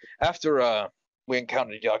 Okay. After we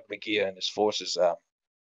encountered Yogd Magia and his forces,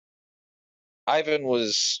 Ivan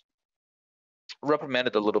was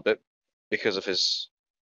reprimanded a little bit because of his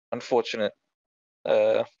unfortunate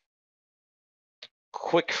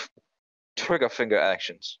quick trigger finger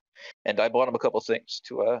actions. And I bought him a couple things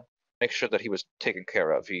to make sure that he was taken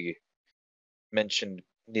care of. He mentioned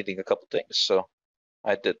needing a couple things, so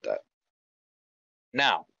I did that.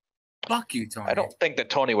 Now, Fuck you, Tony. I don't think that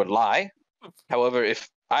Tony would lie. However, if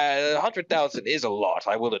 100,000 is a lot,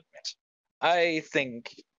 I will admit. I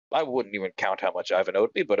think I wouldn't even count how much Ivan owed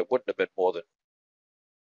me, but it wouldn't have been more than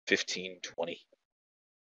 15, 20.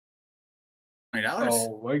 $20?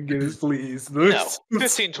 Oh my goodness, please. No,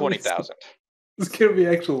 15, 20,000. This can't be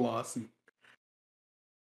actual lawsuit.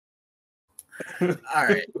 All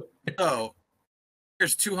right. So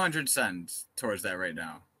there's 200 cents towards that right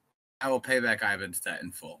now. I will pay back Ivan's debt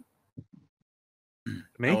in full.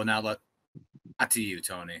 Me? I will now let. Not to you,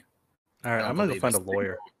 Tony. All right, I'm gonna go find a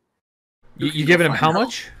lawyer. You giving him how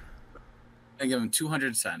much? I give him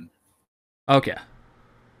 200 cents. Okay.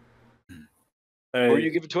 Or you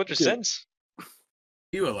give it 200 cents?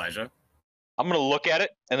 You, Elijah. I'm gonna look at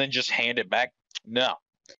it and then just hand it back. No,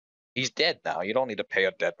 he's dead now. You don't need to pay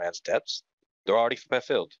a dead man's debts. They're already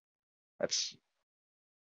fulfilled. That's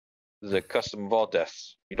the custom of all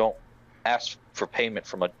deaths. You don't ask for payment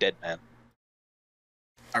from a dead man.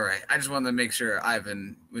 All right. I just wanted to make sure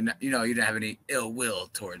Ivan, you didn't have any ill will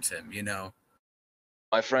towards him,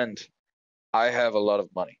 My friend, I have a lot of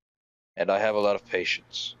money. and I have a lot of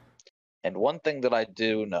patience. And one thing that I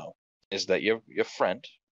do know is that your friend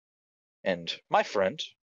and my friend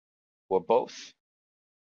were both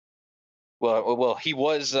well he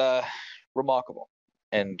was remarkable,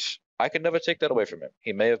 and I could never take that away from him.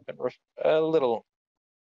 He may have been a little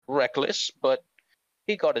reckless, but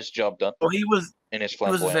he got his job done Well, he was in his he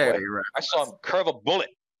was flamboyant way. very reckless. I saw him curve a bullet.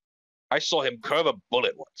 I saw him curve a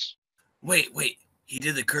bullet once. Wait. He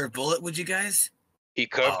did the curved bullet with you guys? He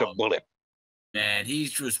curved a bullet. Man, he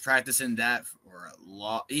was practicing that for a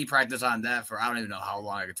lot. He practiced on that for I don't even know how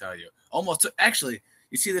long. I can tell you. Almost actually.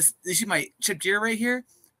 You see this? You see my chipped ear right here?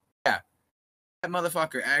 Yeah, that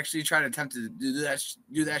motherfucker actually tried to attempt to do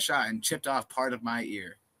that shot and chipped off part of my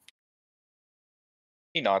ear.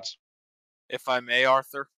 He nods. If I may,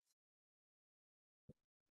 Arthur.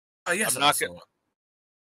 Oh yes,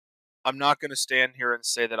 I'm not going to stand here and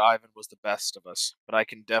say that Ivan was the best of us, but I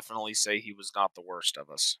can definitely say he was not the worst of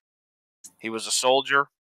us. He was a soldier.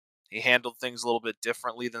 He handled things a little bit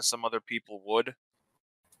differently than some other people would,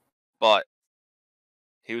 but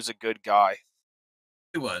he was a good guy.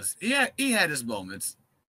 He was. He had his moments.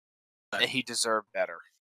 And he deserved better.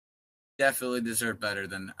 Definitely deserved better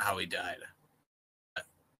than how he died.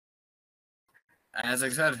 As I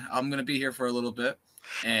said, I'm gonna be here for a little bit.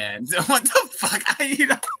 And what the fuck? I hate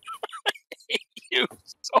you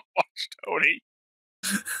so much, Tony.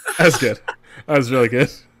 That's good. That was really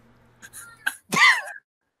good.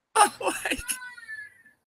 Oh,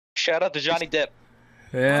 shout out to Johnny Depp.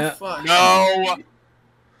 Yeah. Oh, no.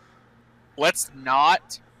 Let's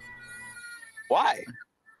not. Why?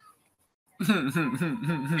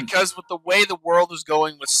 Because with the way the world is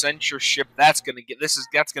going with censorship, that's gonna get this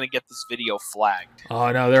video flagged.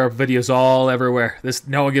 Oh no, there are videos all everywhere.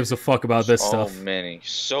 No one gives a fuck about this stuff.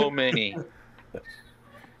 So many.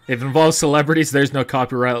 If it involves celebrities, there's no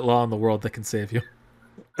copyright law in the world that can save you.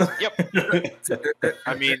 Yep.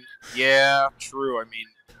 I mean, yeah, true. I mean,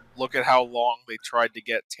 look at how long they tried to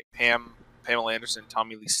get Pamela Anderson,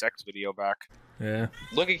 Tommy Lee sex video back. Yeah.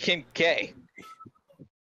 Look at Kim K.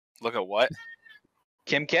 Look at what?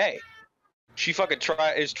 Kim K. She fucking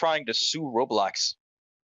is trying to sue Roblox.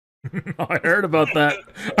 I heard about that.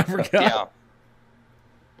 I forgot. Yeah.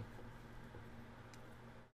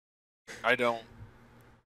 I don't.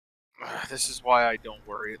 This is why I don't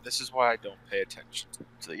worry. This is why I don't pay attention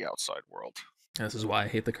to the outside world. This is why I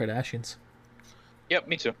hate the Kardashians. Yep,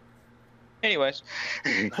 me too. Anyways.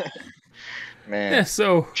 Man. Yeah,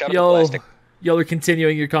 so y'all are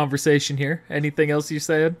continuing your conversation here. Anything else you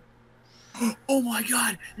saying? Oh my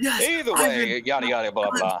god, yes. Either way, yada yada blah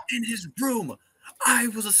blah. In his room. I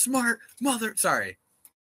was a smart mother. Sorry.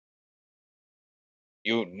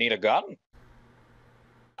 You need a gun?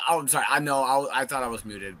 Oh, I'm sorry. I know. I thought I was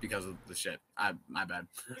muted because of the shit. My bad.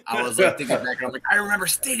 I was like thinking back. I'm like, I remember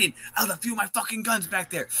stating I had a few of my fucking guns back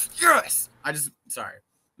there. Yes. Sorry.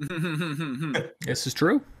 This is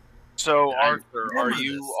true. So, Arthur, are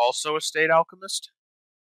you also a state alchemist?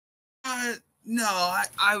 No,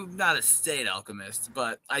 I'm not a state alchemist,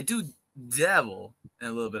 but I do dabble in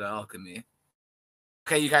a little bit of alchemy.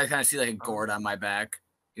 Okay, you guys kind of see like a gourd on my back,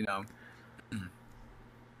 you know.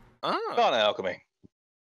 On alchemy.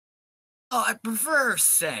 Oh, I prefer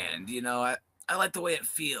sand, you know. I like the way it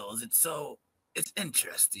feels. It's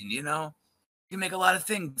interesting, you know. You can make a lot of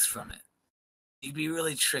things from it. You can be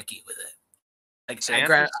really tricky with it. Like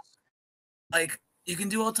sand? You can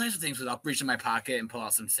do all types of things without reaching my pocket and pull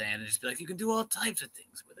out some sand and just be like, you can do all types of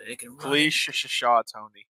things with it. It can please shh,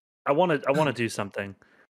 Tony. I want to do something.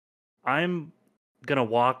 I'm gonna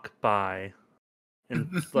walk by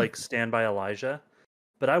and like stand by Elijah,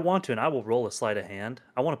 but I want to, and I will roll a sleight of hand.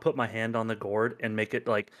 I want to put my hand on the gourd and make it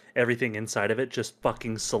like everything inside of it just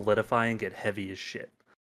fucking solidify and get heavy as shit.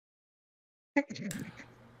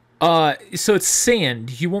 So it's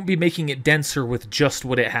sand. You won't be making it denser with just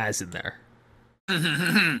what it has in there.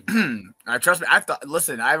 Trust me.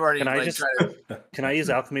 Listen, I've already. Can I use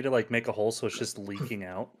alchemy to like make a hole so it's just leaking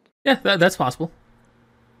out? Yeah, that's possible.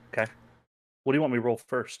 Okay. What do you want me to roll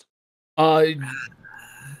first? Do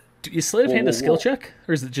you sleight of hand a skill check,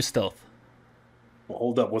 or is it just stealth? Well,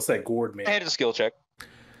 hold up. What's that gourd, man? I had a skill check.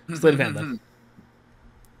 Sleight of hand, then.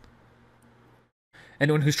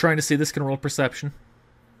 Anyone who's trying to see this can roll perception.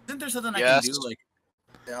 Isn't there something I can do,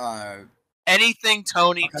 like, anything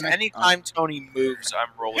Tony? Anytime Tony moves, I'm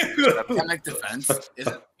rolling. Alchemic defense.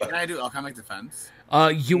 Can I do alchemic defense?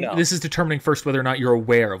 No. This is determining first whether or not you're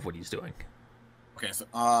aware of what he's doing. Okay, so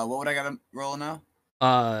what would I gotta roll now?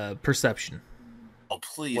 Perception. Oh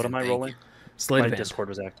please! What am I rolling? Sleight of hand. My Discord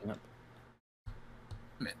was acting up.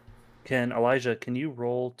 Can you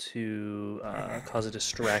roll to cause a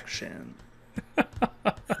distraction?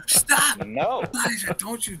 Stop! No. Elijah,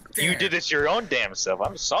 don't you dare. You did this your own damn self.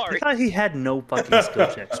 I'm I sorry. thought he had no fucking skill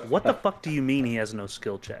checks. What the fuck do you mean he has no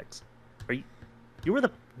skill checks? Are you were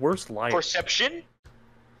the worst liar. Perception?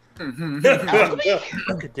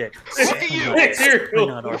 Suck a dick. Look at you. Suck my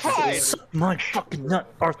nut, Arthur. Fine. Suck my fucking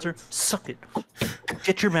nut, Arthur. Suck it.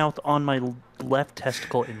 Get your mouth on my left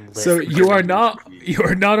testicle and lift. So you are not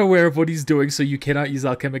aware of what he's doing, so you cannot use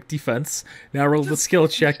alchemic defense. Now roll the skill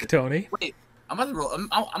check, Tony. Wait, I'm about to roll.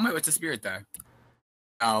 I might wait to spirit there.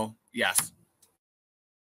 Oh, yes.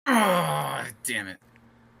 Oh, damn it.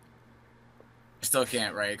 I still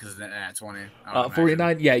can't, right? Because it's at 20.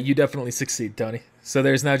 49, yeah, you definitely succeed, Tony. So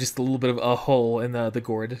there's now just a little bit of a hole in the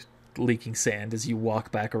gourd, leaking sand as you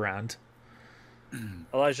walk back around.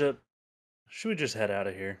 Elijah, should we just head out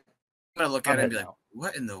of here? I'm gonna look at it and be like,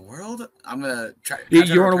 "What in the world?" I'm gonna try.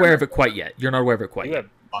 You aren't aware of it quite yet. You're not aware of it quite yet.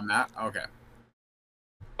 On that, okay.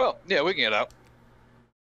 Well, yeah, we can get out.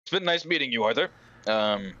 It's been nice meeting you, Arthur.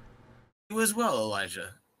 You as well,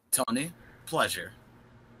 Elijah. Tony, pleasure.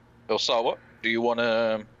 Osawa, do you want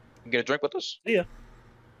to get a drink with us? Yeah.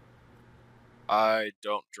 I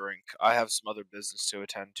don't drink. I have some other business to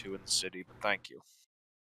attend to in the city, but thank you.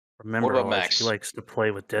 Remember, What about Elijah, Max? he likes to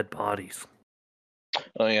play with dead bodies.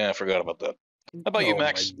 Oh yeah, I forgot about that. How about you,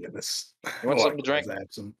 Max? My goodness. You want something to drink? I have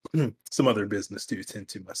some other business to attend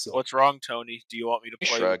to myself. What's wrong, Tony? Do you want me to He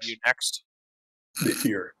play shrugs. with you next? The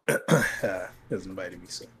fear has invited me,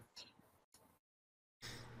 so.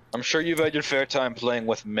 I'm sure you've had your fair time playing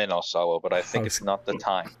with men, Osawa, but I think Oh, it's not the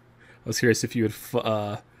time. I was curious if you had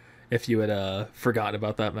forgotten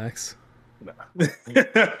about that, Max. No.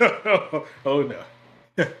 Oh no.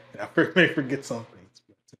 I may forget some things.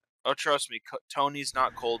 Oh, trust me, Tony's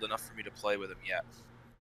not cold enough for me to play with him yet.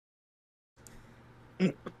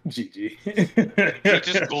 GG. He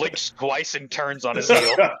just blinks twice and turns on his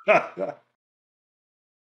heel.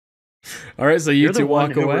 All right, so you two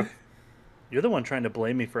walk away. You're the one trying to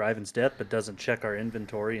blame me for Ivan's death, but doesn't check our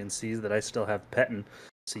inventory and sees that I still have Pettin,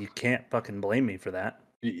 so you can't fucking blame me for that.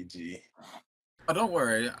 GG. Oh, don't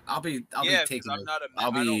worry. I'll be Yeah, taking. I'm not a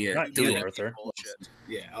I'll man. be Not doing you, a Arthur. Bullshit.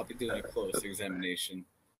 Yeah, I'll be doing a close examination.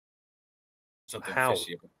 Something How?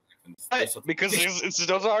 fishy. Because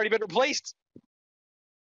those already been replaced.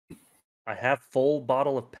 I have full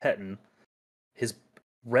bottle of Pettin. His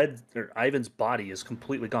Ivan's body is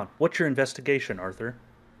completely gone. What's your investigation, Arthur?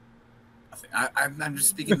 I'm just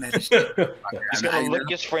speaking that shit. He's gonna lick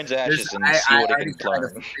his friend's ashes and see what he can tried to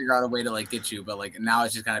learn. figure out a way to like get you, but like now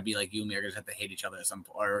it's just gonna be like you and me are gonna have to hate each other at some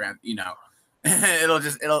point, or we're gonna, it'll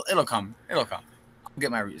come. I'll get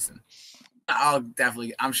my reason. I'm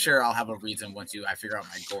sure I'll have a reason once I figure out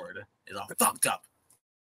my gourd is all fucked up.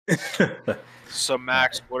 So,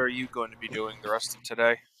 Max, what are you going to be doing the rest of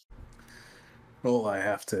today? Well, I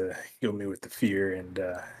have to go meet with the fear, and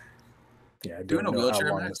yeah, I don't in a know how wheelchair,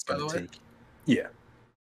 long Max, it's by going the to way? take. Yeah,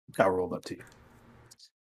 I'll roll up to you.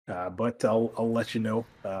 But I'll let you know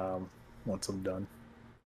once I'm done.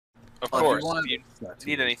 Of Oh, if you course, want- if you It's not too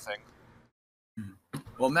need late. anything.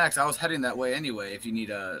 Well, Max, I was heading that way anyway. If you need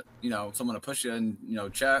someone to push you and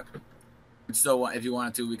chat, if you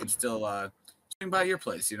wanted to, we could still swing by your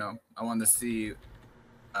place. I wanted to see,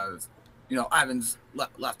 Ivan's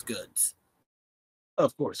left goods.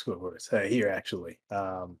 Of course. Here, actually,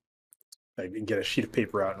 I can get a sheet of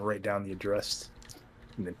paper out and write down the address,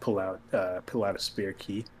 and then pull out a spare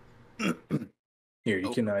key. Here,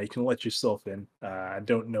 you can let yourself in. I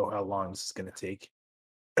don't know how long this is going to take,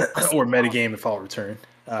 or metagame if I'll return.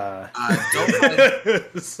 Don't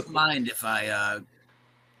mind if I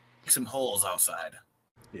make some holes outside.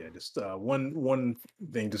 Yeah, just one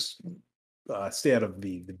thing. Just stay out of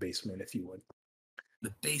the basement if you would.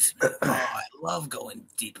 The basement. Oh, I love going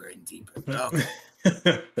deeper and deeper. Okay,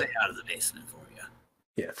 stay out of the basement for you.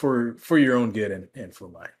 Yeah, for your own good and for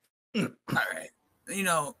mine. All right.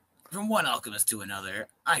 From one alchemist to another,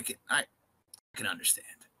 I can understand.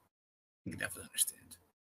 I can definitely understand.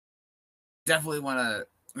 Definitely we're gonna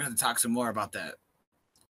have to talk some more about that.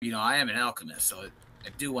 I am an alchemist, so I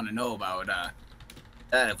do want to know about that.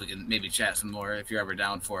 If we can maybe chat some more, if you're ever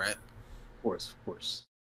down for it. Of course. Well,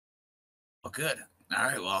 good. All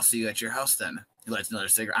right. Well, I'll see you at your house then. He lights another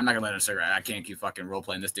cigarette. I'm not gonna light a cigarette. I can't keep fucking role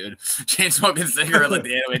playing this dude. Chain smoking cigarette like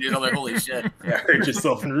the anime dude. I'm like, holy shit. Yeah, hurt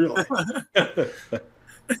yourself in real life.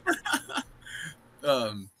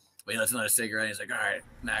 But he lights another cigarette. And he's like, all right,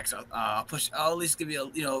 Max, I'll at least give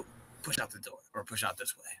you push out the door or push out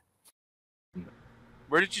this way.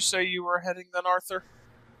 Where did you say you were heading then, Arthur?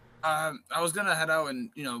 I was gonna head out and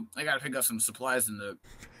I gotta pick up some supplies in the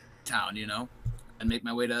town, and make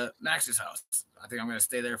my way to Max's house. I think I'm gonna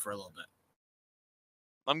stay there for a little bit.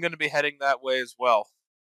 I'm going to be heading that way as well.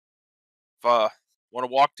 If want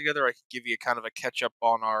to walk together, I can give you kind of a catch up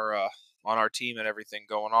on our team and everything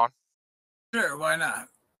going on. Sure, why not?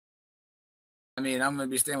 I mean, I'm gonna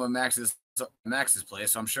be staying with Max's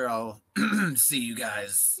place, so I'm sure I'll see you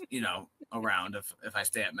guys, around if I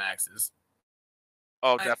stay at Max's.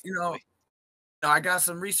 Oh, definitely. I got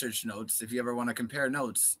some research notes. If you ever want to compare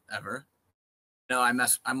notes, ever. No, I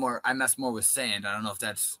mess more with sand. I don't know if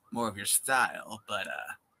that's more of your style, but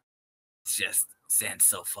it's just sand's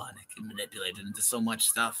so fun. It can manipulate it into so much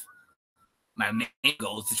stuff. My main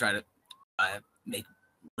goal is to try to make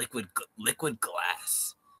liquid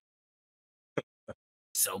glass.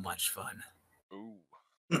 So much fun. Ooh.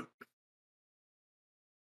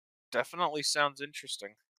 Definitely sounds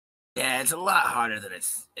interesting. Yeah, it's a lot harder than it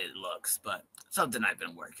looks, but something I've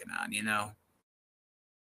been working on,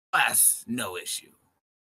 Glass, no issue.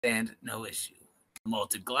 Sand, no issue.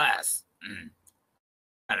 Molten glass,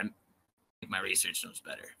 gotta make my research notes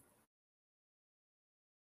better.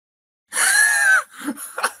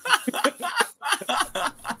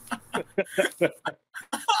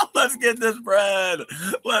 Let's get this bread.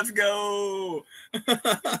 Let's go.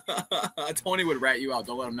 Tony would rat you out.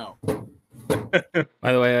 Don't let him know.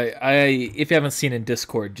 By the way, I if you haven't seen in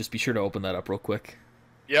Discord, just be sure to open that up real quick.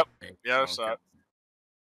 Yep. Yeah, I saw it.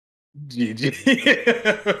 GG.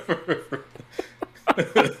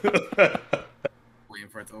 Waiting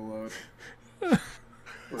for it to load.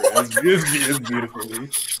 It's beautiful.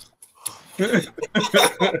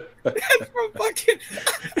 That's from fucking.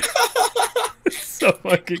 So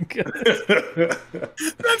fucking good.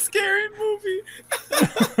 That scary movie.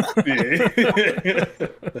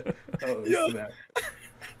 Oh, snap.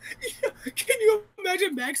 Can you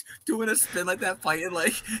imagine Max doing a spin like that, fighting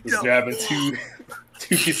like Just grabbing two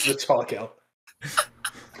pieces of chalk out.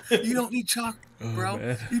 You don't need chalk, bro.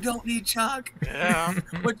 Man. You don't need chalk. Yeah.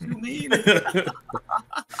 What do you mean?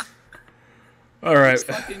 All right. It's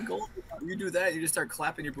fucking gold. You do that, you just start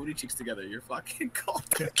clapping your booty cheeks together. You're fucking gold.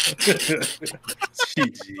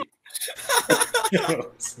 GG.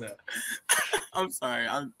 Oh, snap. I'm sorry.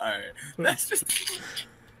 I'm all right. That's just.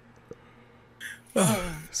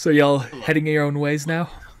 So y'all heading your own ways now?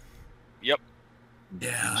 Yep.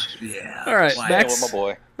 Yeah. All right, Why? Max. With my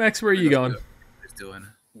boy. Max, where are you going? Just doing.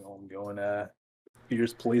 Well, I'm going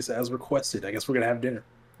Peter's place as requested. I guess we're gonna have dinner.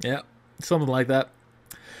 Yeah, something like that.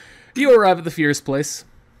 You arrive at the Fierce place.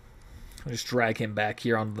 I'll just drag him back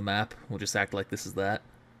here onto the map. We'll just act like this is that.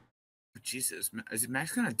 Jesus, is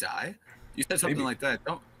Max gonna die? You said something Maybe. like that.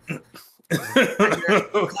 Don't.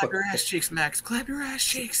 Clap your ass cheeks, Max. Clap your ass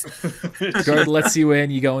cheeks. Guard lets you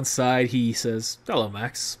in. You go inside. He says, "Hello,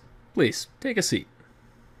 Max. Please take a seat."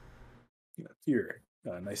 Here,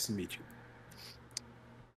 nice to meet you.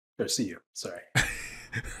 Or see you. Sorry.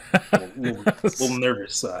 A little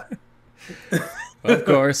nervous.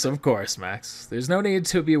 Of course, Max. There's no need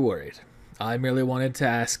to be worried. I merely wanted to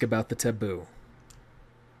ask about the taboo.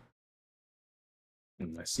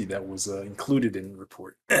 I see that was included in the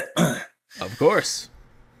report. Of course.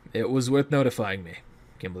 It was worth notifying me.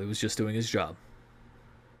 Kimberly was just doing his job.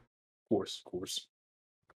 Of course.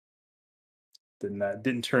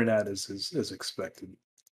 Didn't turn out as expected.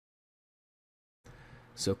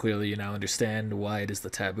 So clearly you now understand why it is the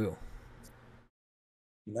taboo.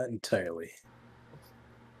 Not entirely.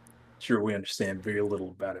 Sure, we understand very little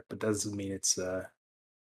about it, but doesn't mean it's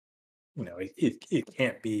it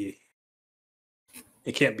can't be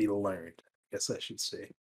learned. I guess I should say.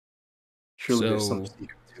 Surely there's some So-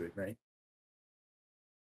 secret to it, right?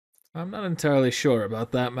 I'm not entirely sure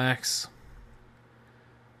about that, Max.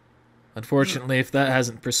 Unfortunately, if that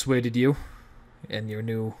hasn't persuaded you, and your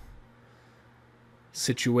new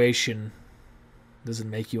situation doesn't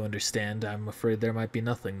make you understand, I'm afraid there might be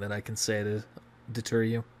nothing that I can say to deter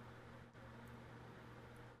you.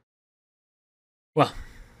 Well,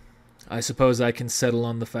 I suppose I can settle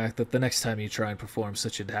on the fact that the next time you try and perform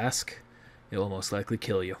such a task, it will most likely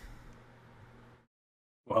kill you.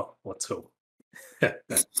 Well, let's hope. Oh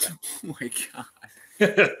my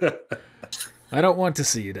god. I don't want to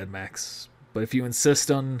see you dead, Max, but if you insist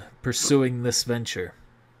on pursuing this venture,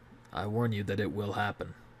 I warn you that it will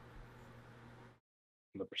happen.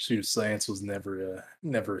 The pursuit of science was never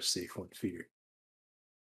a safe one for you.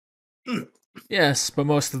 Yes, but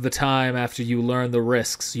most of the time after you learn the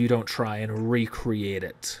risks, you don't try and recreate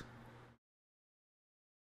it.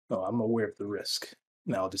 Oh, I'm aware of the risk.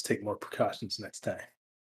 Now I'll just take more precautions next time.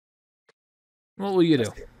 What will you do?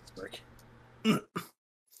 That's the way it's work.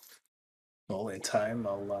 Well, in time,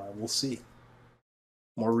 we'll see.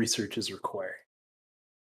 More research is required.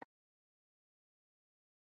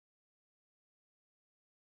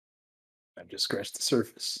 I've just scratched the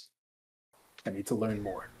surface. I need to learn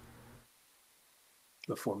more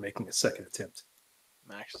before making a second attempt.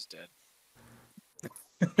 Max is dead.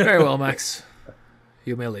 Very well, Max.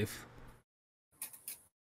 You may leave.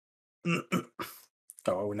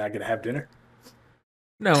 Oh, we're not gonna have dinner?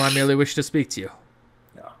 No, I merely wish to speak to you.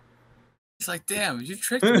 No. It's like, damn, you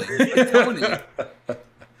tricked me. Like Tony.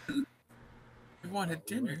 You wanted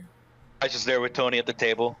dinner. I was just there with Tony at the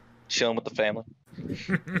table, chilling with the family.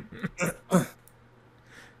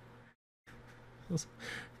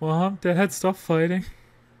 Mom, Dad, stop fighting.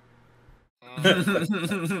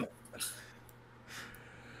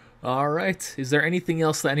 All right. Is there anything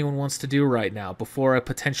else that anyone wants to do right now before a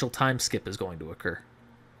potential time skip is going to occur?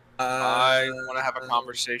 I want to have a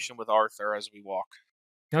conversation with Arthur as we walk.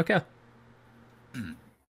 Okay.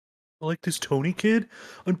 Like this Tony kid?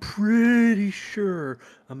 I'm pretty sure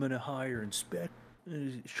I'm gonna hire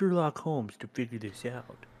Sherlock Holmes to figure this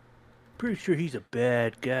out. Pretty sure he's a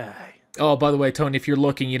bad guy. Oh, by the way, Tony, if you're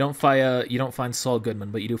looking, you don't find Saul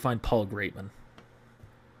Goodman, but you do find Paul Greatman.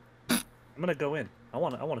 I'm gonna go in. I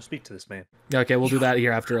want to speak to this man. Okay, we'll do that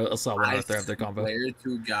here after Assault and Arthur have their combo. Swear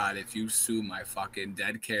to God, if you sue my fucking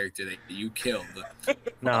dead character that you killed.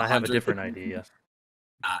 No, I have a different idea.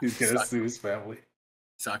 He's gonna sue his family.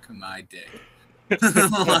 Suck my dick. Like,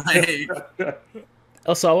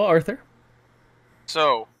 Osawa, Arthur.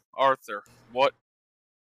 So, Arthur, what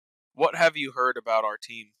have you heard about our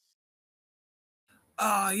team?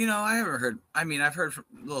 I haven't heard. I mean, I've heard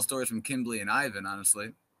little stories from Kimberly and Ivan,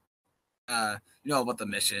 honestly. About the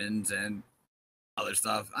missions and other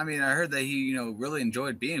stuff. I mean, I heard that he, really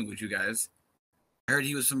enjoyed being with you guys. I heard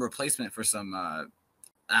he was some replacement for some, I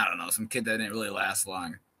don't know, some kid that didn't really last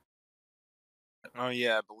long. Oh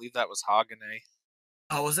yeah, I believe that was Hagane.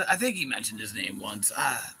 Oh, was it? I think he mentioned his name once.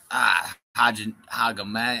 Hagame. I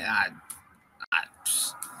don't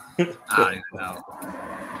even know.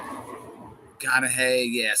 McConaughey,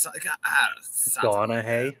 yeah.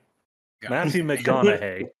 McConaughey? Matthew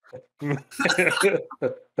McConaughey.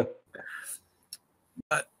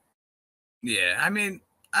 But, yeah, I mean,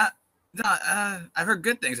 I've heard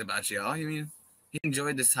good things about y'all. I mean, he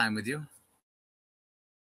enjoyed this time with you.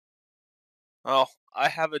 Well, I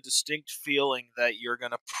have a distinct feeling that you're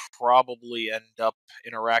going to probably end up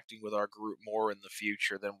interacting with our group more in the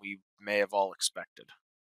future than we may have all expected.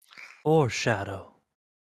 Or Shadow.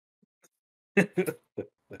 But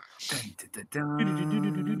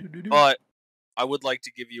I would like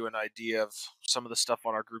to give you an idea of some of the stuff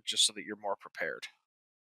on our group just so that you're more prepared.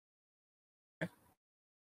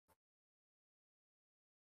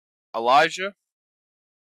 Elijah,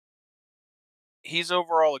 he's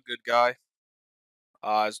overall a good guy.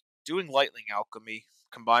 Is doing lightning alchemy,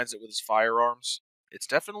 combines it with his firearms. It's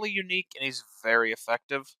definitely unique and he's very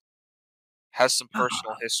effective. Has some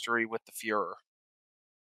personal history with the Fuhrer.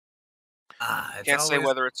 Can't say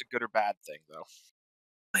whether it's a good or bad thing though.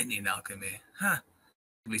 Lightning alchemy, huh?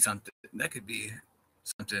 Could be something that could be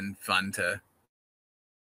something fun to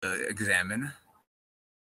examine.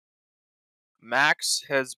 Max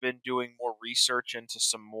has been doing more research into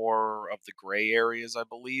some more of the gray areas, I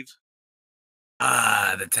believe.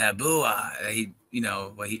 The taboo. He.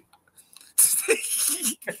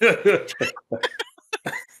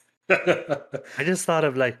 I just thought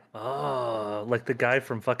of like the guy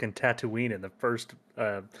from fucking Tatooine in the first,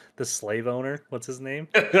 the slave owner. What's his name?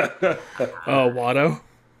 Oh, Watto.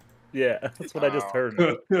 Yeah, that's what I just heard.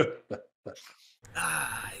 A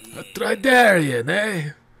Tridarian,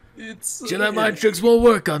 eh? It's Jedi mind tricks won't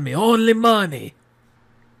work on me. Only money.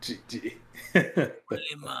 GG. Well,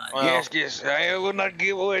 Yes, I will not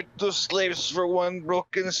give away 2 slaves for 1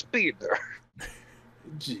 broken speeder.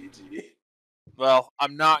 GG. Well,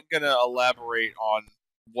 I'm not going to elaborate on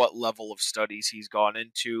what level of studies he's gone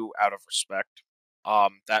into out of respect.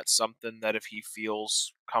 That's something that if he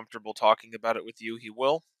feels comfortable talking about it with you, he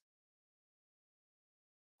will.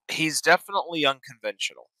 He's definitely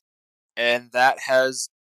unconventional. And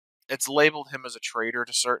it's labeled him as a traitor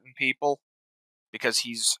to certain people because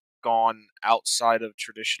he's gone outside of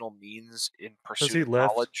traditional means in pursuit of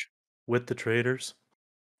knowledge. With the traders?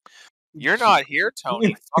 You're not here,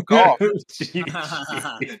 Tony. Fuck off.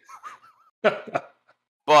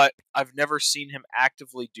 But I've never seen him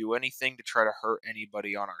actively do anything to try to hurt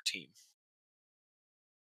anybody on our team.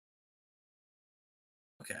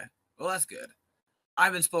 Okay, well that's good.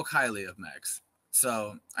 Ivan spoke highly of Max,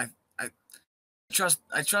 so I trust.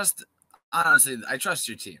 Honestly, I trust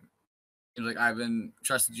your team. Like Ivan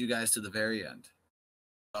trusted you guys to the very end.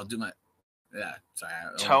 I'll do my. Yeah, sorry.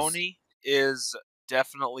 Tony is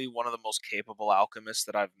definitely one of the most capable alchemists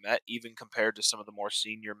that I've met, even compared to some of the more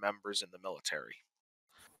senior members in the military.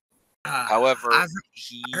 However, I've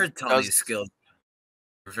he heard does. Tony's skills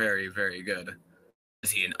are very, very good.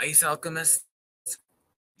 Is he an ice alchemist?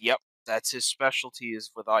 Yep, that's his specialty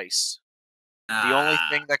is with ice. The only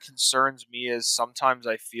thing that concerns me is sometimes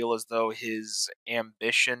I feel as though his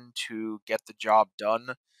ambition to get the job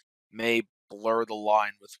done may blur the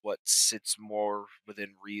line with what sits more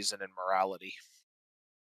within reason and morality.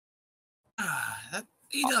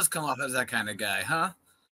 He does come off as that kind of guy, huh?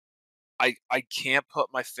 I can't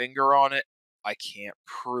put my finger on it. I can't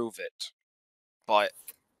prove it. But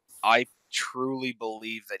I truly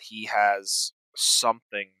believe that he has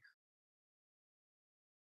something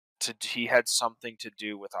he had something to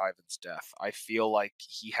do with Ivan's death. I feel like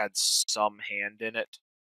he had some hand in it.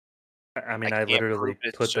 I mean, I I can't literally prove it,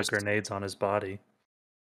 it's put the just grenades on his body.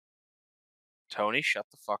 Tony, shut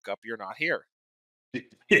the fuck up. You're not here.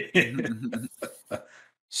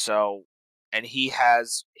 So, and he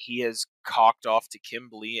has cocked off to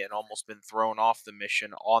Kimberly and almost been thrown off the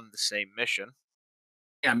mission on the same mission.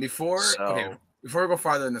 Yeah, before So, we go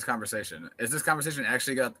farther in this conversation, is this conversation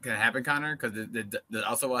actually gonna happen, Connor? Because it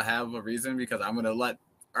also will have a reason. Because I'm gonna let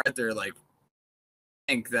Arthur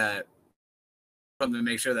think that something to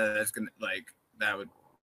make sure that it's gonna that would.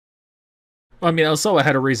 Well, I mean, Alsoa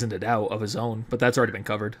had a reason to doubt of his own, but that's already been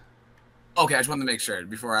covered. Okay, I just wanted to make sure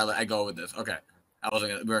before I go with this. Okay,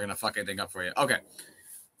 we were gonna fuck anything up for you. Okay,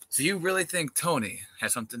 so you really think Tony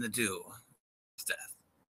has something to do with his death?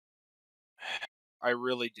 I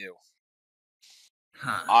really do.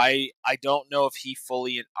 Huh. I don't know if he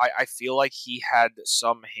fully. I feel like he had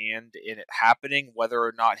some hand in it happening. Whether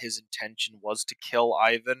or not his intention was to kill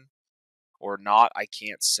Ivan or not, I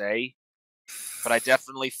can't say. But I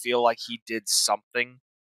definitely feel like he did something,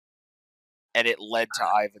 and it led to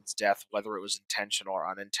Ivan's death, whether it was intentional or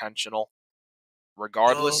unintentional.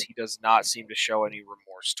 Regardless, Well, he does not seem to show any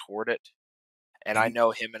remorse toward it. And I know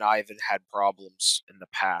him and Ivan had problems in the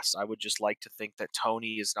past. I would just like to think that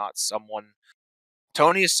Tony is someone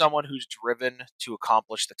who's driven to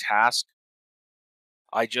accomplish the task.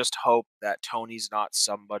 I just hope that Tony's not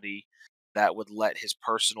somebody that would let his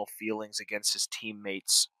personal feelings against his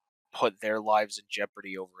teammates put their lives in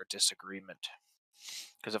jeopardy over a disagreement.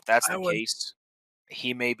 Because if that's the case,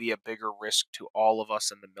 he may be a bigger risk to all of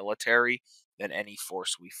us in the military than any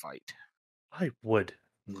force we fight. I would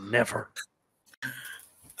never.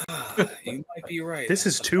 You might be right. This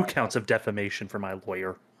is 2 counts of defamation for my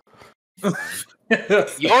lawyer.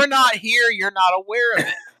 You're not here. You're not aware of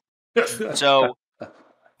it. So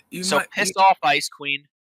piss off, Ice Queen.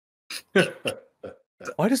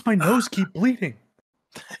 Why does my nose keep bleeding?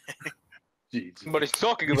 Somebody's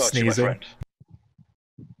talking about you, my sneezing. friend.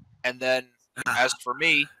 And then, as for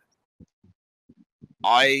me,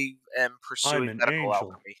 I am pursuing medical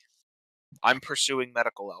alchemy. I'm pursuing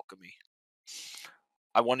medical alchemy.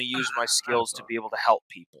 I want to use my skills to be able to help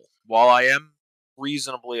people. While I am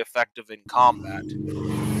reasonably effective in combat,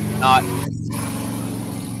 not.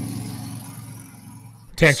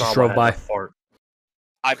 Tank just drove by.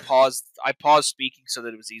 I paused speaking so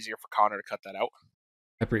that it was easier for Connor to cut that out.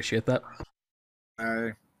 I appreciate that.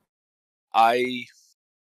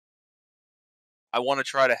 I want to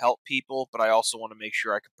try to help people, but I also want to make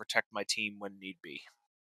sure I can protect my team when need be.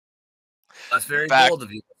 That's very bold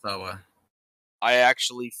of you, Sawa. I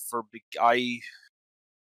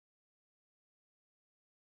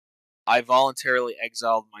voluntarily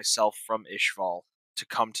exiled myself from Ishval to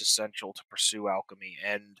come to Central to pursue alchemy,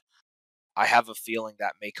 and I have a feeling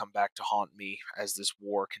that may come back to haunt me as this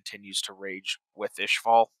war continues to rage with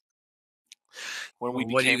Ishval. What are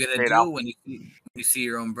you gonna do when you see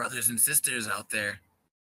your own brothers and sisters out there?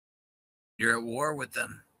 You're at war with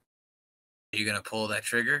them. Are you gonna pull that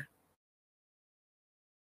trigger?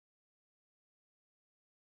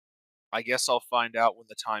 I guess I'll find out when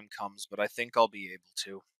the time comes, but I think I'll be able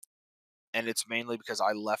to. And it's mainly because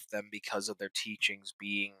I left them because of their teachings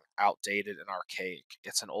being outdated and archaic.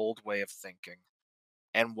 It's an old way of thinking.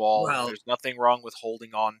 And while there's nothing wrong with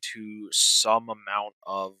holding on to some amount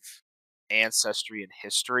of ancestry and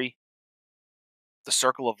history, the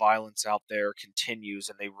circle of violence out there continues,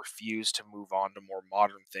 and they refuse to move on to more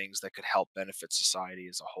modern things that could help benefit society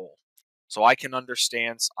as a whole. So I can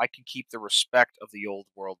understand, I can keep the respect of the old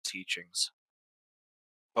world teachings,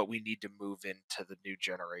 but we need to move into the new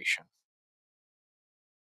generation.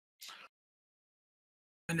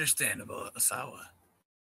 Understandable, Asawa.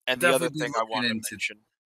 And the other thing I want to mention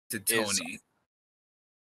is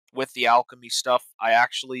with the alchemy stuff, I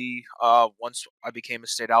actually, once I became a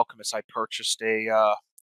state alchemist, I purchased an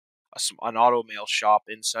auto mail shop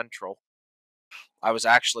in Central. I was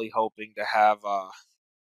actually hoping to have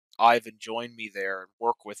Ivan join me there and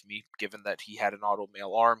work with me, given that he had an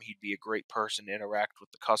automail arm. He'd be a great person to interact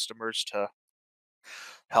with the customers to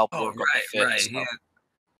help Oh, work on the fit and right. stuff.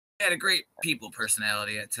 He had a great people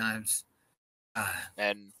personality at times.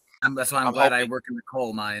 And That's why I'm I'm glad I hoping- work in the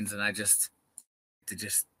coal mines and I just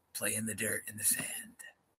play in the dirt and the sand.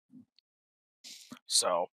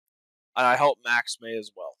 So, and I hope Max may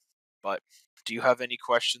as well. But do you have any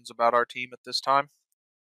questions about our team at this time?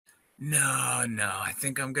 No. I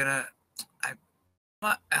think I'm gonna.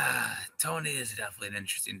 Tony is definitely an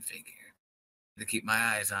interesting figure. To keep my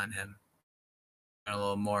eyes on him. Learn a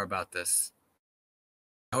little more about this.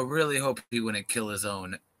 I really hope he wouldn't kill his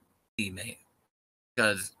own teammate.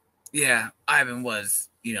 Because, yeah, Ivan was,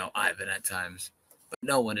 Ivan at times. But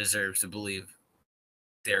no one deserves to believe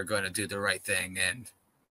they're going to do the right thing and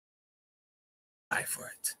die for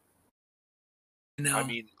it. I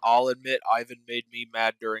mean, I'll admit Ivan made me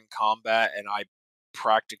mad during combat, and I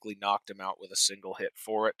practically knocked him out with a single hit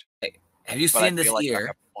for it. Hey, have you But seen I this feel like I ear?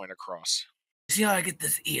 got the point across. See how I get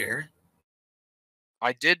this ear?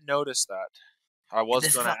 I did notice that. I was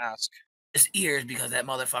This going to ask. This ear is because that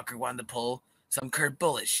motherfucker wanted to pull some Kurt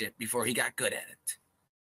Bullet shit before he got good at it.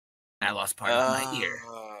 I lost part of my ear.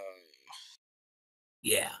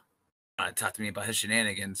 Yeah. Talk to me about his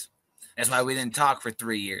shenanigans. That's why we didn't talk for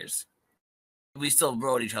 3 years. We still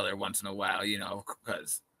wrote each other once in a while,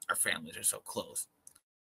 because our families are so close.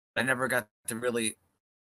 I never got to really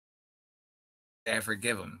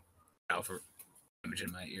forgive him for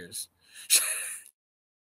damaging my ears.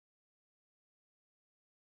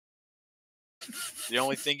 The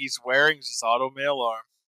only thing he's wearing is his automail arm.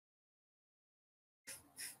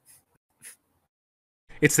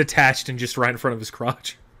 It's attached and just right in front of his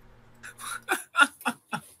crotch.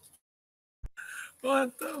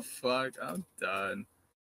 What the fuck? I'm done.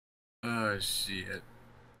 Oh, shit.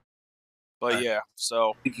 But yeah,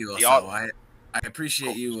 so... Thank you, also. I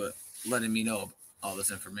appreciate you letting me know all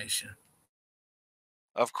this information.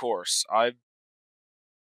 Of course. I'm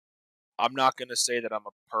not going to say that I'm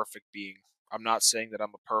a perfect being. I'm not saying that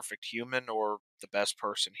I'm a perfect human or the best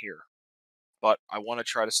person here. But I want to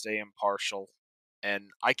try to stay impartial,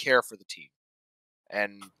 and I care for the team.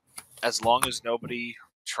 And as long as nobody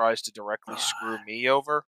tries to directly screw me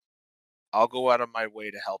over, I'll go out of my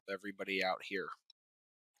way to help everybody out here.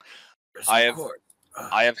 I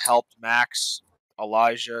have helped Max,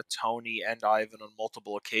 Elijah, Tony, and Ivan on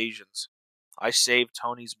multiple occasions. I saved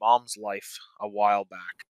Tony's mom's life a while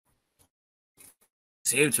back.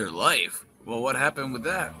 Saved her life? Well, what happened with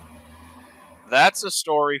that? That's a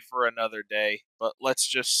story for another day, but let's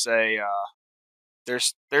just say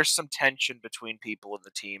there's some tension between people in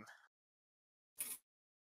the team.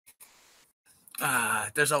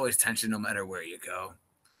 There's always tension no matter where you go.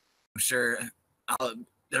 I'm sure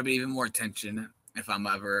there'll be even more tension if I'm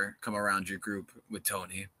ever come around your group with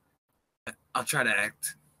Tony. I'll try to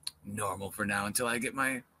act normal for now until I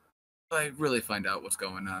really find out what's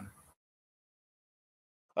going on.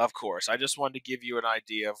 Of course. I just wanted to give you an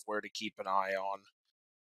idea of where to keep an eye on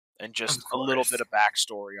and just a little bit of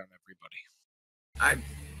backstory on everybody. I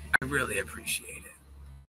really appreciate it.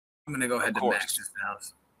 I'm going to go ahead to Max's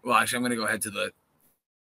house. Well, actually, I'm going to go ahead to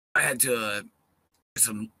I had to get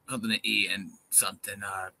something to eat and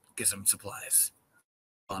get some supplies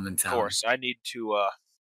while I'm in town. Of course. I need to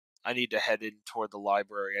head in toward the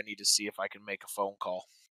library. I need to see if I can make a phone call.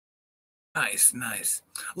 Nice.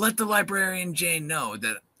 Let the librarian Jane know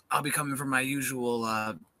that I'll be coming for my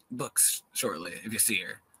usual books shortly, if you see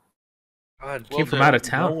her. God, came from out of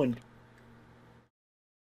town.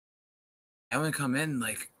 I wouldn't come in,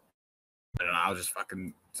 I don't know, I was just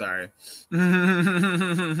fucking, sorry.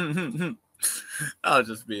 I was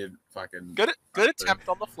just being fucking... Good attempt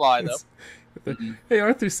on the fly, though. Hey,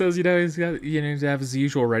 Arthur says, he's got, to have his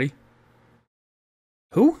usual ready.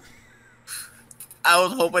 Who? I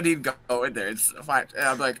was hoping he'd go in there. It's fine.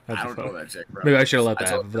 I'm like, I don't know that chick, bro. Maybe I should have let that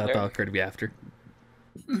happen, but that thought occurred to be after.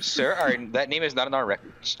 Sir, that name is not in our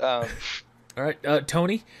records. All right,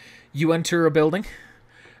 Tony, you enter a building.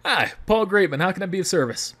 Hi, Paul Grapeman. How can I be of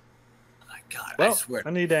service? Oh my God, well, I swear.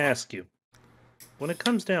 I need to ask you. When it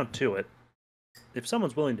comes down to it, if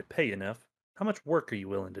someone's willing to pay enough, how much work are you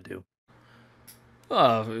willing to do?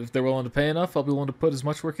 If they're willing to pay enough, I'll be willing to put as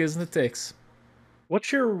much work as it takes.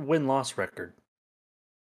 What's your win-loss record?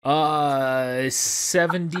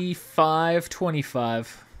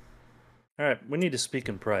 75-25. All right, we need to speak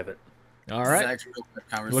in private. All right.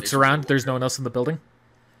 Looks around. There's no one else in the building.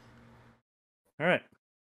 All right.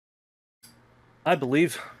 I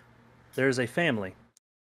believe there's a family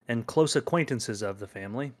and close acquaintances of the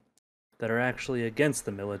family that are actually against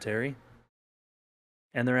the military,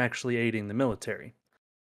 and they're actually aiding the military.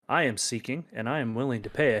 I am seeking, and I am willing to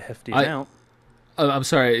pay a hefty amount. I'm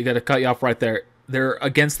sorry, I got to cut you off right there. They're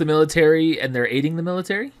against the military and they're aiding the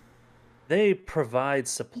military? They provide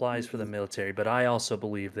supplies for the military, but I also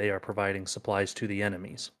believe they are providing supplies to the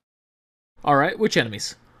enemies. All right, which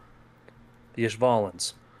enemies? The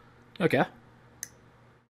Ishvalans. Okay.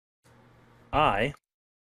 I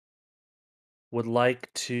would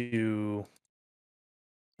like to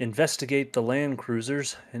investigate the land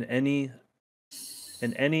cruisers and any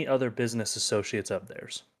other business associates of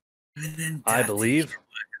theirs. I believe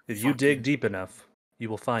if you dig deep enough, you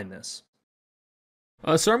will find this.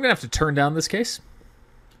 So I'm going to have to turn down this case.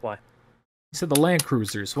 Why? You said the land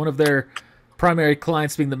cruisers. One of their primary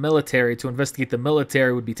clients being the military. To investigate the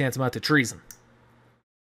military would be tantamount to treason.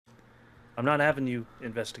 I'm not having you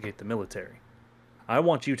investigate the military. I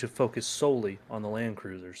want you to focus solely on the land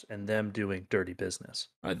cruisers and them doing dirty business.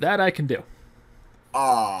 That I can do.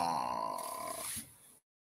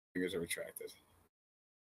 Fingers are retracted.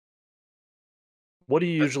 What do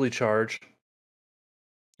you usually charge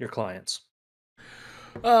your clients?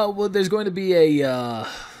 Well, there's going to be a,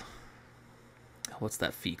 what's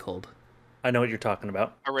that fee called? I know what you're talking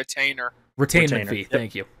about. A retainer. Retainment fee, Yep.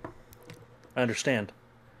 thank you. I understand.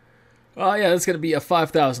 Yeah, it's going to be a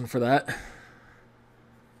 5,000 for that.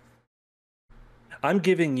 I'm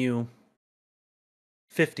giving you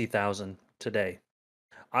 50,000 today.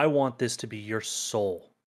 I want this to be your sole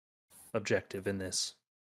objective in this.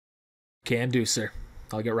 Can do, sir.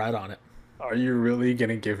 I'll get right on it. Are you really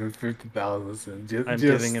gonna give him 50,000? I'm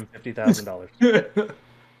giving him $50,000.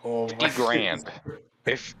 Oh my 50 grand.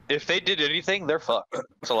 If they did anything, they're fucked.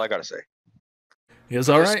 That's all I gotta say. He was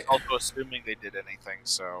all Just right. Also assuming they did anything,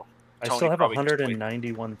 so I Tony still have probably just wait.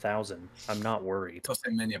 191,000. I'm not worried.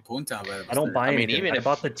 I don't buy I mean, anything. even I if-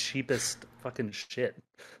 bought the cheapest fucking shit.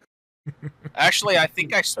 Actually, I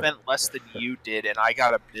think I spent less than you did, and I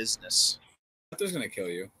got a business. Arthur's gonna kill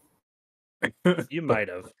you. You might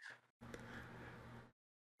have.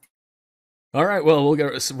 All right, well, we'll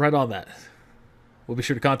get right on that. We'll be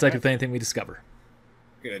sure to contact you with anything we discover.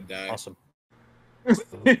 You're gonna die. Awesome.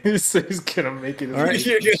 He's gonna make it. All right.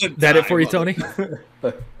 You're gonna That it die, for you, mother-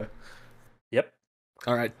 Tony? Yep.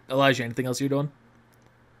 All right. Elijah, anything else you're doing?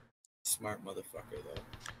 Smart motherfucker, though.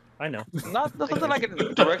 I know. Nothing that I can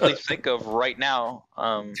directly think of right now.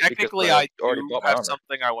 Technically, because I already do bought my have armor.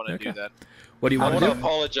 something I want to do Okay. then. What do you I want want to to do?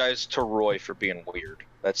 apologize to Roy for being weird.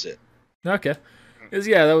 That's it. Okay. 'Cause,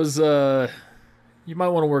 yeah, that was, you might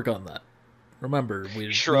want to work on that. Remember, we might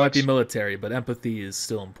be Shrugs. military, but empathy is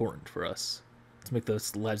still important for us to make the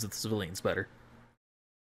lives of the civilians better.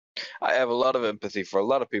 I have a lot of empathy for a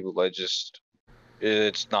lot of people.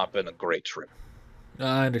 It's not been a great trip.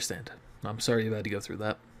 I understand. I'm sorry you had to go through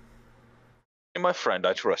that. You're my friend.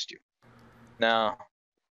 I trust you. Now,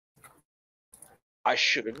 I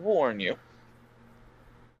should warn you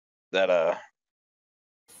that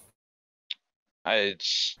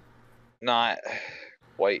it's not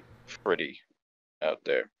quite pretty out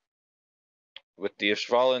there with the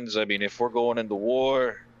Ishvalans. I mean, if we're going into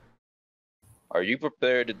war, are you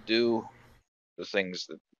prepared to do the things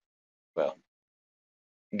that, well,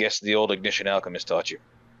 I guess the old Ignition Alchemist taught you?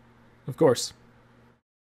 Of course.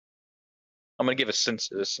 I'm gonna give a sense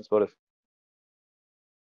motive.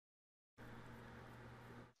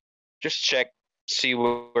 Just check, see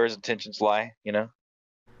where his intentions lie. You know.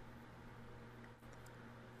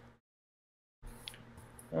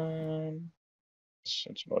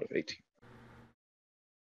 Sense motive 18.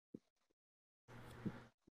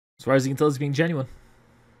 As far as you can tell, he's being genuine.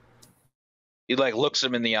 He like looks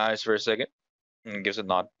him in the eyes for a second and gives a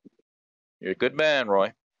nod. You're a good man,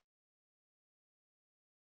 Roy.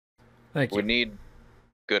 Thank We you. need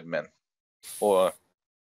good men, or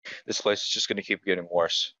this place is just gonna keep getting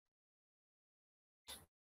worse.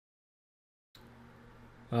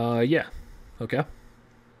 Yeah. Okay.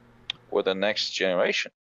 We're the next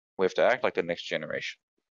generation. We have to act like the next generation.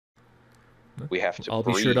 We have to. I'll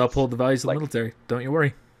be sure breathe. to uphold the values of like- the military. Don't you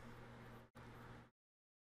worry.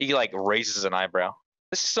 He like raises an eyebrow.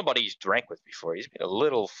 This is somebody he's drank with before. He's been a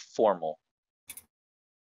little formal.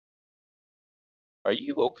 Are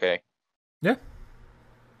you okay? Yeah.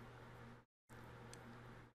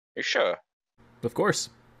 You're sure? Of course.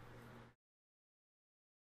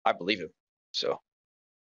 I believe him. So.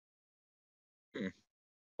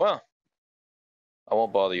 Well, I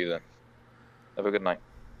won't bother you then. Have a good night.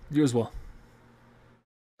 You as well.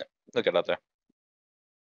 Look it out there.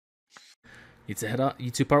 You two head out. You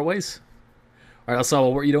two part ways. All right,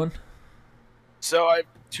 Alsawa, what are you doing? So I have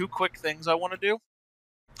two quick things I want to do.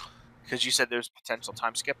 Because you said there's potential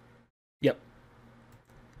time skip. Yep.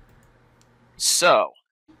 So,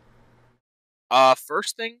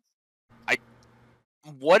 First thing,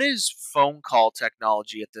 what is phone call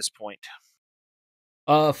technology at this point?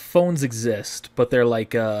 Phones exist, but they're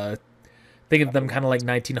like think of them kind of like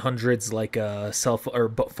 1900s, like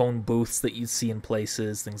phone booths that you see in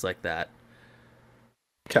places, things like that.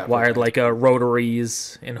 Wired like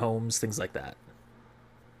rotaries in homes, things like that.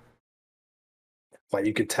 Like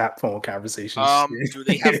you could tap phone conversations. Do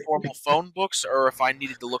they have formal phone books, or if I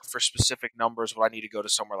needed to look for specific numbers, would I need to go to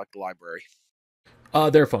somewhere like the library?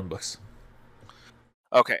 They're phone books.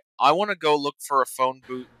 Okay, I want to go look for a phone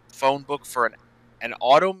book for an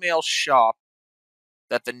auto mail shop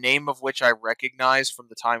that the name of which I recognize from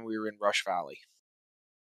the time we were in Rush Valley,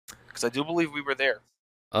 because I do believe we were there.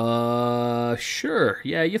 Sure.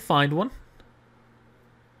 Yeah, you find one.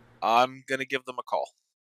 I'm gonna give them a call.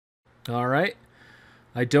 All right.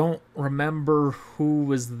 I don't remember who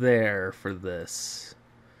was there for this.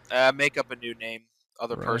 Make up a new name.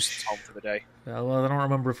 Other person's home for the day. Well, I don't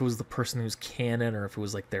remember if it was the person who's canon or if it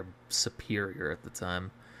was like their superior at the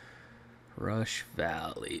time. Rush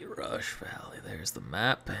Valley. There's the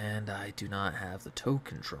map, and I do not have the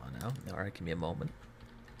token drawn out. All right, give me a moment.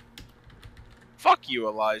 Fuck you,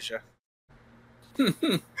 Elijah.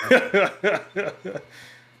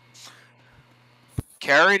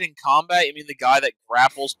 Carried in combat? You mean the guy that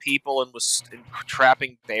grapples people and was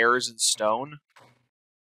trapping bears in stone?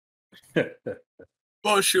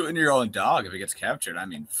 Well, shooting your own dog if it gets captured. I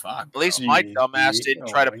mean, fuck. At least my dumbass didn't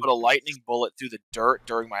try to put a lightning bullet through the dirt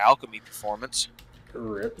during my alchemy performance.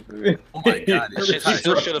 Oh my god. Shit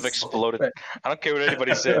still should have exploded. I don't care what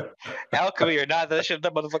anybody said. Alchemy or not, that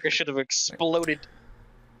motherfucker should have exploded.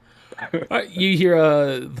 You hear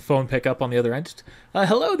the phone pick up on the other end.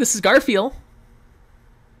 Hello, this is Garfield.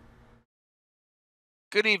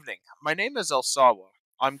 Good evening. My name is Elsawa.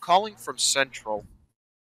 I'm calling from Central.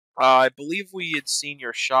 I believe we had seen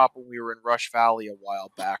your shop when we were in Rush Valley a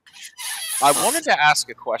while back. I wanted to ask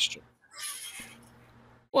a question.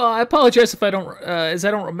 Well, I apologize if I don't, as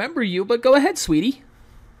I don't remember you, but go ahead, sweetie.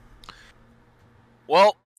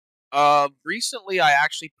 Well, recently I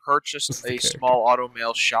actually purchased a small auto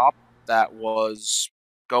mail shop that was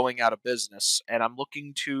going out of business, and I'm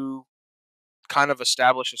looking to kind of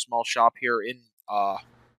establish a small shop here in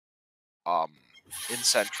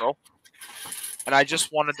Central. And I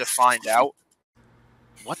just wanted to find out,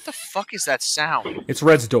 what the fuck is that sound? It's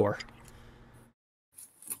Red's door.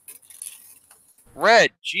 Red,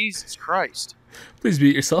 Jesus Christ. Please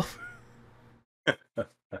mute yourself.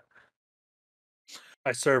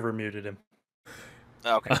 I server muted him.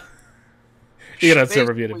 Okay. You can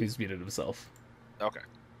server mute if he's muted himself. Okay.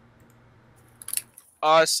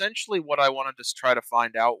 Essentially what I wanted to try to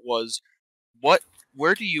find out was,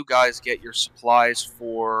 where do you guys get your supplies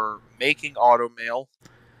for making auto mail,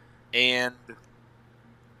 and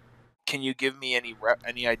can you give me any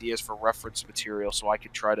ideas for reference material so I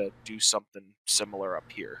could try to do something similar up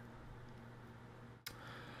here?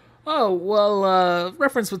 Oh, well,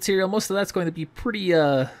 reference material, most of that's going to be pretty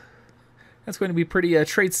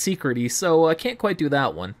trade secret-y, so I can't quite do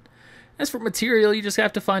that one. As for material, you just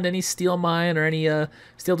have to find any steel mine or any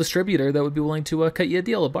steel distributor that would be willing to cut you a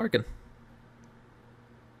deal, a bargain.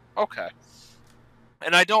 Okay.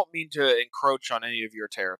 And I don't mean to encroach on any of your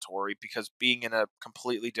territory, because being in a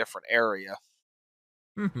completely different area,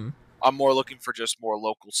 I'm more looking for just more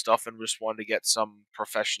local stuff and just wanted to get some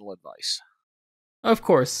professional advice. Of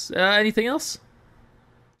course. Anything else?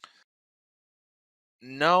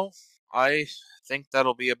 No, I think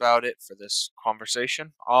that'll be about it for this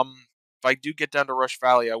conversation. If I do get down to Rush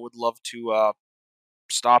Valley, I would love to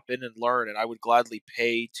stop in and learn, and I would gladly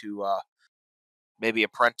pay to maybe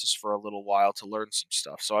apprentice for a little while to learn some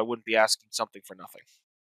stuff, so I wouldn't be asking something for nothing.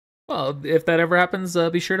 Well, if that ever happens,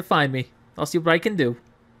 be sure to find me. I'll see what I can do.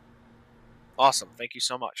 Awesome. Thank you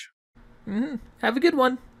so much. Have a good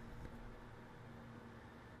one.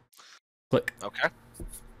 Click. Okay.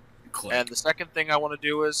 Click. And the second thing I want to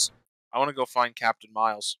do is, I want to go find Captain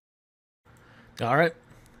Miles. All right.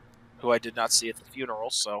 Who I did not see at the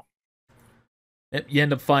funeral, so... Yep, you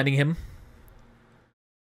end up finding him.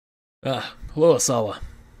 Hello, Asawa.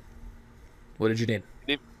 What did you need?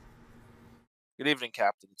 Good evening,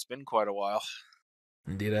 Captain. It's been quite a while.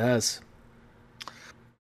 Indeed it has.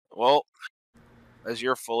 Well, as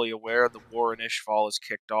you're fully aware, the war in Ishval has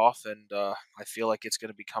kicked off, and I feel like it's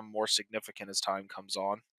going to become more significant as time comes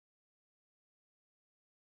on.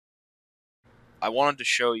 I wanted to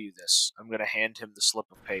show you this. I'm going to hand him the slip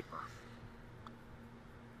of paper.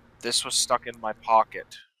 This was stuck in my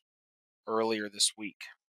pocket earlier this week.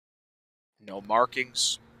 No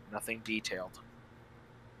markings, nothing detailed.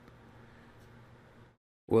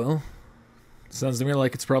 Well, Sounds to me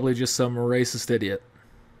like it's probably just some racist idiot.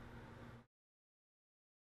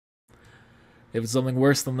 If it's something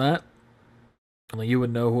worse than that, only you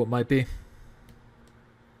would know who it might be.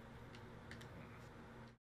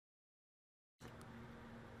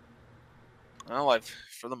 Well, I've,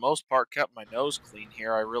 for the most part, kept my nose clean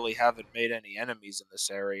here. I really haven't made any enemies in this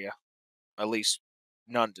area. At least,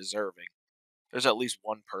 none deserving. There's at least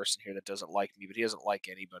one person here that doesn't like me, but he doesn't like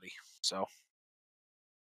anybody, so...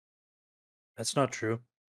 That's not true.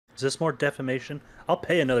 Is this more defamation? I'll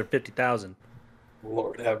pay another 50,000.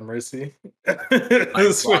 Lord have mercy. My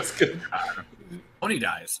This God. was good. When he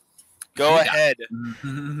dies. Go He ahead. dies.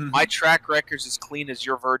 My track record's as clean as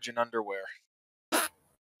your virgin underwear.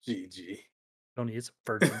 GG. Tony is a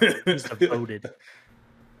virgin. He's devoted.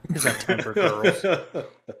 He's a temper, girls.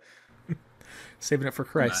 Saving it for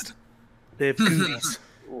Christ. They have cooties.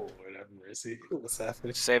 Oh, Lord have mercy. What's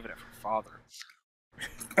happening? Saving it for father.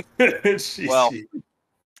 GG. Well,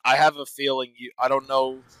 I have a feeling I don't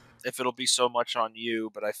know if it'll be so much on you,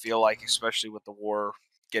 but I feel like, especially with the war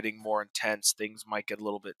getting more intense, things might get a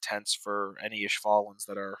little bit tense for any Ishvalans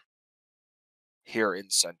that are here in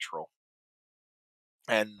Central.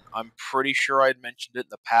 And I'm pretty sure I'd mentioned it in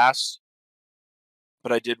the past,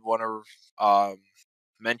 but I did want to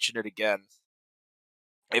mention it again.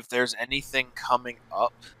 If there's anything coming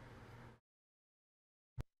up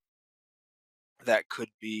that could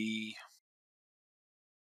be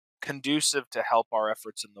conducive to help our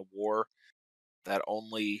efforts in the war, that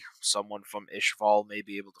only someone from Ishval may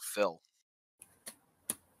be able to fill,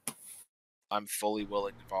 I'm fully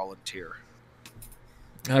willing to volunteer.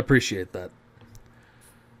 I appreciate that.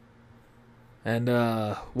 And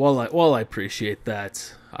while I appreciate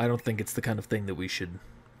that, I don't think it's the kind of thing that we should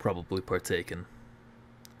probably partake in.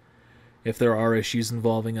 If there are issues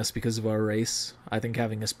involving us because of our race, I think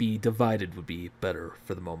having us be divided would be better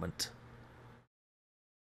for the moment.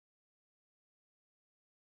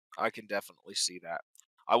 I can definitely see that.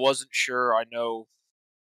 I wasn't sure. I know,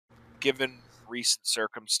 given recent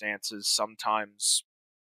circumstances, sometimes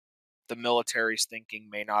the military's thinking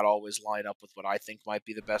may not always line up with what I think might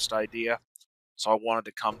be the best idea. So I wanted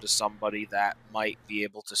to come to somebody that might be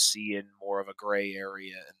able to see in more of a gray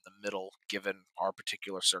area in the middle, given our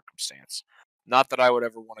particular circumstance. Not that I would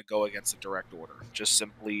ever want to go against a direct order, just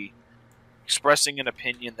simply expressing an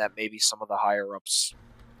opinion that maybe some of the higher-ups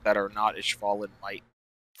that are not Ishvalan might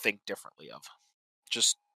think differently of.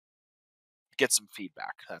 Just get some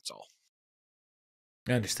feedback, that's all.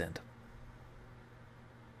 I understand.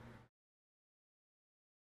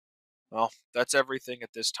 Well, that's everything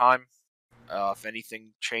at this time. If anything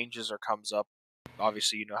changes or comes up,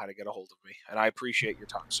 obviously you know how to get a hold of me. And I appreciate your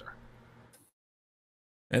time, sir.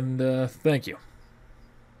 And thank you.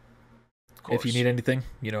 Of course. If you need anything,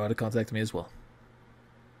 you know how to contact me as well.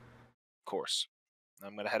 Of course.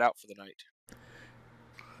 I'm going to head out for the night.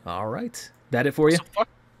 All right. That it for you?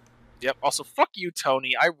 Also, fuck you,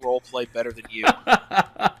 Tony. I roleplay better than you.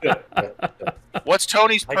 What's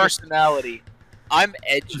Tony's personality? I'm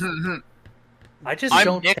edgy. I just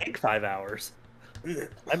don't take 5 hours.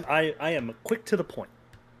 I am quick to the point.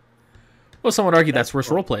 Well, some would argue that's worse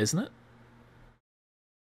roleplay, isn't it?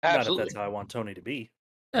 Absolutely. Not if that's how I want Tony to be.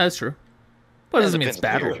 Yeah, that's true. But it doesn't mean it's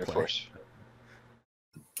bad Of roleplay. course.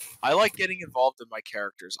 I like getting involved in my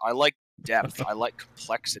characters. I like depth. I like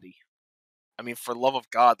complexity. I mean, for love of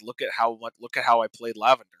God, look at how I played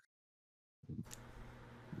Lavender.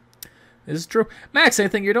 This is true. Max,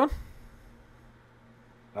 anything you're doing?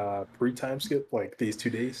 Pre-time skip, like these 2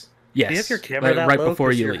 days? Yes. Do you have your camera that right low before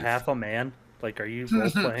 'cause you you're leave. half a man? Like, are you role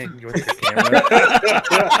playing with your camera?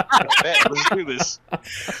 Man, let's do this.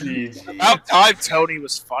 GG. About time Tony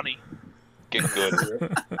was funny. Get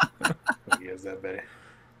good. He has that better.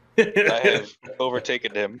 I have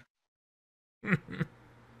overtaken him.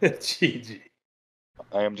 GG.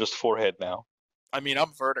 I am just forehead now. I mean,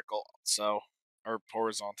 I'm vertical, or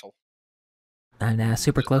horizontal. I'm now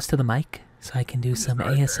super close to the mic, so I can do some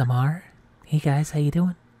ASMR. Hey guys, how you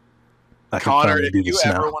doing? I can Connor, finally do this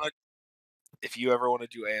now. if you ever want to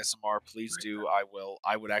do ASMR, please do. I will.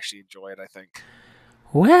 I would actually enjoy it, I think.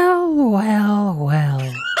 Well.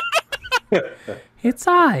 It's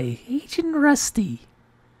I, Agent Rusty.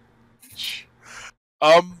 So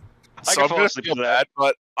can I'm fall gonna asleep feel to that. bad,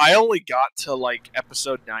 but I only got to like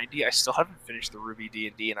episode 90. I still haven't finished the Ruby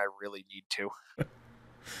D&D, and I really need to.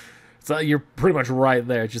 So you're pretty much right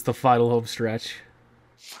there, just the final home stretch.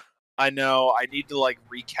 I know. I need to like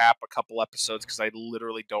recap a couple episodes because I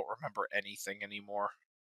literally don't remember anything anymore.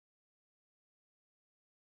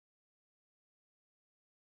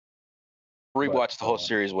 Rewatch the whole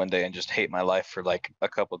series one day and just hate my life for like a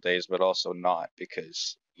couple days, but also not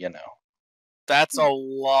because, That's a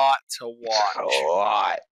lot to watch. A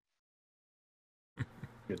lot.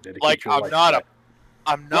 Like I'm not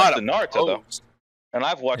Watch the Naruto though, opposed. and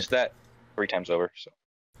I've watched that 3 times over. So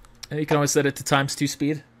And you can always set it to ×2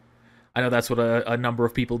 speed. I know that's what a number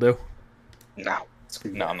of people do. no,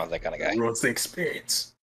 I'm not that kind of guy. Ruins the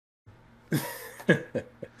experience.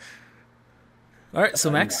 All right, so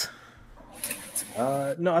Max.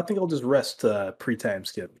 No, I think I'll just rest pre-time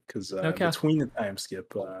skip because Okay. between the time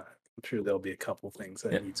skip, I'm sure there'll be a couple things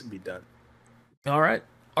that Yep. need to be done. All right,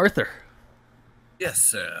 Arthur. Yes,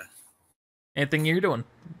 sir. Anything you're doing?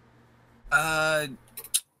 I'm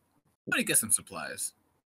gonna get some supplies.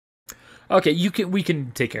 Okay, we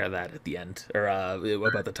can take care of that at the end, or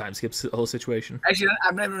about the time skips whole situation. Actually,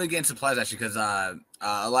 I'm not really getting supplies actually because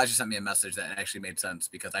Elijah sent me a message that actually made sense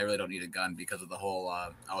because I really don't need a gun because of the whole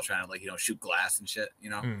I was trying to shoot glass and shit,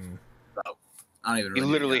 So I don't even. He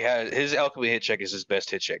Really literally need a gun. has his alchemy hit check is his best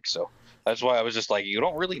hit check, so that's why I was just like, you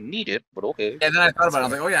don't really need it, but okay. And then I thought about it. I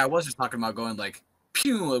was like, oh yeah, I was just talking about going like,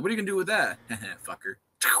 pew. What are you gonna do with that, fucker?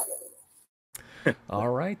 All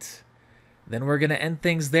right. Then we're going to end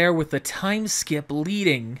things there with the time skip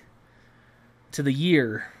leading to the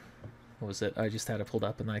year. What was it? I just had it pulled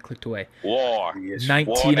up and then I clicked away. War.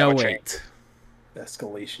 1908.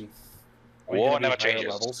 Escalation. War never changes.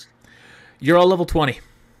 Levels? You're all level 20.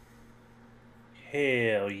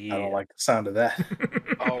 Hell yeah. I don't like the sound of that.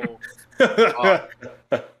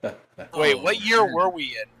 Wait, what year were we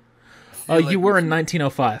in? Oh, you were in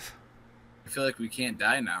 1905. I feel like we can't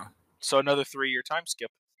die now. So another 3-year time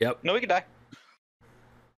skip. Yep. No, we can die.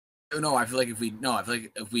 No, I feel like if we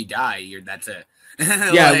if we die, that's it.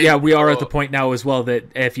 Yeah, we are at the point now as well that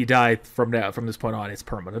if you die from this point on, it's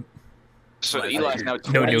permanent. So Eli's now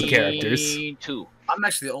No new characters. 22. I'm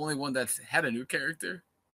actually the only one that's had a new character.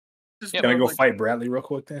 Can I go fight Bradley real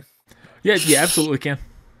quick then? Yeah, absolutely can.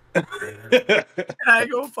 Can I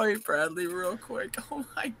go fight Bradley real quick? Oh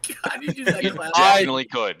my god, you just You definitely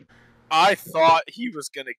could. I thought he was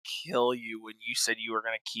gonna kill you when you said you were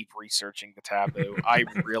gonna keep researching the taboo. I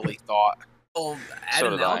really thought. Oh, So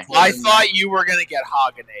did I. I thought you were gonna get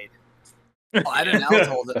Hagenade.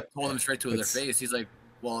 Adonal told him straight to their face. He's like,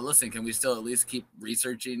 "Well, listen, can we still at least keep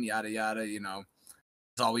researching? Yada yada. That's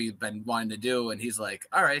all we've been wanting to do." And he's like,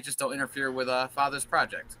 "All right, just don't interfere with Father's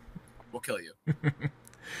project. We'll kill you."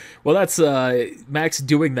 Well, that's Max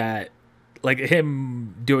doing that. Like,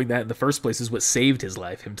 him doing that in the first place is what saved his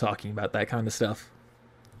life, him talking about that kind of stuff.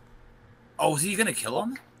 Oh, is he going to kill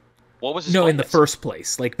him? What was his No, in the focus? first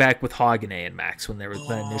place. Like, back with Hagane and Max when the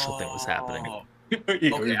initial thing was happening.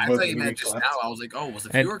 Okay, I thought you meant just now. I was like, oh, was the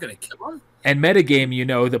viewer going to kill him? And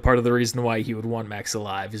metagame, that part of the reason why he would want Max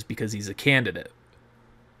alive is because he's a candidate.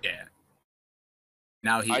 Yeah.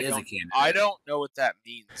 Now he is a candidate. I don't know what that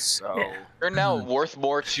means, so... Yeah. You're now worth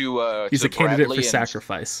more to He's to a candidate Bradley for and-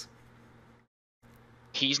 sacrifice.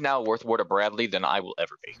 He's now worth more to Bradley than I will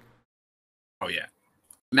ever be. Oh, yeah.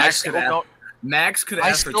 Max could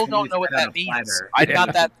I still don't know what that means. Platter. I'm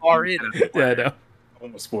not that far in. Yeah, I know. I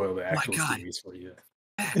almost spoiled the actual God. series for you.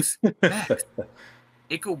 Max,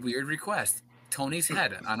 make a weird request. Tony's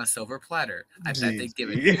head on a silver platter. I bet they give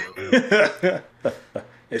it to you.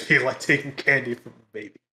 If you like taking candy from a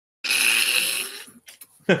baby.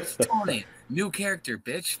 Tony, new character,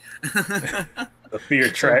 bitch. The fear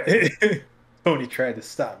tried. Tony tried to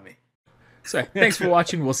stop me. So, thanks for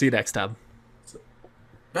watching. We'll see you next time.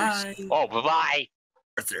 Bye. Oh, bye-bye.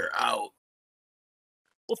 Arthur out.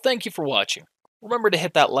 Well, thank you for watching. Remember to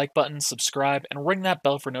hit that like button, subscribe, and ring that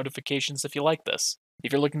bell for notifications if you like this.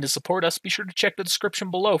 If you're looking to support us, be sure to check the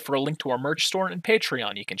description below for a link to our merch store and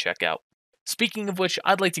Patreon you can check out. Speaking of which,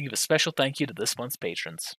 I'd like to give a special thank you to this month's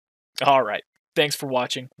patrons. Alright, thanks for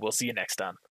watching. We'll see you next time.